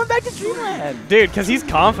he are we should going back to Dreamland? Dude, because he's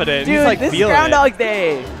confident. Dude, he's like this is feeling Groundhog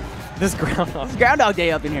Day. it. This Groundhog. It's Groundhog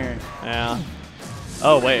Day up in here. Yeah.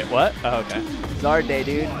 Oh, wait, what? Oh, okay. Zard Day,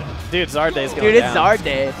 dude. Dude, Zard Day's going Dude, it's down. Zard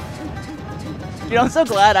Day. Dude, I'm so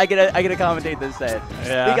glad I get to commentate this set.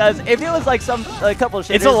 Yeah. Because if it was like a couple of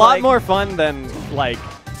shit, It's a lot more fun than, like,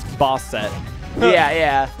 boss set.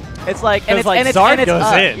 Yeah. It's like, and it's like, and it's, Zard and it's goes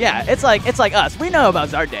us. in. Yeah, it's like us. We know about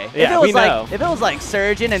Zard Day. Yeah, if it was we like, know. If it was like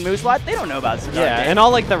Surgeon and Moosewatch, they don't know about Zard Yeah, Day. and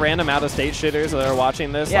all, like, the random out-of-state shitters that are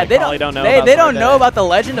watching this, yeah, like, they probably don't know they, about they Zard don't know Day. about the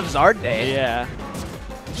legend of Zard Day. Yeah.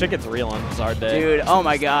 Shit gets real on Zard Day. Dude, oh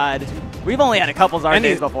my god. We've only had a couple Zard And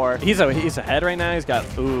Days before. He's ahead right now. He's got,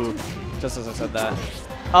 ooh, just as I said that.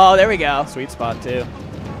 Oh, there we go. Sweet spot, too.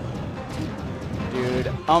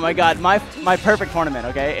 Dude, oh my god, my perfect tournament,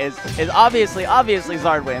 okay, is obviously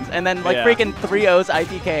Zard wins, and then like Yeah. freaking 3-0's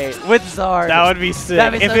IPK with Zard. That would be sick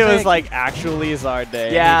That'd be if so it was sick. like actually Zard Day.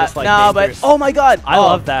 and Yeah, he just, like, no, came but through. oh my god, I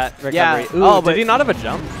love that recovery. Yeah. Ooh, Oh, but did he not have a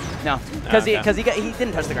jump? No, because Okay. he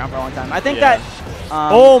didn't touch the ground for a long time. I think Yeah. that.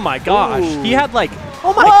 Oh my gosh, ooh. he had like,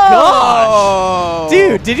 oh my Whoa! gosh,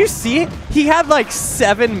 dude, did you see? He had like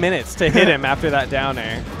 7 minutes to hit him after that down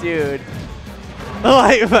air. Dude,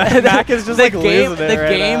 Like Mac is just the like game, losing it the right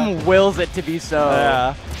game now. wills it to be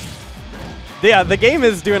so. Yeah, the game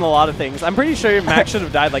is doing a lot of things. I'm pretty sure Mac should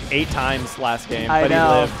have died like 8 times last game, I but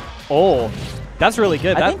know. he lived. Oh, that's really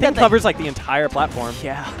good. I That think thing that covers like the entire platform.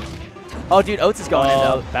 Yeah. Oh, dude, Oats is going in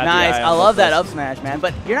Oh, though. bad Nice. DI I on love both that those. up smash, man.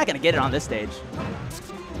 But you're not gonna get it on this stage.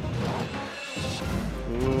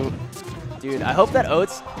 Ooh. Dude, I hope that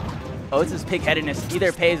Oats' pig-headedness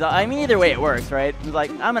either pays off. I mean, either way it works, right? It's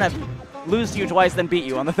like, I'm going to lose to you twice, then beat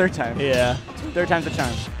you on the third time. Yeah. Third time's the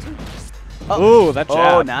charm. Ooh, that jab.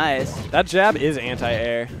 Oh, nice. That jab is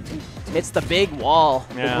anti-air. It's the big wall.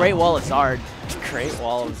 Yeah. The great wall of Zard. Great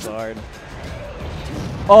wall of Zard.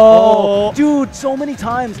 Oh, dude, so many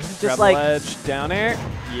times. Just Grab like, ledge, down air.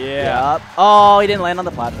 Yeah. Yep. Oh, he didn't land on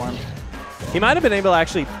the platform. He might have been able to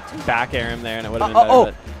actually back air him there, and it would have been Oh,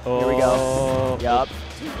 better. oh. But, Here we go. Yup.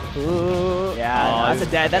 Ooh. Yeah, Oh, no, that's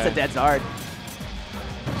a okay. dead Zard.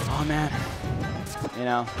 Oh man. You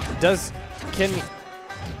know, Does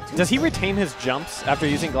he retain his jumps after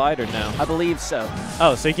using glide or no? I believe so.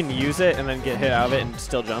 Oh, so he can use it and then get hit out of it and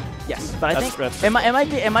still jump? Yes, but I That's- think that's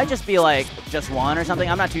it might just be like just one or something.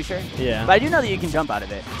 I'm not too sure. Yeah. But I do know that you can jump out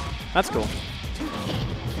of it, That's cool.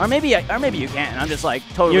 or maybe you can't. I'm just like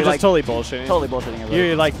totally You're just like totally bullshitting. totally bullshitting everybody.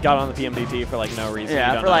 You like got on the PMDT for like no reason. You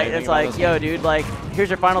Yeah, don't for know like anything it's about like, this yo, one. dude, like here's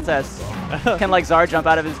your final test. Can like Zard jump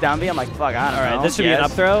out of his down B? I'm like, fuck, I don't All know. right, this should be an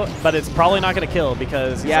up throw, but it's probably not going to kill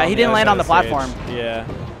because he's Yeah, he didn't other land side on of the stage. platform. Yeah.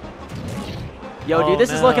 Yo, Oh, dude, this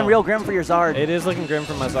is no. looking real grim for your Zard. It is looking grim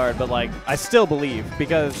for my Zard, but like I still believe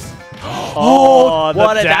because Oh, the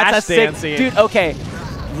what a dash that's a sick dancing. dude. Okay,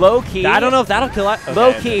 low key. I don't know if that'll kill it. Okay.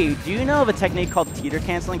 Low key. Do you know of a technique called teeter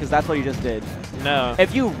canceling? Because that's what you just did. No.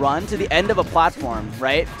 If you run to the end of a platform,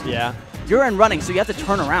 right? Yeah. You're in running, so you have to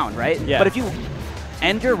turn around, right? Yeah. But if you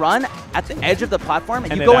end your run at the edge of the platform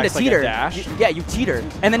and And you it go into acts like a teeter, dash? you teeter,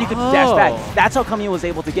 and then you can dash Oh. back. That's how come he was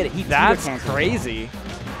able to get it. He That's teeter canceled. crazy.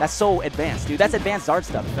 That's so advanced, dude. That's advanced Zard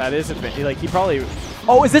stuff. That is advanced. Like he probably.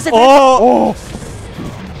 Oh, is this advanced? Oh.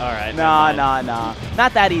 All right. Nah, never mind. nah.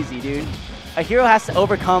 Not that easy, dude. A hero has to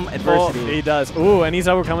overcome Oh, adversity. he does. Ooh, and he's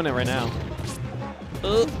overcoming it right now.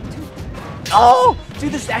 Oh,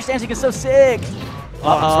 dude, this dash dancing is so sick.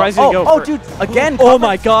 I'm surprised he didn't go for- dude, again. Oh cover.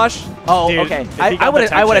 my gosh. Oh, Dude, okay. if he I got would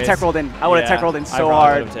the have chase- tech rolled in. I would have tech rolled in I so probably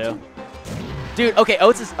hard. would've too. Dude, okay,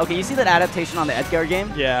 Oats is okay. You see that adaptation on the Edgar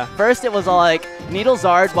game? Yeah. First, it was all like needle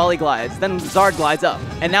Zard while he glides. Then Zard glides up,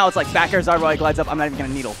 and now it's like back air Zard while he glides up. I'm not even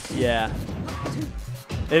gonna needle. Yeah.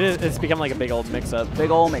 It is. It's become like a big old mix-up. Big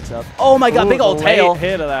ol' mix up. Oh my god, Ooh, big old the late tail.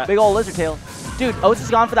 hit of that. Big old lizard tail. Dude, Oats is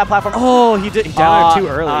gone for that platform. Oh, he did. He down there too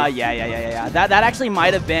early. Yeah. That actually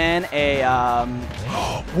might have been a.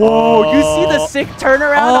 Whoa! You see the sick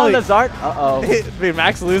turnaround Oh, on the Zard? Dude,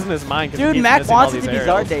 Mac's losing his mind. 'cause he Dude, keeps Mac missing all wants it these to be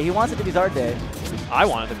aerials. Zard Day. He wants it to be Zard Day. I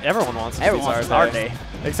want it. Everyone wants it Everyone to wants be Zard Zard Day. Day.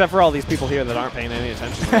 Except for all these people here that aren't paying any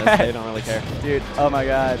attention to this. They don't really care. Dude, oh my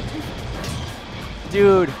god.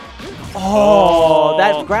 Dude. Oh,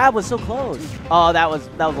 that grab was so close. Oh, that was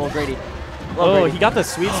a little Grady. Oh, he got the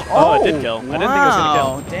sweet. Oh, it did kill. I didn't think it was gonna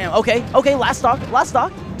Wow, damn. Okay, last stock.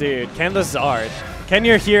 kill. Dude, can the Zard? Can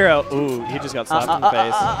your hero? Ooh, he just got slapped in the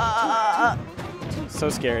face. So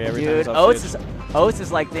scary every time. Dude, he's off stage. Oats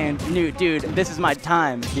is like, dude, this is my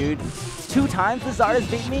time, dude. 2 times the Zard has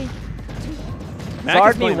beat me. Mac is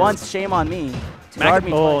Zard me playing once, shame on me. Mac, Zard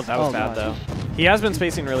me oh, twice. that was bad God. though. He has been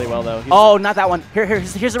spacing really well though. He's Oh, not that one.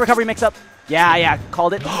 Here's the recovery mix-up. Yeah,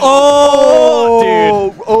 called it. Oh,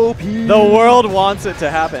 dude. OP. The world wants it to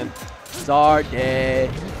happen. Zard Day.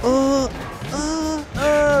 Oh,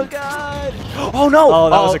 God. Oh, no. Oh,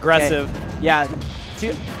 that was okay. aggressive. Yeah.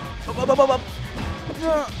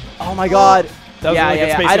 Oh my god. That was really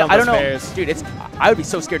good spacing on I those don't know. pairs. Dude, I would be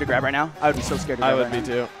so scared to grab right now. I would be so scared to grab I would right be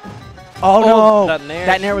now. too. Oh no. That nair.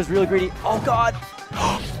 That nair was really greedy. Oh god.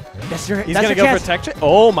 That's your He's that's going to your go chance. for tech check.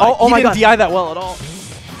 Oh my. Oh He my didn't god. DI that well at all.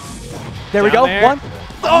 There we Down go. there. One.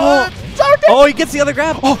 Oh, Zartan. Oh, he gets the other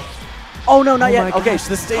grab. Oh no, not yet. my Okay. gosh,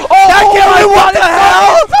 the stage. Oh, what the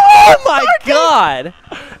hell? Oh my god.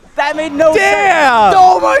 That made no Damn. sense.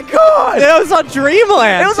 Oh my god. It was on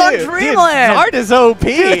Dreamland. It was on too. Dreamland. Dude, Zard is OP.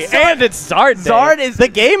 Dude, and it's Zard Day. Zard is- The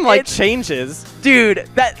game like it's- changes. Dude,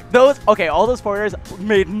 all those forwarders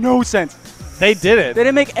made no sense. They did it. They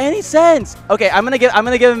didn't make any sense. Okay, I'm gonna give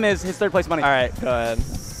him his third place money. All right, go ahead.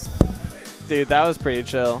 Dude, that was pretty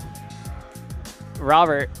chill.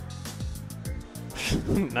 Robert.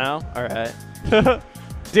 No? All right.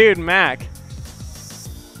 Dude, Mac.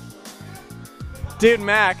 Dude,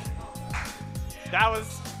 Mac. That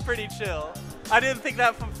was pretty chill. I didn't think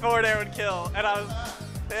that from forward air would kill, and I was,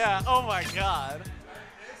 yeah. Oh my god.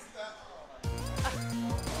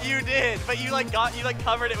 You did, but you like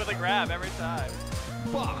covered it with a grab every time.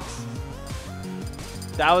 Box.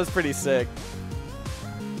 That was pretty sick.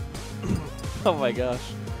 Oh my gosh.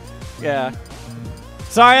 Yeah.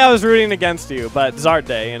 Sorry I was rooting against you, but Zard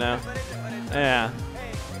Day, you know. Yeah.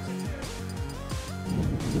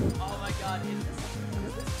 Oh my god,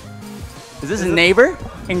 is this neighbor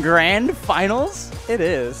in grand finals? It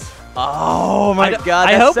is. Oh my god,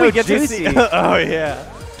 I that's hope so we get juicy. to see. Oh yeah.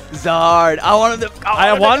 Zard. I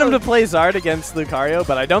want him to play Zard against Lucario,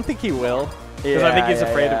 but I don't think he will. Because I think he's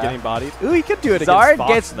afraid of getting bodied. Ooh, he could do it against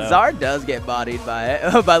Fox, though. Zard does get bodied by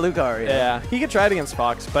Lucario. Yeah, he could try it against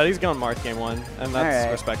Fox, but he's going Marth game 1, and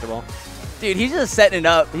that's respectable. Dude, he's just setting it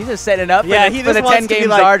up. He's just setting it up Yeah, for he the just wants 10-game to be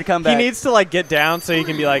like, Zard comeback. He needs to like get down so he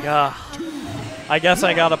can be like, I guess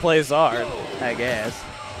I gotta play Zard. I guess.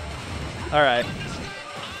 All right.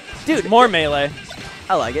 Dude, More melee.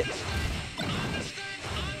 I like it.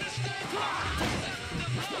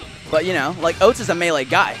 But, you know, like, Oats is a melee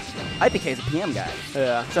guy. IPK is a PM guy.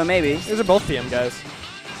 Yeah. So maybe. These are both PM guys.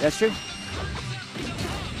 That's true.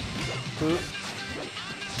 Ooh.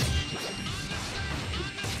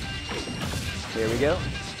 Here we go.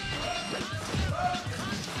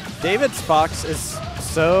 David's Fox is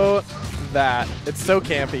so that. It's so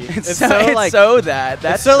campy. It's so that.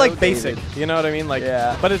 That's it's so like David. basic. You know what I mean? Like,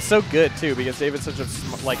 Yeah. But it's so good too because David's such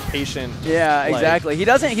a like patient. Yeah, like- exactly. He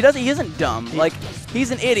isn't dumb. Like,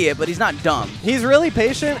 he's an idiot, but he's not dumb. He's really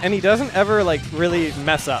patient and he doesn't ever like really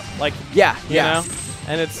mess up. Like, Yeah, you know,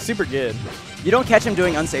 and it's super good. You don't catch him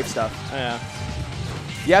doing unsafe stuff. Yeah.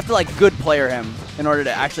 You have to, like, good player him in order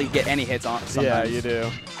to actually get any hits on sometimes. Yeah, you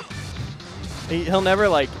do. He'll never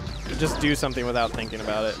like just do something without thinking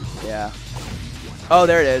about it. Yeah. Oh,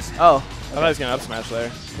 there it is. Oh. I thought he was gonna up smash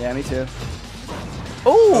there. Yeah, me too. Ooh,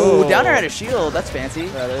 Oh. down air at a shield. That's fancy.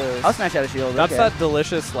 That is. I'll smash out a shield. That's okay. that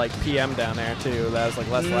delicious like PM down there too. That has like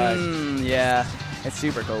less lag. Yeah. It's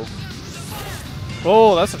super cool.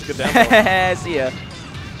 Oh, that's such a good down throw. See ya.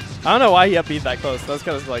 I don't know why he up beat that close. That's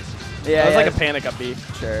kind of like Yeah, that was yeah. like a panic up beat.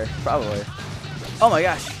 Sure, probably. Oh my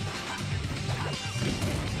gosh.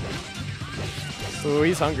 Ooh,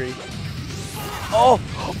 he's hungry. Oh,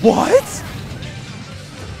 what?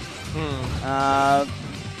 I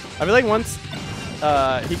feel like once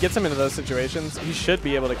he gets him into those situations, he should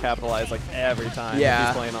be able to capitalize like every time if Yeah.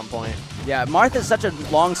 he's playing on point. Yeah, Marth is such a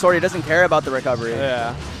long sword. He doesn't care about the recovery.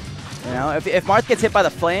 Yeah. You know, if Marth gets hit by the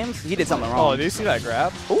flames, he did something Oh, wrong. do you see that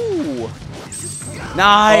grab? Ooh.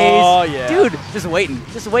 Nice. Oh, yeah. Dude, just waiting.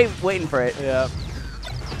 Just waiting for it. Yeah.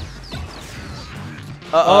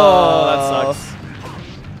 Uh-oh. Oh, that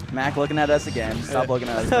sucks. Mac looking at us again. Stop looking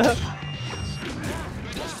at us.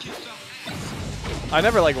 I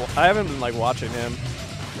haven't been like watching him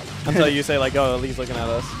until you say like, oh, Lee's looking at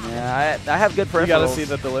us. Yeah, I have good peripherals. You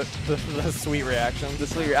gotta see the sweet reaction.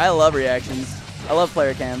 I love reactions. I love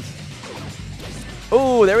player cams.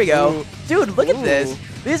 Ooh, there we go. Ooh. Dude, look at Ooh. this.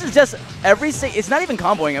 This is just it's not even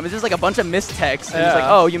comboing him. It's just like a bunch of missed techs. And it's like,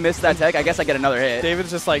 Yeah. oh, you missed that tech. I guess I get another hit.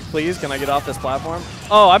 David's just like, please, can I get off this platform?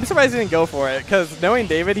 Oh, I'm surprised he didn't go for it, because knowing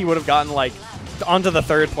David, he would have gotten like onto the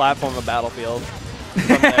third platform of Battlefield. from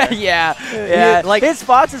there. yeah. like- his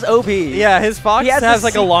Fox is OP. Yeah, his Fox He has has the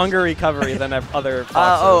like a seat- longer recovery than other Foxes.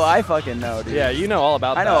 Oh, I fucking know, dude. Yeah, you know all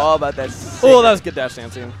about I that. know all about that. Oh, that was good dash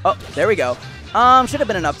dancing. Oh, there we go. Should have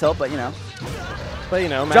been an up tilt, but you know, But you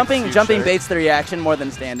know, Max jumping is huge. baits the reaction more than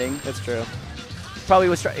standing. It's true. Probably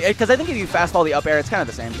was because I think if you fastball the up air, it's kind of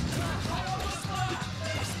the same.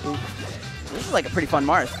 Ooh. This is like a pretty fun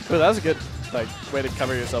Marth. Ooh, that was a good like way to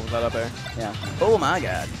cover yourself with that up air. Yeah. Oh my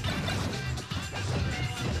god.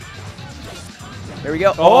 There we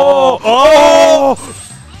go. Oh!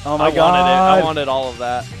 Oh my I god. wanted it. I wanted all of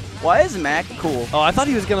that. Why is Mac cool? Oh, I thought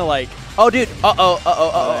he was gonna like. Oh, dude. I I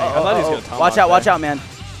thought he was gonna tomahawk Watch that. out, man.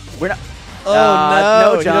 We're not. Oh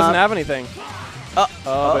no no, he jump. doesn't have anything. Oh,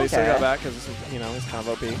 But he still okay. got back because you know he's kind of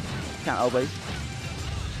OP. Kind of buddy.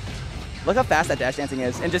 Look how fast that dash dancing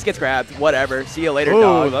is, and just gets grabbed. Whatever. See you later, Ooh,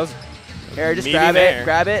 dog. that was. Here, just meaty grab there. it.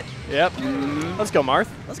 Grab it. Yep. Let's go, Marth.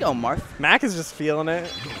 Let's go, Marth. Mac is just feeling it.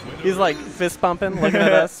 He's like fist pumping, looking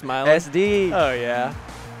at us, smiling. SD. Oh yeah.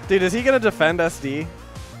 Dude, is he gonna defend SD?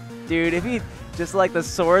 Dude, if he just like the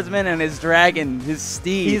swordsman and his dragon, his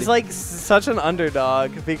steed. He's like such an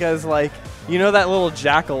underdog because like you know that little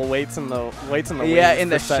jackal waits in the Yeah, wings in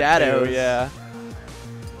the for set shadows. two, yeah.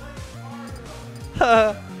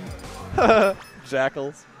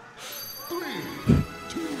 Jackals. 3,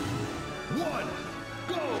 2, 1,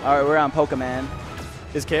 go. All right, we're on Pokemon.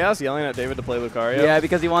 Is Chaos yelling at David to play Lucario? Yeah,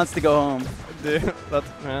 because he wants to go home. Dude, that's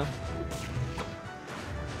man.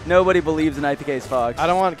 Nobody believes in IPK's Fox. I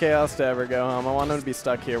don't want Chaos to ever go home. I want him to be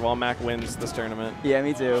stuck here while Mac wins this tournament. Yeah,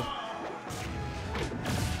 me too.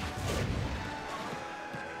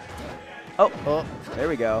 Oh, there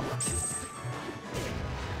we go.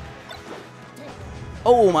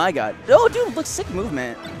 Oh my god. Oh, dude, looks sick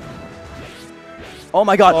movement. Oh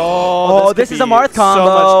my god. Oh, this could is a be Marth combo.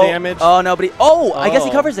 So much damage. Oh, nobody. Oh, I guess he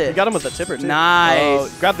covers it. You got him with the tipper too. Nice.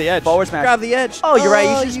 Oh, grab the edge. Forward smash. Grab the edge. Oh, you're right.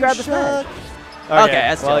 You should just grab the smash. Okay,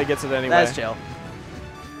 that's well, chill. he gets it anyway. That's chill.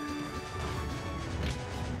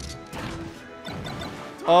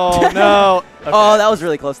 Oh, no. Okay. Oh, that was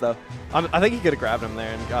really close, though. I think he could have grabbed him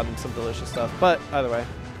there and gotten some delicious stuff. But either way,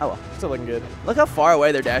 Oh, well. still looking good. Look how far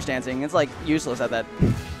away they're dash dancing. It's, like, useless at that.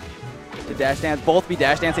 To dash dance. Both be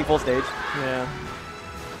dash dancing full stage. Yeah.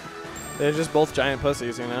 They're just both giant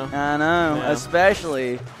pussies, you know? I know. Yeah.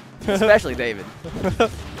 Especially David.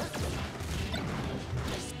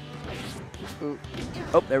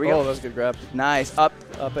 Oh, there we Oh, go. that was a good grab. Nice. Up.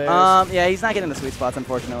 Up airs. Yeah, he's not getting the sweet spots,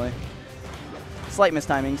 unfortunately. Slight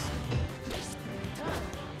mistimings.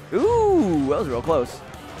 Ooh, that was real close.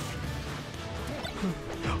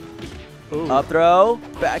 Ooh. Up throw,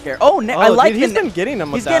 back air. Oh, I Oh, like dude, he's the. been getting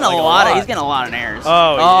them with He's that, getting like, a lot. He's getting a lot of airs.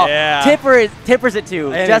 Oh, yeah. Tippers it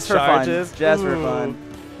too, And just he for fun. charges. Just for Ooh. fun.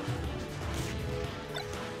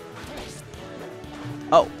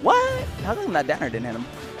 Oh, what? How come that downer didn't hit him?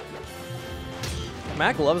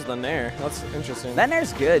 Mac loves the nair. That's interesting. That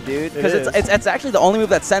nair's good, dude. Because It is. it's actually the only move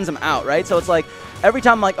that sends him out, right? So it's like every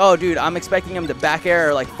time I'm like, oh, dude, I'm expecting him to back air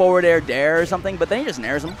or like forward air dare or something, but then he just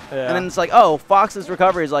nairs him. Yeah. And then it's like, oh, Fox's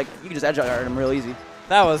recovery is like, you can just edge guard him real easy.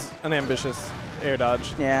 That was an ambitious air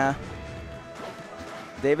dodge. Yeah.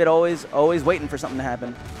 David always waiting for something to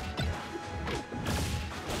happen.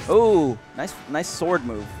 Ooh, nice sword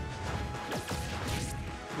move.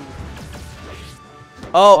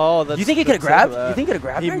 Oh, that's you think he could have the grabbed? tip of that. You think he could have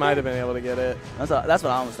grabbed? He right might there? have been able to get it. That's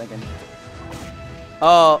what I was thinking.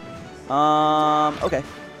 Oh, okay.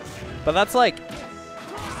 But that's like,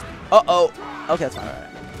 Uh-oh. Okay, that's fine. All right.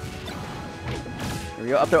 Here we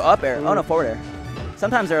go. Up throw, up air. Oh, no, forward air.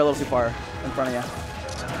 Sometimes they're a little too far in front of you.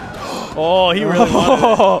 oh, he really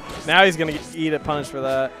wanted it. Now he's going to eat a punch for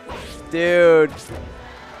that. Dude.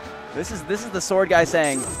 This is the sword guy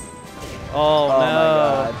saying, Oh, oh, no. my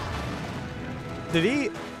God. Did he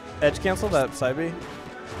edge cancel that side B?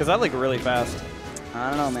 Because that like really fast. I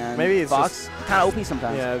don't know, man. Maybe it's Fox kind of OP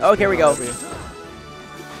sometimes. Yeah. it's Oh, here we go. OP.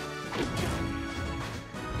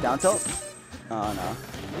 Down tilt. Oh,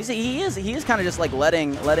 no. You see, he is kind of just like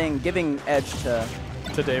giving edge to,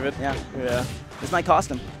 To David. yeah. Yeah. This might cost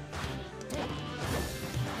him.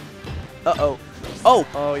 Uh-oh. Oh.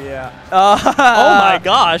 Oh, yeah. Oh Oh, my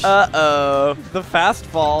gosh. Uh-oh. The fast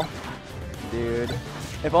fall. Dude.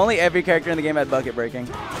 If only every character in the game had bucket breaking.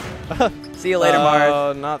 See you later, Marth.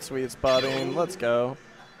 Oh, not sweet spotting. Let's go.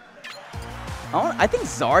 I think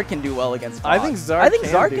Zard can do well against Fox. I think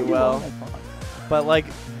Zard can do well. against Fox. But like,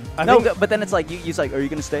 I No, think. but then it's like, you like, are you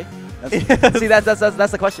going to stay? See,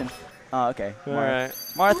 that's the question. Oh, okay. All right.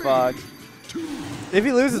 Marth Fox. If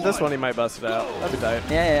he loses this one, he might bust it out. That'd be tight.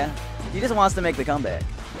 Yeah. He just wants to make the comeback.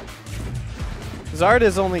 Zard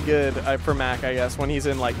is only good for Mac, I guess, when he's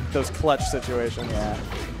in like those clutch situations. Yeah.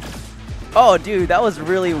 Oh, dude, that was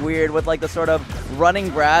really weird with like the sort of running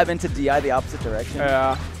grab into DI the opposite direction.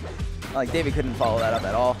 Yeah. Like David couldn't follow that up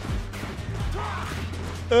at all.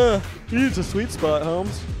 He needs a sweet spot,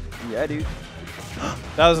 Holmes. Yeah, dude.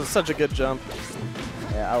 That was such a good jump.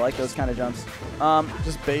 Yeah, I like those kind of jumps.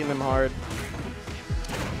 Just baiting him hard.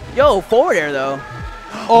 Yo, forward air though.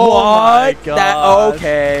 Oh my god. That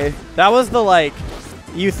okay. That was the like.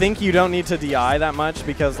 You think you don't need to DI that much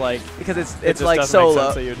because like Because it it's just like doesn't so make low.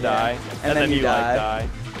 sense that you die, And then you like die. die.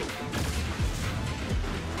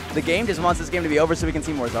 The game just wants this game to be over so we can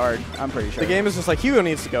see more Zard. I'm pretty sure. The game is just like, Hugo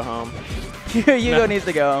needs to go home. Hugo needs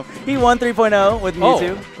to go home. He won 3.0 with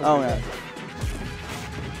Mewtwo. Oh, man.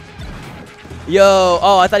 Yo.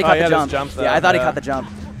 Oh, I thought he caught the jump. Jump though. Yeah, I thought he caught the jump.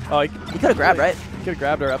 Oh, he could have grabbed, right? Could have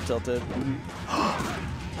grabbed her up tilted.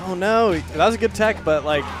 Oh no, that was a good tech, but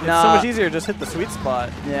like it's so much easier to just hit the sweet spot.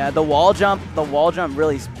 Yeah, the wall jump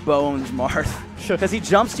really bones Marth. Because he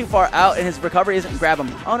jumps too far out and his recovery isn't grab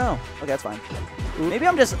him. Oh no. Okay, that's fine. Maybe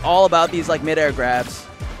I'm just all about these like mid-air grabs,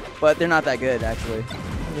 but they're not that good actually.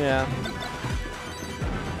 Yeah.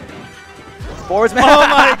 Forward smash. Oh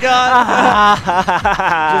my god.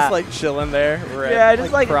 Just like chilling there. Right. Yeah,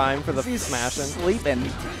 just like prime for the smashing. Sleeping.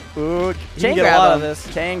 Ooh, you Chain can get a lot of this.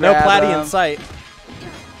 No Platy in sight.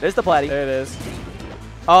 There's the Platy. There it is.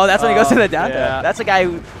 Oh, that's when he goes to the down throw. Yeah. That's a guy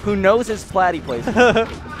who knows his Platy place.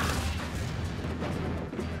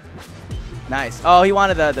 Nice. Oh, he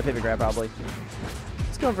wanted the pivot grab probably.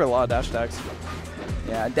 He's going for a lot of dash attacks.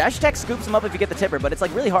 Yeah, dash attack scoops him up if you get the tipper, but it's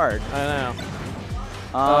like really hard. I know.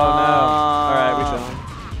 Oh no. All right, we chilling.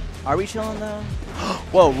 Are we chilling though?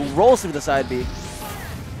 Whoa, rolls through the side B.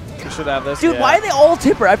 We should have this. Dude, why are they all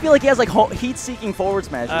tipper? I feel like he has like heat-seeking forward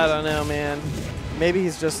smashes. I don't know, man. Maybe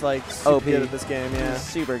he's just like super good at this game. Yeah. He's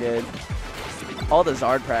super good. All the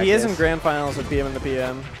Zard practice. He is in grand finals with PM and the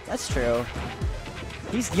PM. That's true.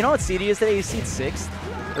 You know what seed he is today? He's seed 6th.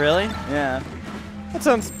 Really? Yeah. That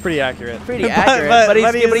sounds pretty accurate. Pretty accurate, but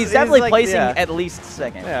he's definitely like, placing at least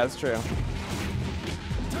 2nd. Yeah, that's true.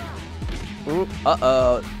 Ooh.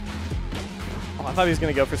 Uh-oh. Oh, I thought he was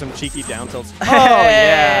going to go for some cheeky down tilts. Oh,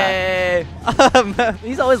 yeah.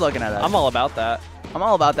 He's always looking at us. I'm all about that. I'm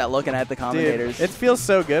all about that looking at the commentators. Dude, it feels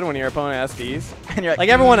so good when your opponent SDs. And you're like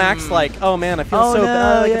everyone acts like, oh man, I feel so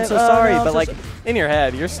bad, like, I'm so sorry. No, but like in your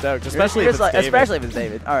head, you're stoked, especially if it's David. Especially if it's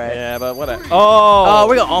David. All right. Yeah, but whatever. Oh,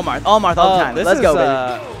 we go Allmarth all the time. Let's go,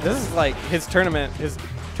 baby. This is like his tournament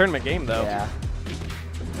game though. Yeah.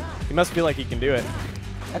 He must feel like he can do it.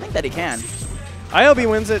 I think that he can. I hope he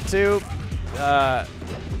wins it too,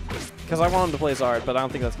 because I want him to play Zard, but I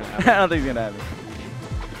don't think that's gonna happen. I don't think it's gonna happen.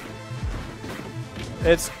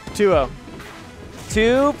 It's 2-0.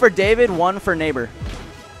 2 for David, 1 for Neighbor.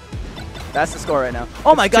 That's the score right now.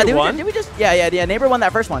 Oh my god, did we just Yeah, Neighbor won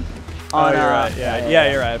that first one. Oh, you're right. Yeah,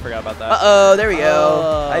 you're right. I forgot about that. Uh-oh, there we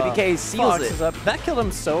go. IBK seals Fox it. is up. That killed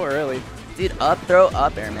him so early. Dude, up throw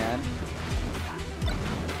up air, man.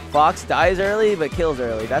 Fox dies early but kills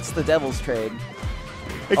early. That's the devil's trade.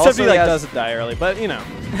 Except Also, he like doesn't die early, but you know.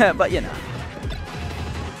 But you know.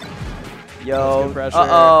 Yo.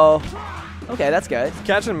 Uh-oh. Okay, that's good.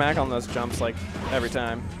 Catching Mac on those jumps like every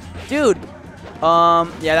time. Dude. Yeah,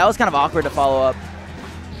 that was kind of awkward to follow up.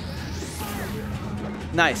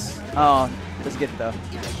 Nice. Oh, let's get it though.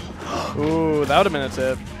 Ooh, that would have been a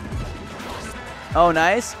tip. Oh,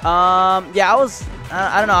 nice. Yeah,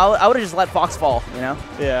 I don't know. I would have just let Fox fall, you know?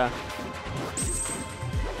 Yeah.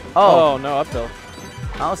 Oh. Oh, no, up tilt.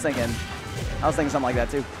 I was thinking something like that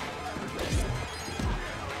too.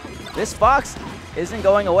 This Fox isn't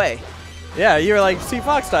going away. Yeah, you were like, see,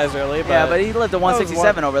 Fox dies early, but yeah, but he lived to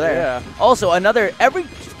 167 over there. Yeah. Also, every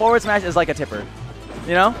forward smash is like a tipper.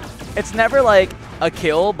 You know? It's never like a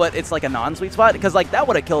kill, but it's like a non-sweet spot. Because like that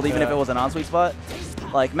would have killed even if it was a non-sweet spot.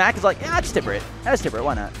 Like Mac is like, yeah, I'll just tipper it.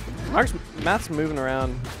 Why not? Matt's moving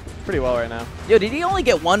around pretty well right now. Yo, did he only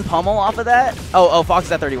get 1 pummel off of that? Oh, Fox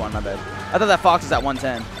is at 31, my bad. I thought that Fox was at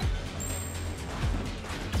 110.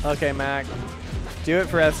 Okay, Mac. Do it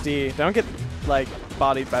for SD. Don't get, like,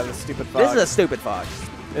 bodied by this stupid Fox. This is a stupid Fox.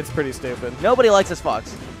 It's pretty stupid. Nobody likes this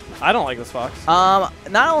Fox. I don't like this Fox. Not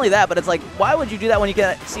only that, but it's like, why would you do that when you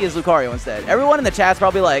can see his Lucario instead? Everyone in the chat's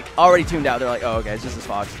probably, like, already tuned out. They're like, oh, okay, it's just this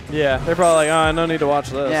Fox. Yeah, they're probably like, oh, no need to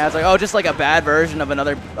watch this. Yeah, it's like, oh, just like a bad version of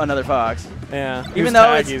another Fox. Yeah, even though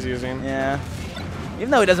tag he's using. Yeah.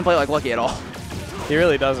 Even though he doesn't play like Lucky at all. He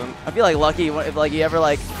really doesn't. I feel like Lucky, if like he ever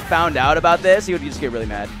like found out about this, he would just get really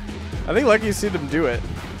mad. I think Lucky's seen him do it.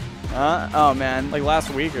 Oh man. Like last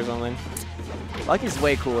week or something. Lucky's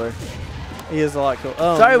way cooler. He is a lot cool.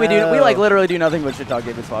 Oh, sorry, no. we like literally do nothing but shit talk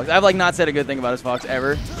David's Fox. I've like not said a good thing about his Fox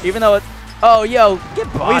ever, even though it's. Oh, yo,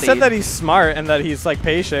 get bodied. We said that he's smart and that he's like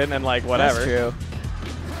patient and like whatever. That's true.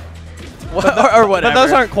 or whatever. But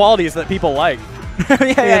those aren't qualities that people like.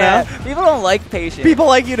 yeah. People don't like patience. People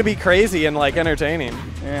like you to be crazy and like entertaining.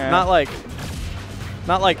 Yeah. Not like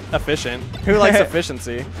efficient. Who likes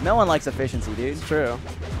efficiency? No one likes efficiency, dude. It's true.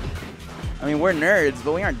 I mean, we're nerds,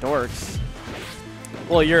 but we aren't dorks.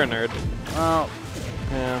 Well, you're a nerd. Well,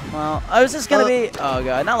 yeah. Well, I was just gonna be. Oh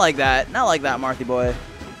god, not like that. Not like that, Marthy boy.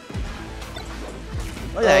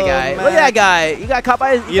 Look at that guy. Mac. Look at that guy. You got caught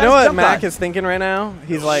by his. You know what Mac is thinking right now?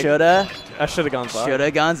 He's like, shoulda. I should have gone Zard. Should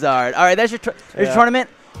have gone Zard. All right, there's your tournament.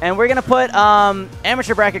 And we're going to put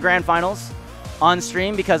Amateur Bracket Grand Finals on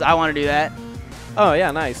stream because I want to do that. Oh, yeah,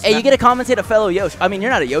 nice. Hey, you get to commentate a fellow Yosh. I mean,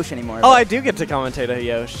 you're not a Yosh anymore. Oh, I do get to commentate a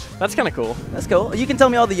Yosh. That's kind of cool. That's cool. You can tell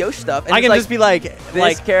me all the Yosh stuff. And I it's can like, just be like,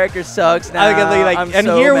 this character sucks now. I can be like, I'm and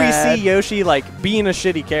so here mad. we see Yoshi like being a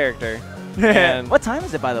shitty character. And What time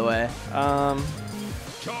is it, by the way?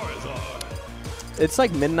 It's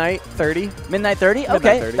like midnight 30. Midnight 30? Midnight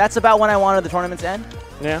Okay, 30. that's about when I wanted the tournament to end.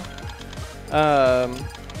 Yeah.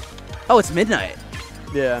 Oh, it's midnight.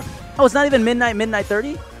 Yeah. Oh, it's not even midnight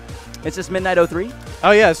 30? It's just midnight 03? Oh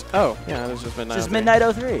yes. Oh yeah, it was just midnight. It's just midnight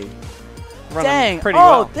 03. Running Dang. Pretty Oh,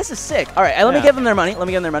 well. this is sick. All right, let me Yeah. give them their money. Let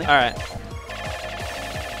me give them their money. All right.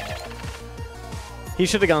 He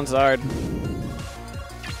should have gone Zard.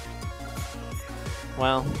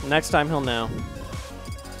 Well, next time he'll know.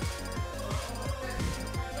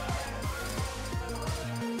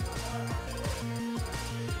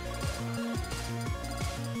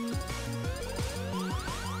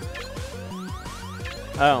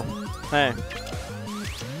 Oh, hey.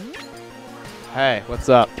 Hey, what's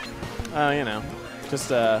up? Oh, you know,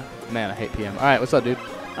 just Man, I hate PM. All right, what's up, dude?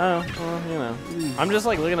 oh, well, you know. I'm just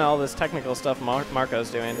like looking at all this technical stuff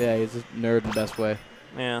Marco's doing. Yeah, he's a nerd in the best way.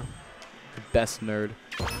 Yeah. The best nerd.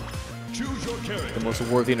 Choose your character. The most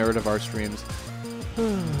worthy nerd of our streams.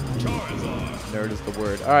 Nerd is the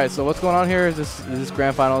word. All right, so what's going on here? Is this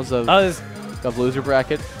grand finals of, Oh, of loser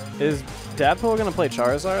bracket? is Dadpool gonna play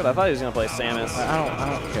Charizard? I thought he was gonna play Samus. I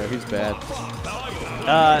don't care. He's bad.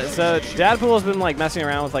 So Dadpool's been like messing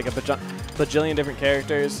around with like a bajillion different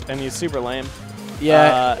characters, and he's super lame.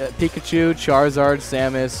 Yeah, Pikachu, Charizard,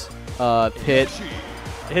 Samus, Pit.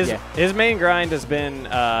 His main grind has been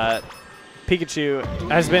Pikachu,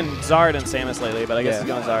 has been Zard and Samus lately, but I guess he's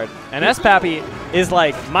going Zard. And S-Pappy is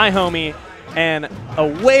like my homie and a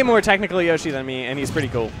way more technical Yoshi than me, and he's pretty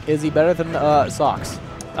cool. Is he better than Socks?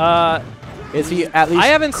 Is he at least I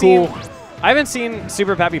haven't cool? I haven't seen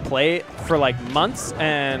Super Pappy play for like months,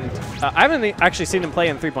 and I haven't actually seen him play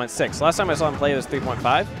in 3.6. Last time I saw him play was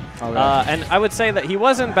 3.5. Okay. And I would say that he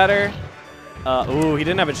wasn't better. Ooh, he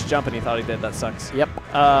didn't have his jump, and he thought he did. That sucks. Yep.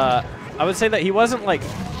 I would say that he wasn't like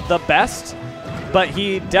the best, but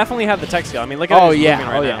he definitely had the tech skill. I mean, look at his movement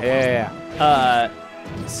right now. Yeah.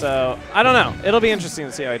 So I don't know. It'll be interesting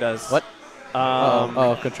to see how he does. What?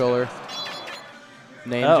 Controller.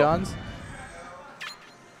 Name Oh. Johns.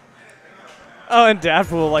 Oh, and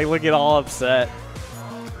Dadpool like looking all upset.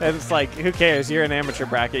 And it's like, who cares? You're an amateur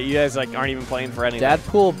bracket. You guys like aren't even playing for anything.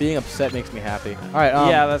 Dadpool being upset makes me happy. All right.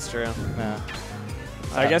 Yeah, that's true. Yeah.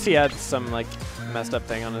 I guess he had some like messed up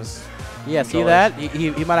thing on his. Yeah. See that? He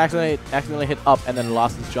might accidentally hit up and then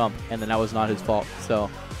lost his jump, and then that was not his fault. So.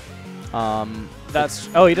 That's.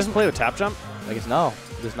 Oh, he doesn't play with tap jump. I guess no.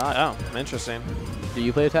 It does not. Oh, interesting. Do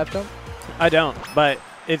you play a tap jump? I don't, but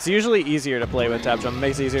it's usually easier to play with tap jump. It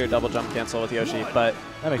makes it easier to double jump cancel with Yoshi, but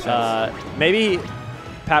That makes sense. maybe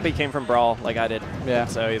Pappy came from Brawl like I did. Yeah.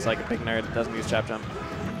 So he's like a big nerd, doesn't use tap jump.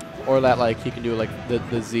 Or that like he can do like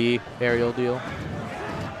the Z aerial deal,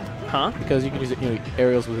 Huh? because you can use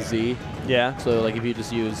aerials with Z. Yeah. So like if you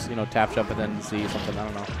just use tap jump and then Z something, I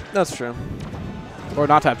don't know. That's true. Or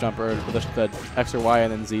not tap jump, or the X or Y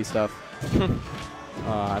and then Z stuff.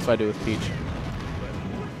 That's what I do with Peach.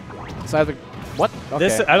 Besides the what? Okay.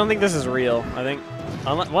 This I don't think this is real. I think,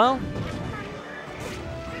 well.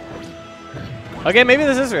 Okay, maybe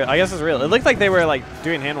this is real. I guess it's real. It looked like they were like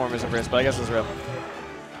doing hand warmers at first, but I guess it's real.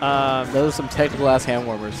 Those are some technical ass hand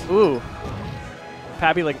warmers. Ooh.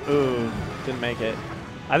 Pappy like, ooh, didn't make it.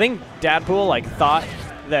 I think Dadpool like thought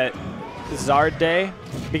that Zard Day,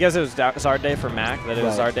 because it was Zard Day for Mac, that it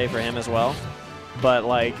was Right. Zard Day for him as well. But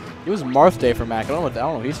like, It was Marth Day for Mac. I don't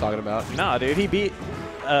know what he's talking about. no, dude, he beat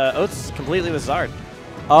Oats completely with Zard.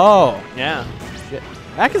 Oh, Yeah. shit.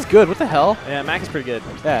 Mac is good. What the hell? Yeah, Mac is pretty good.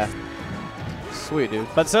 Yeah. Sweet, dude.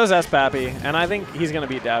 But so's S-Pappy, and I think he's gonna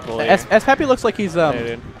beat Dadpool here. S-Pappy looks like he's Yeah,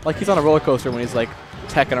 dude. like he's on a roller coaster when he's like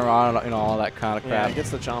teching around, all that kind of Yeah, crap. he gets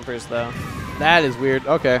the chompers though. That is weird.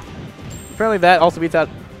 Okay. Apparently that also beats out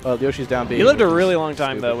Yoshi's down B. He lived a really long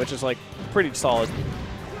time Stupid. though, which is like pretty solid.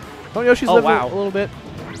 Don't Yoshi's Oh, live wow. a little bit?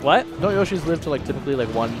 What? Don't Yoshi's live to like typically like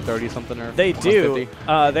 130 something or They do.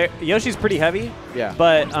 150? Yoshi's pretty heavy, Yeah.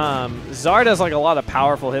 but Zard has like a lot of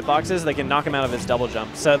powerful hitboxes that can knock him out of his double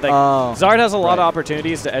jump. So like, Oh, Zard has a lot of right.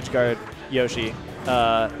 opportunities to edge guard Yoshi.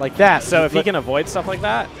 like that. So if he Like- can avoid stuff like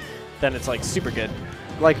that, then it's like super good.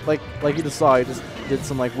 like you just saw, he just did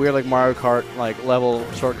some like weird like Mario Kart like level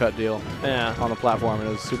shortcut deal Yeah. on the platform, and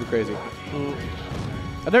it was super crazy.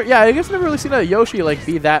 Yeah, I guess I've never really seen a Yoshi like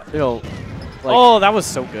be that like oh, that was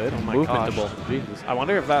so good. Oh my gosh. movementable. Jesus. I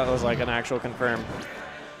wonder if that was like an actual confirm.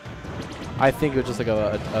 I think it was just like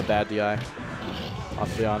a bad DI.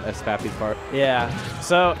 Obviously on Spappy's part. Yeah.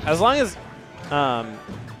 So as long as,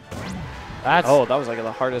 That's oh, that was like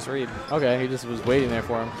the hardest read. okay. He just was waiting there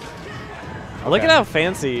for him. Look Okay. at how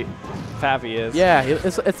fancy Pappy is. Yeah,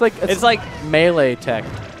 it's like melee tech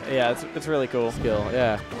Yeah, it's really cool. skill.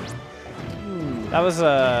 Yeah. That was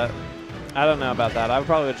I don't know about that. I would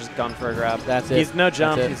probably have just gone for a grab. That's it. He's no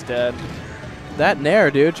jump. That's it. He's dead. That Nair,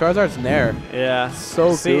 dude. Charizard's Nair. Yeah.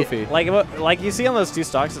 So See, goofy. like you see on those two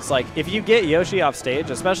stocks, it's like if you get Yoshi off stage,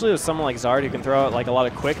 especially with someone like Zard who can throw out like a lot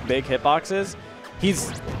of quick, big hitboxes,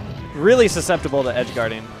 he's really susceptible to edge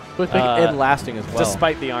guarding. Quick and lasting as well.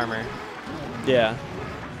 Despite the armor. Yeah.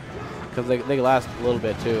 Because they last a little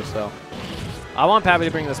bit too. So. I want Pappy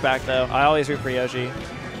to bring this back though. I always root for Yoshi.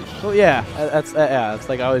 Well, yeah. That's yeah. It's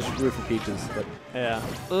like I always root for Peaches, but Yeah.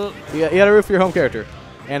 you gotta root for your home character,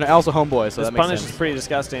 and also homeboy. So This that makes punish sense. is pretty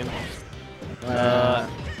disgusting. That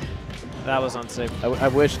was unsafe. I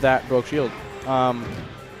wish that broke shield.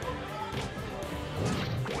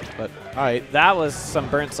 But all right. That was some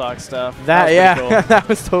burnt sock stuff. That was yeah. pretty cool. That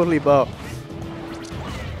was totally Bo.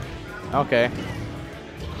 Okay.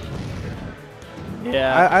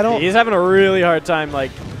 Yeah. I don't- He's having a really hard time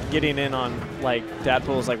like getting in on like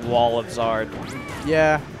Dadpool's like wall of Zard.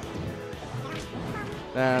 Yeah.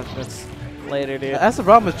 That's Later, dude. that's the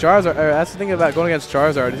problem with Charizard. Or that's the thing about going against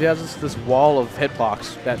Charizard. Is he has this wall of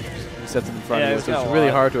hitbox that he sets in front Yeah, of you, he's which got is a really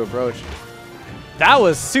lot. hard to approach. That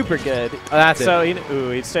was super good. That's so it.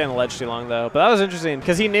 he'd stay on the ledge too long though. But that was interesting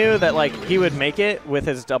because he knew that like he would make it with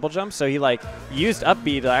his double jump. So he like used up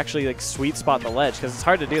B to actually like sweet spot the ledge because it's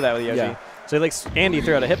hard to do that with Yoshi. Yeah. So he like and he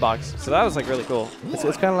threw out a hitbox. So that was like really cool. It's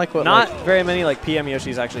kind of like what Not very many like PM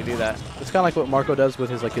Yoshis actually do that. it's kind of like what Marco does with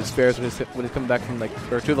his fares when he's coming back from like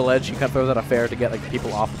or to the ledge. He kind of throws out a fair to get like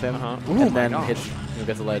people off of him, Ooh, and my then gosh.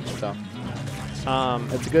 gets the ledge. So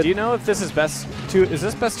It's a good- Do you know if this is best two? Is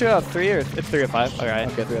this best 2 out of 3 or it's 3 out of 5? All right.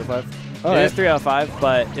 okay, 3 out of 5. It All is right. 3 out of 5,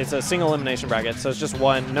 but it's a single elimination bracket, so it's just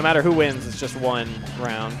one. No matter who wins, it's just one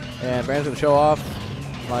round. And Brandon's gonna show off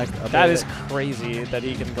like a That bit. is crazy that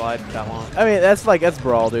he can glide that long. I mean, that's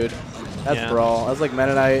Brawl, dude. That's Yeah. Brawl. That's like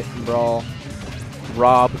Meta Knight and Brawl.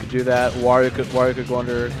 Rob could do that. Wario could go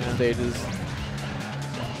under stages.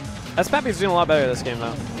 Spappy's doing a lot better this game,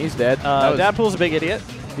 though. He's dead. That was- Dadpool's a big idiot,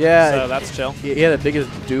 yeah, so that's chill. he had the biggest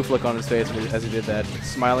doof look on his face as he did that,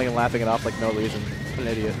 smiling and laughing it off like no reason. An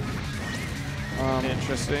idiot.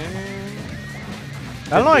 Interesting. I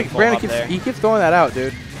don't know. Like Good Brandon pull up keeps throwing that out,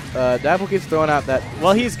 dude. Dabble keeps throwing out that.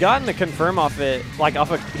 Well, he's gotten to confirm off it, like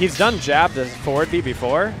off of, he's done jab to forward B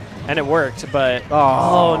before, and it worked, but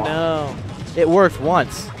Oh, no. It worked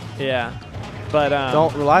once. Yeah. But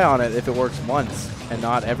Don't rely on it if it works once and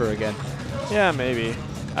not ever again. yeah, maybe.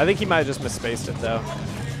 I think he might have just misspaced it though.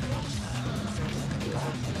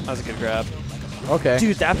 That was a good grab. Okay.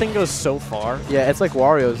 Dude, that thing goes so far. Yeah, it's like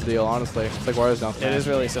Wario's deal, honestly. It's like Wario's down It smash. is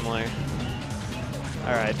really similar.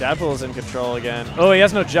 All right, Dadpool is in control again. Oh, he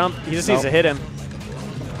has no jump. He just needs to hit him.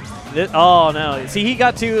 Oh, no. See, he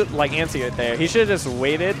got too, like, antsy right there. He should have just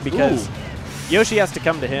waited because Yoshi has to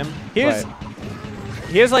come to him.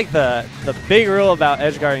 Here's like, the big rule about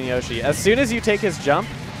edge guarding Yoshi. As soon as you take his jump,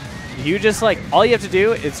 you just, like, all you have to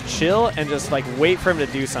do is chill and just, like, wait for him to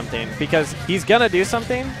do something because he's going to do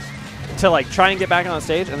something to, like, try and get back on the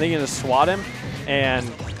stage, and then you just swat him, and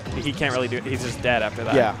he can't really do it. He's just dead after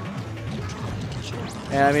that. Yeah.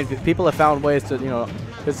 And I mean, people have found ways to,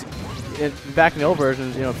 because back in the old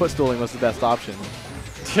versions, footstooling was the best option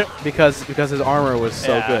because his armor was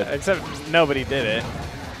so Yeah, good. except nobody did it.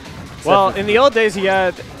 Well, in the old days, he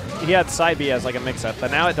had side B as like a mix-up,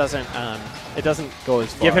 but now it doesn't Go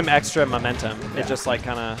as far. give him extra momentum. Yeah. It just like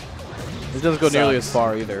kind of It doesn't go nearly as sucks.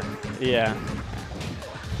 far either. yeah,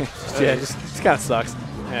 Yeah, it just kind of sucks.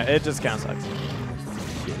 yeah, it just kind of sucks.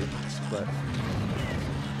 But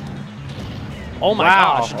Oh my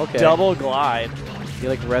Wow, gosh! okay. Double glide. he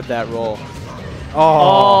like read that roll.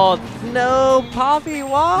 Oh, no, Poppy!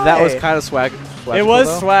 Why? That was kind of swag. It was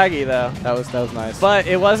though. swaggy though, That was nice. but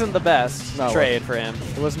it wasn't the best No, it trade for him.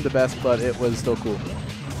 it wasn't the best, but it was still cool.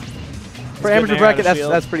 For good amateur nair bracket, out of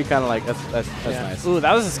that's shield. pretty kind of like that's Yeah. nice. Ooh,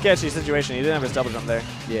 that was a sketchy situation. He didn't have his double jump there.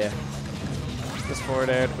 Yeah. Just forward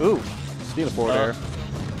aired. Ooh. Speaking of forward air.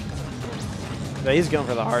 Yeah, he's going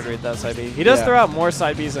for the hard read that side B. He does Yeah. throw out more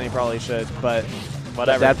side Bs than he probably should, but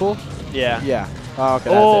whatever. Deadpool? Yeah. Yeah. Oh, okay.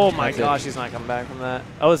 Oh that's it. my That's it. gosh, he's not coming back from that.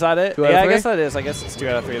 Oh, is that it? 2 out of Yeah, I 3? guess that is. I guess it's 2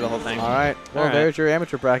 out of 3 the whole thing. All right. Well, All right. there's your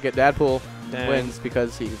amateur bracket. Deadpool Dang. wins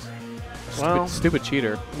because he's Well- stupid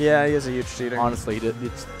cheater. Yeah, he is a huge cheater. Honestly,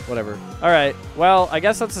 it's whatever. All right. Well, I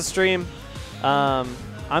guess that's the stream.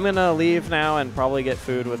 I'm gonna leave now and probably get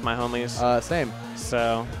food with my homies. Same.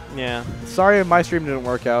 So yeah. Sorry, my stream didn't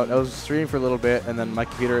work out. I was streaming for a little bit, and then my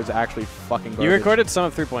computer is actually fucking garbage. You recorded some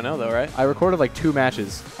of 3.0 though, right? I recorded like 2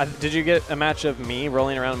 matches. Did you get a match of me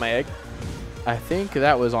rolling around in my egg? I think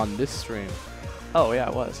that was on this stream. Oh yeah,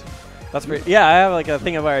 it was. That's pretty. Yeah, I have like a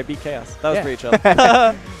thing of where I beat Chaos. That was pretty chill.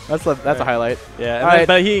 That's a highlight. Yeah, and then,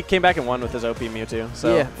 but he came back and won with his OP Mewtwo.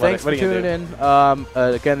 So yeah, thanks for tuning in.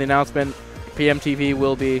 Again, the announcement: PMTV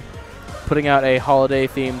will be putting out a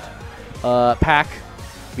holiday-themed pack,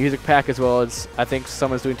 music pack, as well as I think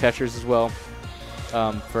someone's doing textures as well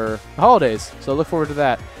for the holidays. So look forward to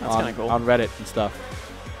that. That's kind of cool. On Reddit and stuff.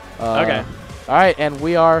 Okay. All right, and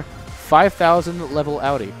we are 5,000 level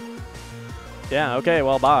outie. Yeah. Okay.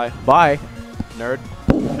 Well, bye. Bye, nerd.